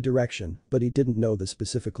 He knew the direction, but he didn't know the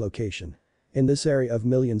specific location. In this area of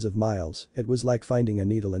millions of miles, it was like finding a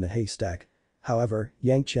needle in a haystack. However,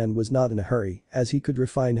 Yang Chen was not in a hurry as he could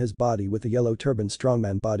refine his body with the yellow turban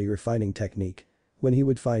strongman body refining technique. When he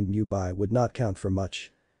would find Mubai would not count for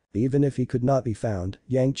much. Even if he could not be found,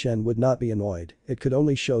 Yang Chen would not be annoyed, it could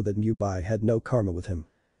only show that Mubai had no karma with him.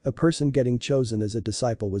 A person getting chosen as a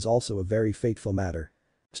disciple was also a very fateful matter.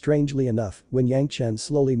 Strangely enough, when Yang Chen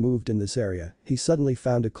slowly moved in this area, he suddenly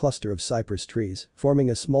found a cluster of cypress trees, forming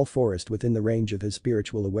a small forest within the range of his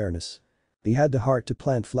spiritual awareness. He had the heart to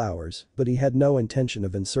plant flowers, but he had no intention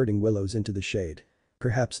of inserting willows into the shade.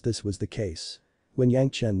 Perhaps this was the case. When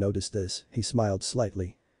Yang Chen noticed this, he smiled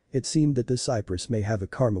slightly. It seemed that this cypress may have a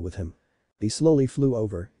karma with him. He slowly flew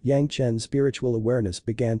over. Yang Chen's spiritual awareness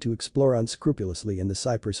began to explore unscrupulously in the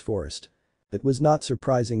cypress forest. It was not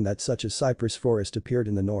surprising that such a cypress forest appeared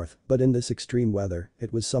in the north, but in this extreme weather,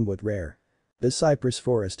 it was somewhat rare. This cypress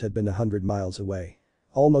forest had been 100 miles away.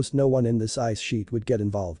 Almost no one in this ice sheet would get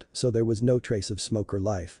involved, so there was no trace of smoke or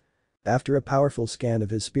life. After a powerful scan of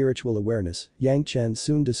his spiritual awareness, Yang Chen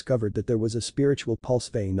soon discovered that there was a spiritual pulse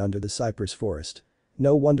vein under the cypress forest.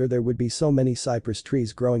 No wonder there would be so many cypress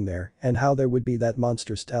trees growing there, and how there would be that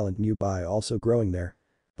monstrous talent Mubai also growing there.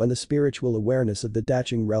 When the spiritual awareness of the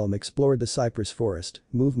Daching realm explored the cypress forest,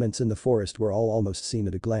 movements in the forest were all almost seen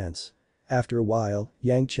at a glance. After a while,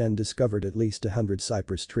 Yang Chen discovered at least 100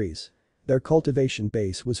 cypress trees. Their cultivation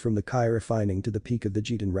base was from the Kai refining to the peak of the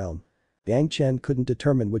Jitan realm. Yang Chen couldn't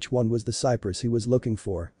determine which one was the cypress he was looking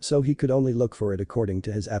for, so he could only look for it according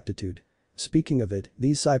to his aptitude. Speaking of it,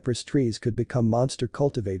 these cypress trees could become monster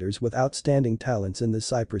cultivators with outstanding talents in the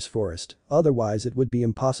cypress forest, otherwise it would be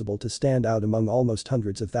impossible to stand out among almost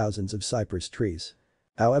hundreds of thousands of cypress trees.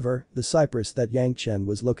 However, the cypress that Yang Chen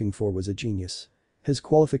was looking for was a genius. His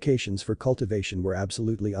qualifications for cultivation were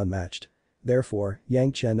absolutely unmatched. Therefore,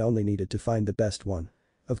 Yang Chen only needed to find the best one.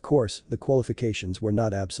 Of course, the qualifications were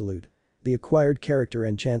not absolute. The acquired character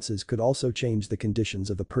and chances could also change the conditions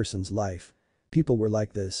of a person's life. People were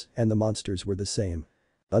like this, and the monsters were the same.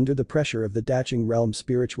 Under the pressure of the Daching realm's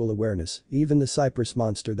spiritual awareness, even the cypress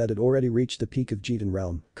monster that had already reached the peak of Jitan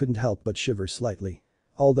realm couldn't help but shiver slightly.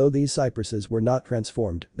 Although these cypresses were not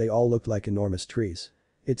transformed, they all looked like enormous trees.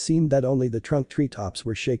 It seemed that only the trunk treetops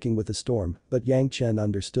were shaking with the storm, but Yang Chen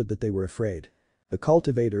understood that they were afraid. The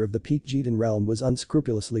cultivator of the peak Jitan realm was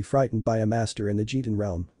unscrupulously frightened by a master in the Jitan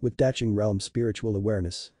realm with Daching realm's spiritual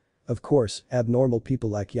awareness. Of course, abnormal people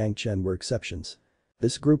like Yang Chen were exceptions.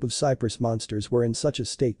 This group of cypress monsters were in such a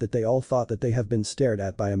state that they all thought that they have been stared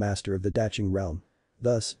at by a master of the Daching realm.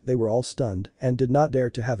 Thus, they were all stunned and did not dare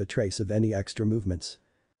to have a trace of any extra movements.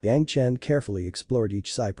 Yang Chen carefully explored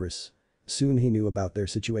each cypress. Soon he knew about their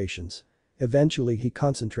situations. Eventually he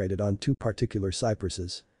concentrated on two particular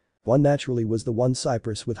cypresses. One naturally was the one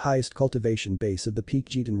cypress with highest cultivation base of the peak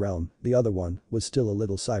Jitan realm, the other one was still a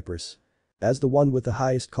little cypress. As the one with the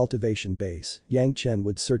highest cultivation base, Yang Chen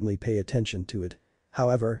would certainly pay attention to it.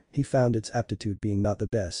 However, he found its aptitude being not the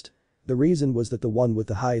best. The reason was that the one with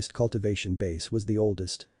the highest cultivation base was the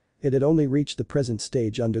oldest. It had only reached the present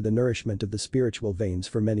stage under the nourishment of the spiritual veins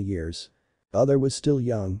for many years. The other was still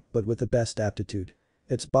young, but with the best aptitude.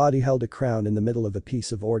 Its body held a crown in the middle of a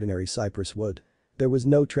piece of ordinary cypress wood. There was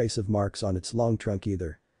no trace of marks on its long trunk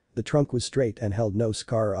either. The trunk was straight and held no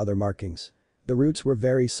scar or other markings. The roots were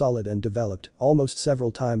very solid and developed, almost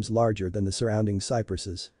several times larger than the surrounding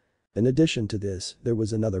cypresses. In addition to this, there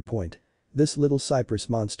was another point. This little cypress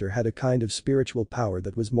monster had a kind of spiritual power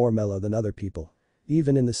that was more mellow than other people.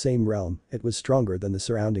 Even in the same realm, it was stronger than the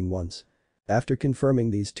surrounding ones. After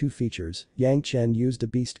confirming these two features, Yang Chen used a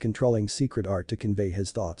beast-controlling secret art to convey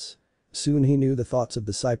his thoughts. Soon he knew the thoughts of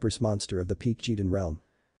the cypress monster of the peak Jitan realm.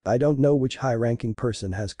 I don't know which high-ranking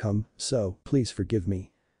person has come, so please forgive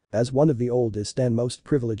me. As one of the oldest and most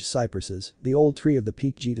privileged cypresses, the old tree of the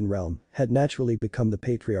peak Jitan realm had naturally become the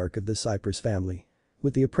patriarch of the cypress family.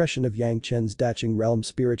 With the oppression of Yang Chen's Daching realm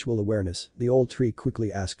spiritual awareness, the old tree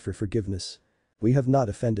quickly asked for forgiveness. We have not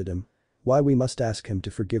offended him. Why we must ask him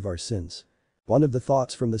to forgive our sins? One of the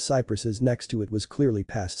thoughts from the cypresses next to it was clearly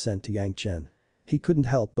past sent to Yang Chen. He couldn't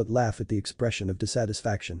help but laugh at the expression of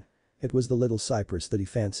dissatisfaction. It was the little cypress that he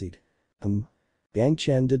fancied. Yang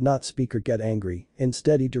Chen did not speak or get angry,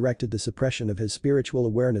 instead he directed the suppression of his spiritual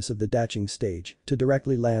awareness of the Daching stage to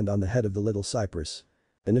directly land on the head of the little cypress.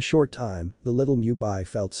 In a short time, the little Mubai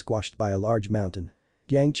felt squashed by a large mountain.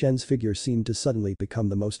 Yang Chen's figure seemed to suddenly become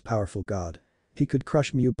the most powerful god. He could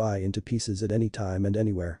crush Mubai into pieces at any time and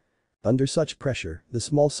anywhere. Under such pressure, the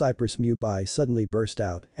small cypress Mubai suddenly burst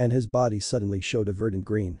out and his body suddenly showed a verdant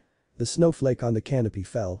green. The snowflake on the canopy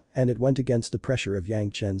fell and it went against the pressure of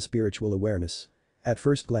Yang Chen's spiritual awareness. At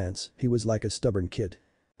first glance, he was like a stubborn kid.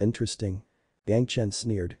 Interesting. Yang Chen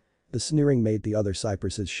sneered. The sneering made the other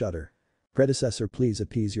cypresses shudder. Predecessor, please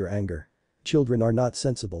appease your anger. Children are not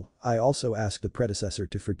sensible, I also ask the predecessor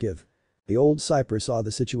to forgive. The old cypress saw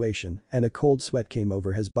the situation and a cold sweat came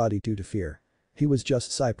over his body due to fear. He was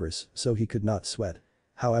just cypress, so he could not sweat.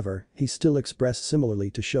 However, he still expressed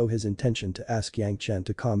similarly to show his intention to ask Yang Chen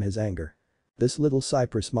to calm his anger. This little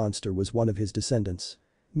cypress monster was one of his descendants.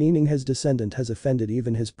 Meaning his descendant has offended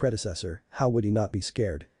even his predecessor, how would he not be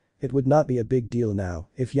scared? It would not be a big deal now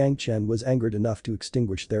if Yang Chen was angered enough to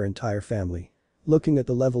extinguish their entire family. Looking at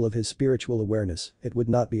the level of his spiritual awareness, it would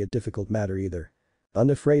not be a difficult matter either.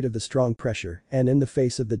 Unafraid of the strong pressure and in the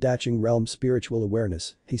face of the Daching realm's spiritual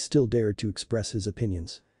awareness, he still dared to express his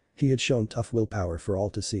opinions. He had shown tough willpower for all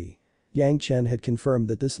to see. Yang Chen had confirmed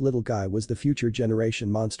that this little guy was the future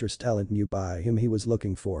generation monstrous talent new by him he was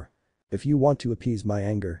looking for. If you want to appease my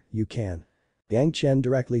anger, you can. Yang Chen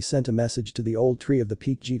directly sent a message to the old tree of the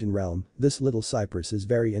Peak Jitan realm, this little cypress is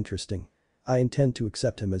very interesting. I intend to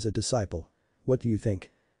accept him as a disciple. What do you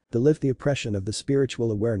think? To lift the oppression of the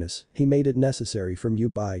spiritual awareness, he made it necessary for Mu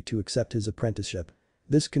Bai to accept his apprenticeship.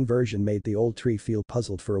 This conversion made the old tree feel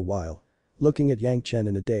puzzled for a while. Looking at Yang Chen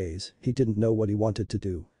in a daze, he didn't know what he wanted to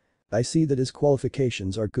do. I see that his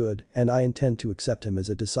qualifications are good and I intend to accept him as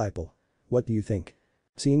a disciple. What do you think?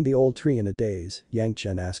 Seeing the old tree in a daze, Yang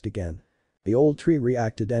Chen asked again. The old tree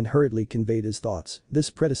reacted and hurriedly conveyed his thoughts, this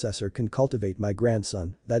predecessor can cultivate my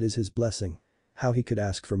grandson, that is his blessing. How he could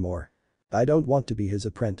ask for more. I don't want to be his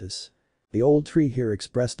apprentice. The old tree here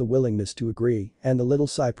expressed a willingness to agree and the little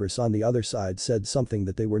cypress on the other side said something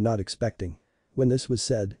that they were not expecting. When this was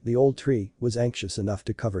said, the old tree was anxious enough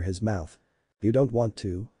to cover his mouth. You don't want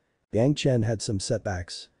to? Yang Chen had some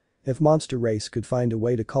setbacks. If monster race could find a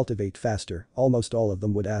way to cultivate faster, almost all of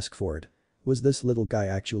them would ask for it. Was this little guy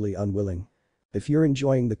actually unwilling? If you're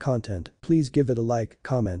enjoying the content, please give it a like,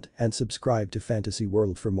 comment, and subscribe to Fantasy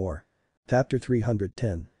World for more. Chapter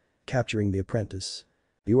 310. Capturing the Apprentice.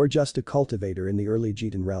 You are just a cultivator in the early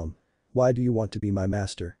Jitan realm. Why do you want to be my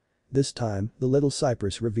master? This time, the little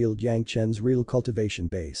cypress revealed Yang Chen's real cultivation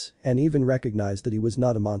base and even recognized that he was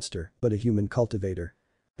not a monster, but a human cultivator.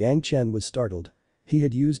 Yang Chen was startled. He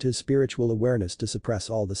had used his spiritual awareness to suppress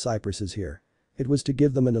all the cypresses here. It was to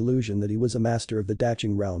give them an illusion that he was a master of the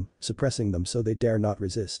Daching realm, suppressing them so they dare not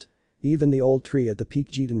resist. Even the old tree at the Peak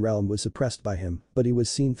Jitan realm was suppressed by him, but he was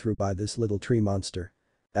seen through by this little tree monster.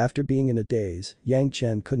 After being in a daze, Yang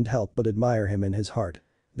Chen couldn't help but admire him in his heart.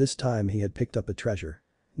 This time he had picked up a treasure.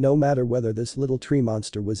 No matter whether this little tree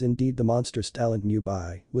monster was indeed the monstrous talent Mu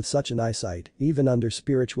Bai, with such an eyesight, even under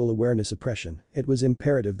spiritual awareness oppression, it was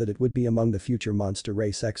imperative that it would be among the future monster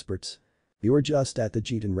race experts. You were just at the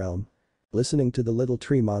Jitan realm. Listening to the little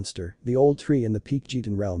tree monster, the old tree in the Peak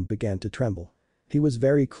Jitan realm began to tremble. He was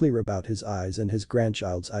very clear about his eyes and his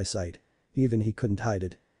grandchild's eyesight. Even he couldn't hide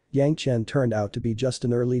it. Yang Chen turned out to be just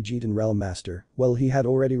an early Jitan realm master, well he had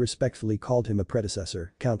already respectfully called him a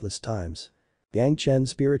predecessor countless times. Yang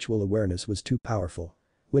Chen's spiritual awareness was too powerful.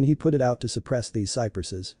 When he put it out to suppress these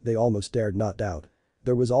cypresses, they almost dared not doubt.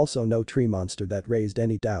 There was also no tree monster that raised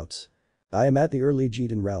any doubts. I am at the early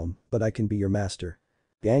Jitan realm, but I can be your master.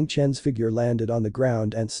 Yang Chen's figure landed on the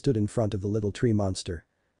ground and stood in front of the little tree monster.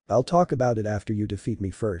 I'll talk about it after you defeat me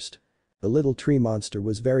first. The little tree monster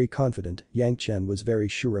was very confident, Yang Chen was very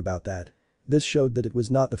sure about that. This showed that it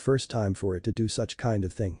was not the first time for it to do such kind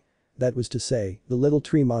of thing. That was to say, the little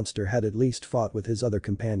tree monster had at least fought with his other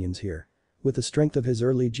companions here. With the strength of his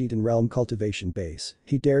early Jitan realm cultivation base,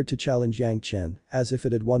 he dared to challenge Yang Chen, as if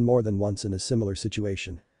it had won more than once in a similar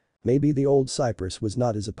situation. Maybe the old cypress was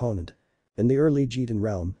not his opponent. In the early Jitan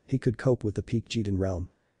realm, he could cope with the Peak Jitan realm.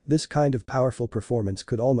 This kind of powerful performance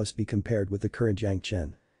could almost be compared with the current Yang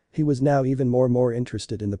Chen. He was now even more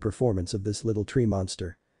interested in the performance of this little tree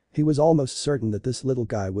monster. He was almost certain that this little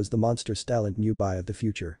guy was the monstrous talent Mu Bai of the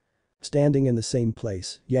future. Standing in the same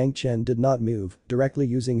place, Yang Chen did not move, directly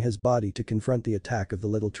using his body to confront the attack of the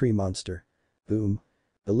little tree monster. Boom.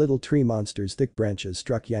 The little tree monster's thick branches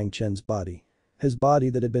struck Yang Chen's body. His body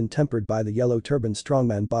that had been tempered by the yellow turban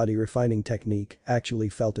strongman body refining technique actually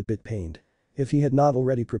felt a bit pained. If he had not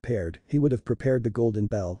already prepared, he would have prepared the golden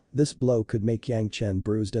bell, this blow could make Yang Chen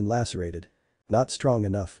bruised and lacerated. Not strong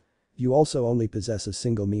enough. You also only possess a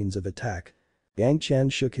single means of attack. Yang Chen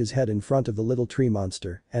shook his head in front of the little tree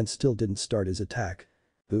monster and still didn't start his attack.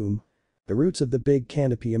 Boom. The roots of the big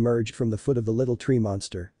canopy emerged from the foot of the little tree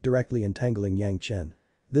monster, directly entangling Yang Chen.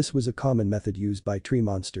 This was a common method used by tree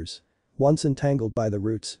monsters. Once entangled by the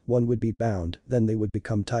roots, one would be bound, then they would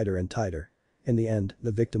become tighter and tighter. In the end,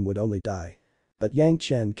 the victim would only die. But Yang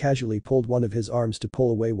Chen casually pulled one of his arms to pull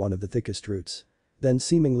away one of the thickest roots. Then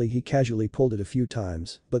seemingly he casually pulled it a few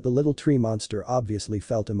times, but the little tree monster obviously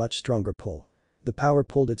felt a much stronger pull. The power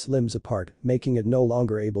pulled its limbs apart, making it no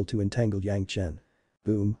longer able to entangle Yang Chen.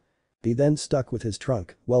 Boom. He then stuck with his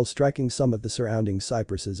trunk, while striking some of the surrounding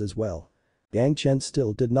cypresses as well. Yang Chen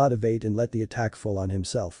still did not evade and let the attack fall on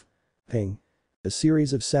himself. Ping. A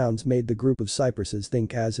series of sounds made the group of cypresses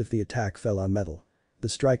think as if the attack fell on metal. the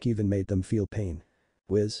strike even made them feel pain.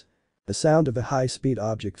 Whiz. The sound of a high-speed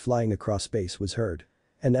object flying across space was heard.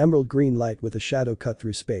 An emerald green light with a shadow cut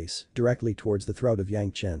through space, directly towards the throat of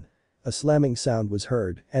Yang Chen. A slamming sound was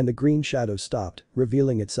heard, and the green shadow stopped,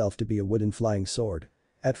 revealing itself to be a wooden flying sword.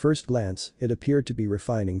 At first glance, it appeared to be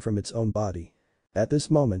refining from its own body. At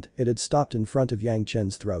this moment, it had stopped in front of Yang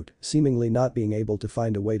Chen's throat, seemingly not being able to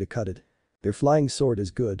find a way to cut it. Their flying sword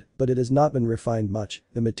is good, but it has not been refined much,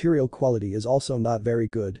 the material quality is also not very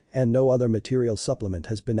good, and no other material supplement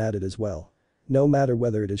has been added as well. No matter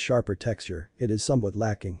whether it is sharp or texture, it is somewhat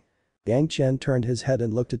lacking. Yang Chen turned his head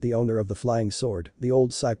and looked at the owner of the flying sword, the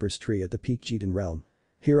old cypress tree at the peak Jitan realm.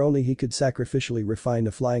 Here only he could sacrificially refine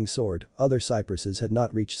a flying sword, other cypresses had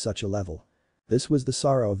not reached such a level. This was the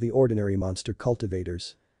sorrow of the ordinary monster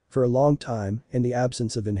cultivators. For a long time, in the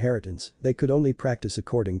absence of inheritance, they could only practice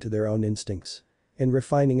according to their own instincts. In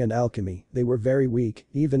refining and alchemy, they were very weak,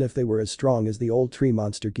 even if they were as strong as the old tree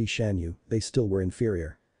monster Gishanyu, they still were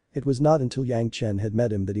inferior. It was not until Yang Chen had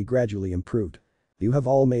met him that he gradually improved. You have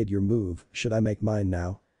all made your move, should I make mine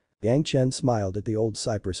now? Yang Chen smiled at the old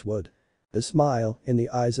cypress wood. The smile, in the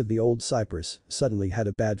eyes of the old cypress, suddenly had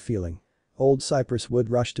a bad feeling. Old cypress wood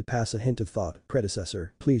rushed to pass a hint of thought,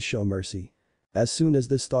 predecessor, please show mercy. As soon as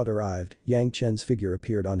this thought arrived, Yang Chen's figure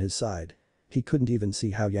appeared on his side. He couldn't even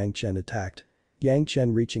see how Yang Chen attacked. Yang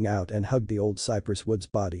Chen reaching out and hugged the old cypress wood's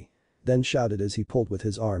body. Then shouted as he pulled with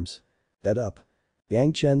his arms. That up.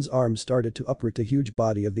 Yang Chen's arms started to uproot the huge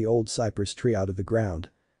body of the old cypress tree out of the ground.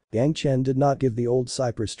 Yang Chen did not give the old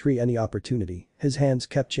cypress tree any opportunity, his hands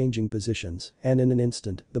kept changing positions, and in an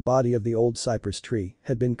instant, the body of the old cypress tree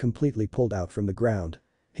had been completely pulled out from the ground.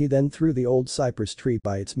 He then threw the old cypress tree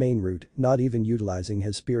by its main root, not even utilizing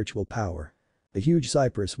his spiritual power. The huge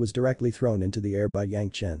cypress was directly thrown into the air by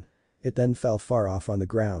Yang Chen. It then fell far off on the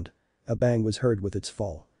ground. A bang was heard with its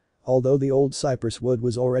fall. Although the old cypress wood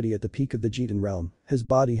was already at the peak of the Jitan realm, his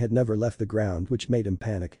body had never left the ground, which made him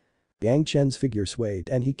panic. Yang Chen's figure swayed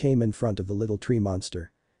and he came in front of the little tree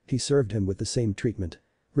monster. He served him with the same treatment.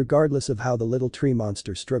 Regardless of how the little tree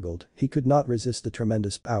monster struggled, he could not resist the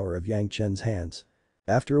tremendous power of Yang Chen's hands.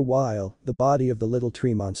 After a while, the body of the little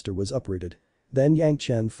tree monster was uprooted. Then Yang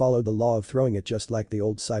Chen followed the law of throwing it just like the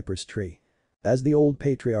old cypress tree. As the old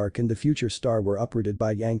patriarch and the future star were uprooted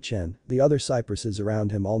by Yang Chen, the other cypresses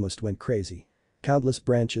around him almost went crazy. Countless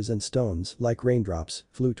branches and stones, like raindrops,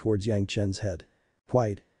 flew towards Yang Chen's head.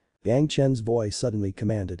 Quiet. Yang Chen's voice suddenly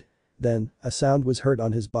commanded. Then, a sound was heard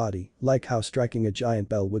on his body, like how striking a giant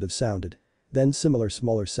bell would have sounded. Then similar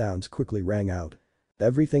smaller sounds quickly rang out.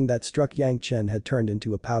 Everything that struck Yang Chen had turned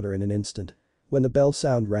into a powder in an instant. When the bell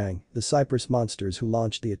sound rang, the cypress monsters who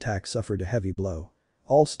launched the attack suffered a heavy blow.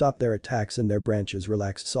 All stopped their attacks and their branches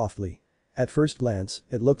relaxed softly. At first glance,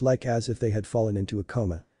 it looked like as if they had fallen into a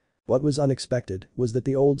coma. What was unexpected was that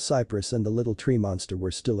the old cypress and the little tree monster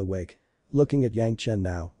were still awake. Looking at Yang Chen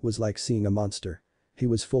now was like seeing a monster. He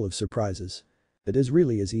was full of surprises. It is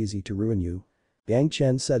really as easy to ruin you. Yang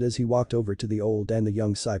Chen said as he walked over to the old and the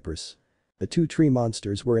young cypress. The two tree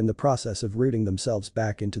monsters were in the process of rooting themselves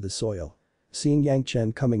back into the soil. Seeing Yang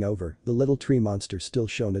Chen coming over, the little tree monster still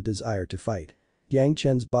shown a desire to fight. Yang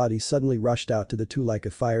Chen's body suddenly rushed out to the two like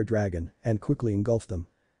a fire dragon and quickly engulfed them.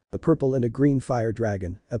 A purple and a green fire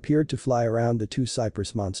dragon appeared to fly around the two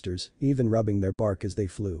cypress monsters, even rubbing their bark as they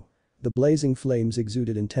flew. The blazing flames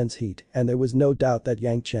exuded intense heat and there was no doubt that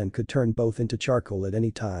Yang Chen could turn both into charcoal at any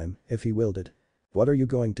time if he willed it. What are you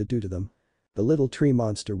going to do to them? The little tree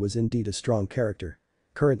monster was indeed a strong character.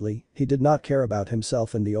 Currently, he did not care about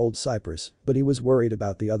himself and the old cypress, but he was worried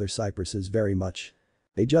about the other cypresses very much.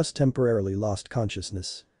 They just temporarily lost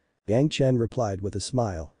consciousness. Yang Chen replied with a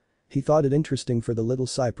smile. He thought it interesting for the little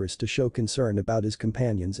cypress to show concern about his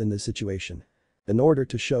companions in this situation. In order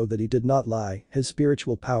to show that he did not lie, his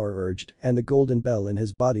spiritual power urged and the golden bell in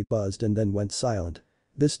his body buzzed and then went silent.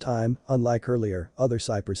 This time, unlike earlier, other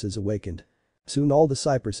cypresses awakened. Soon all the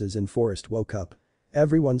cypresses in forest woke up.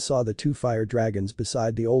 Everyone saw the two fire dragons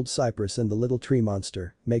beside the old cypress and the little tree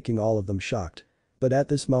monster, making all of them shocked. But at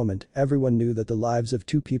this moment, everyone knew that the lives of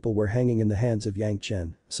two people were hanging in the hands of Yang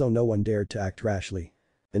Chen, so no one dared to act rashly.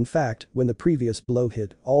 In fact, when the previous blow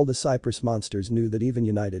hit, all the cypress monsters knew that even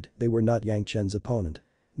united, they were not Yang Chen's opponent.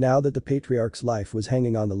 Now that the patriarch's life was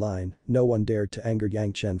hanging on the line, no one dared to anger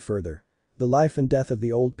Yang Chen further. The life and death of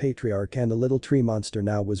the old patriarch and the little tree monster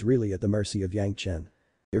now was really at the mercy of Yang Chen.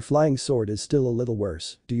 Your flying sword is still a little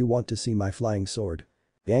worse, do you want to see my flying sword?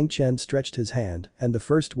 Yang Chen stretched his hand and the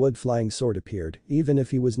first wood flying sword appeared, even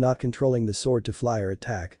if he was not controlling the sword to fly or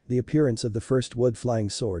attack, the appearance of the first wood flying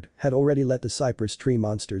sword had already let the cypress tree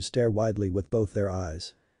monsters stare widely with both their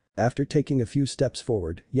eyes. After taking a few steps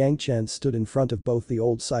forward, Yang Chen stood in front of both the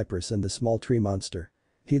old cypress and the small tree monster.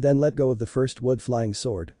 He then let go of the first wood flying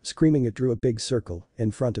sword, screaming. It drew a big circle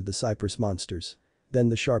in front of the cypress monsters. Then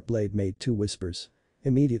the sharp blade made two whispers.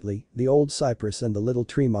 Immediately, the old cypress and the little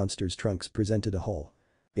tree monster's trunks presented a hole.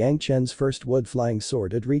 Yang Chen's first wood flying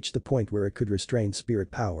sword had reached the point where it could restrain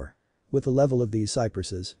spirit power. With the level of these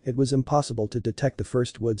cypresses, it was impossible to detect the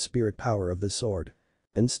first wood spirit power of the sword.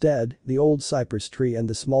 Instead, the old cypress tree and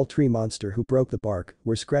the small tree monster who broke the bark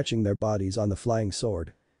were scratching their bodies on the flying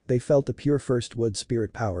sword. They felt the pure first wood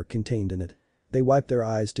spirit power contained in it. They wiped their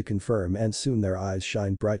eyes to confirm, and soon their eyes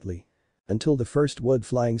shined brightly. Until the first wood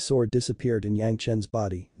flying sword disappeared in Yang Chen's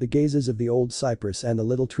body, the gazes of the old cypress and the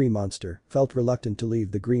little tree monster felt reluctant to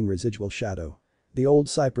leave the green residual shadow. The old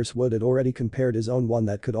cypress wood had already compared his own one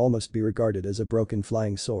that could almost be regarded as a broken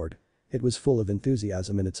flying sword. It was full of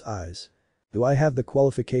enthusiasm in its eyes. Do I have the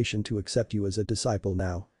qualification to accept you as a disciple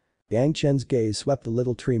now? Yang Chen's gaze swept the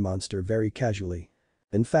little tree monster very casually.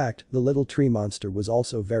 In fact, the little tree monster was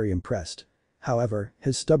also very impressed. However,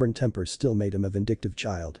 his stubborn temper still made him a vindictive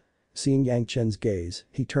child. Seeing Yang Chen's gaze,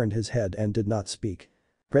 he turned his head and did not speak.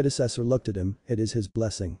 Predecessor looked at him. It is his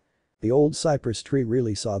blessing. The old cypress tree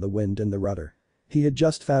really saw the wind and the rudder. He had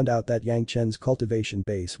just found out that Yang Chen's cultivation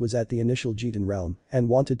base was at the initial Jitan realm and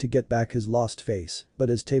wanted to get back his lost face, but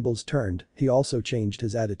as tables turned, he also changed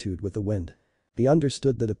his attitude with the wind. He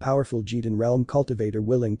understood that a powerful Jitan realm cultivator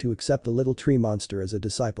willing to accept the little tree monster as a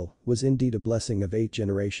disciple was indeed a blessing of 8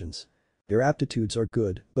 generations. Your aptitudes are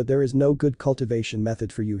good, but there is no good cultivation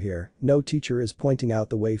method for you here. No teacher is pointing out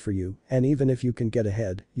the way for you, and even if you can get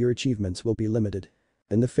ahead, your achievements will be limited.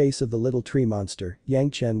 In the face of the little tree monster,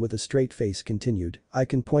 Yang Chen with a straight face continued, I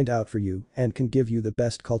can point out for you and can give you the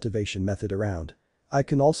best cultivation method around. I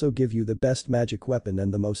can also give you the best magic weapon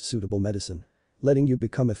and the most suitable medicine. Letting you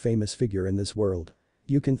become a famous figure in this world.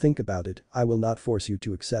 You can think about it, I will not force you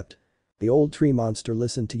to accept. The old tree monster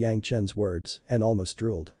listened to Yang Chen's words and almost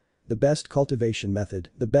drooled. The best cultivation method,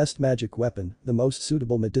 the best magic weapon, the most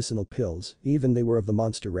suitable medicinal pills, even they were of the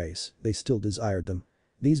monster race, they still desired them.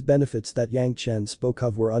 These benefits that Yang Chen spoke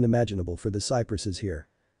of were unimaginable for the cypresses here.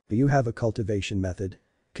 Do you have a cultivation method?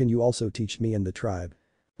 Can you also teach me and the tribe?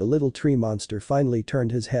 The little tree monster finally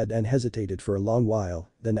turned his head and hesitated for a long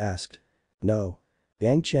while, then asked. No.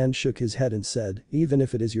 Yang Chen shook his head and said, even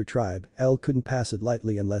if it is your tribe, I couldn't pass it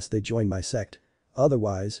lightly unless they join my sect.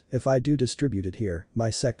 Otherwise, if I do distribute it here,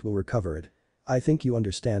 my sect will recover it. I think you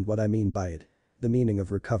understand what I mean by it. The meaning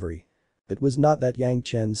of recovery. It was not that Yang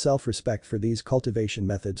Chen's self-respect for these cultivation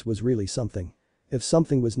methods was really something. If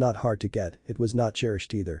something was not hard to get, it was not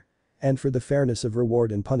cherished either. And for the fairness of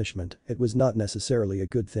reward and punishment, it was not necessarily a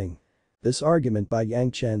good thing. This argument by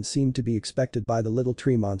Yang Chen seemed to be expected by the little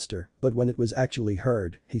tree monster, but when it was actually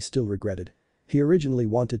heard, he still regretted. He originally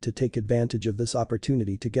wanted to take advantage of this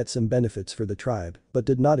opportunity to get some benefits for the tribe, but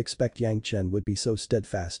did not expect Yang Chen would be so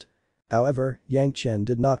steadfast. However, Yang Chen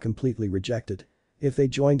did not completely reject it. If they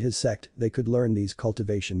joined his sect, they could learn these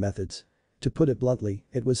cultivation methods. To put it bluntly,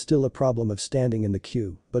 it was still a problem of standing in the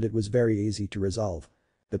queue, but it was very easy to resolve.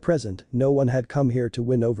 At present, no one had come here to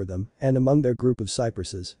win over them, and among their group of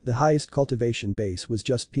cypresses, the highest cultivation base was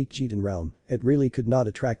just peak Jitan realm. It really could not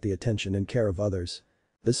attract the attention and care of others.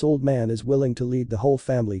 This old man is willing to lead the whole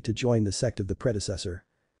family to join the sect of the predecessor.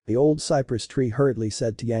 The old cypress tree hurriedly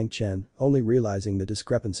said to Yang Chen, only realizing the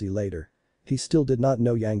discrepancy later. He still did not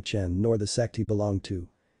know Yang Chen nor the sect he belonged to.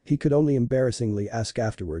 He could only embarrassingly ask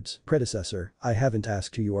afterwards, predecessor, I haven't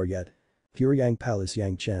asked who you are yet. Pure Yang Palace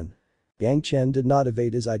Yang Chen. Yang Chen did not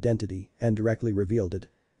evade his identity and directly revealed it.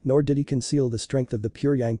 Nor did he conceal the strength of the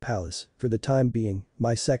pure Yang Palace. For the time being,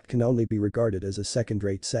 my sect can only be regarded as a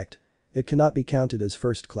second-rate sect. It cannot be counted as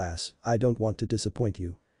first class. I don't want to disappoint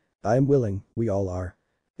you. I am willing, we all are.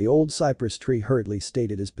 The old cypress tree hurriedly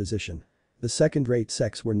stated his position. The second-rate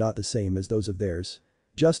sects were not the same as those of theirs.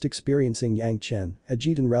 Just experiencing Yang Chen, a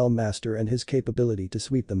Jitan realm master, and his capability to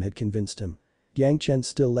sweep them had convinced him. Yang Chen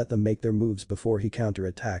still let them make their moves before he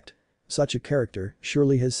counter-attacked. Such a character,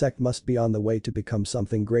 surely his sect must be on the way to become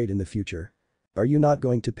something great in the future. Are you not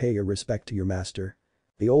going to pay your respect to your master?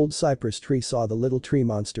 The old cypress tree saw the little tree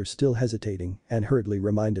monster still hesitating and hurriedly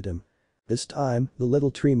reminded him. This time, the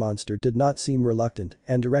little tree monster did not seem reluctant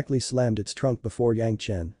and directly slammed its trunk before Yang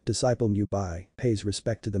Chen, disciple Mu Bai, pays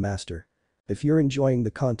respect to the master. If you're enjoying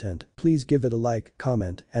the content, please give it a like,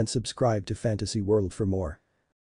 comment, and subscribe to Fantasy World for more.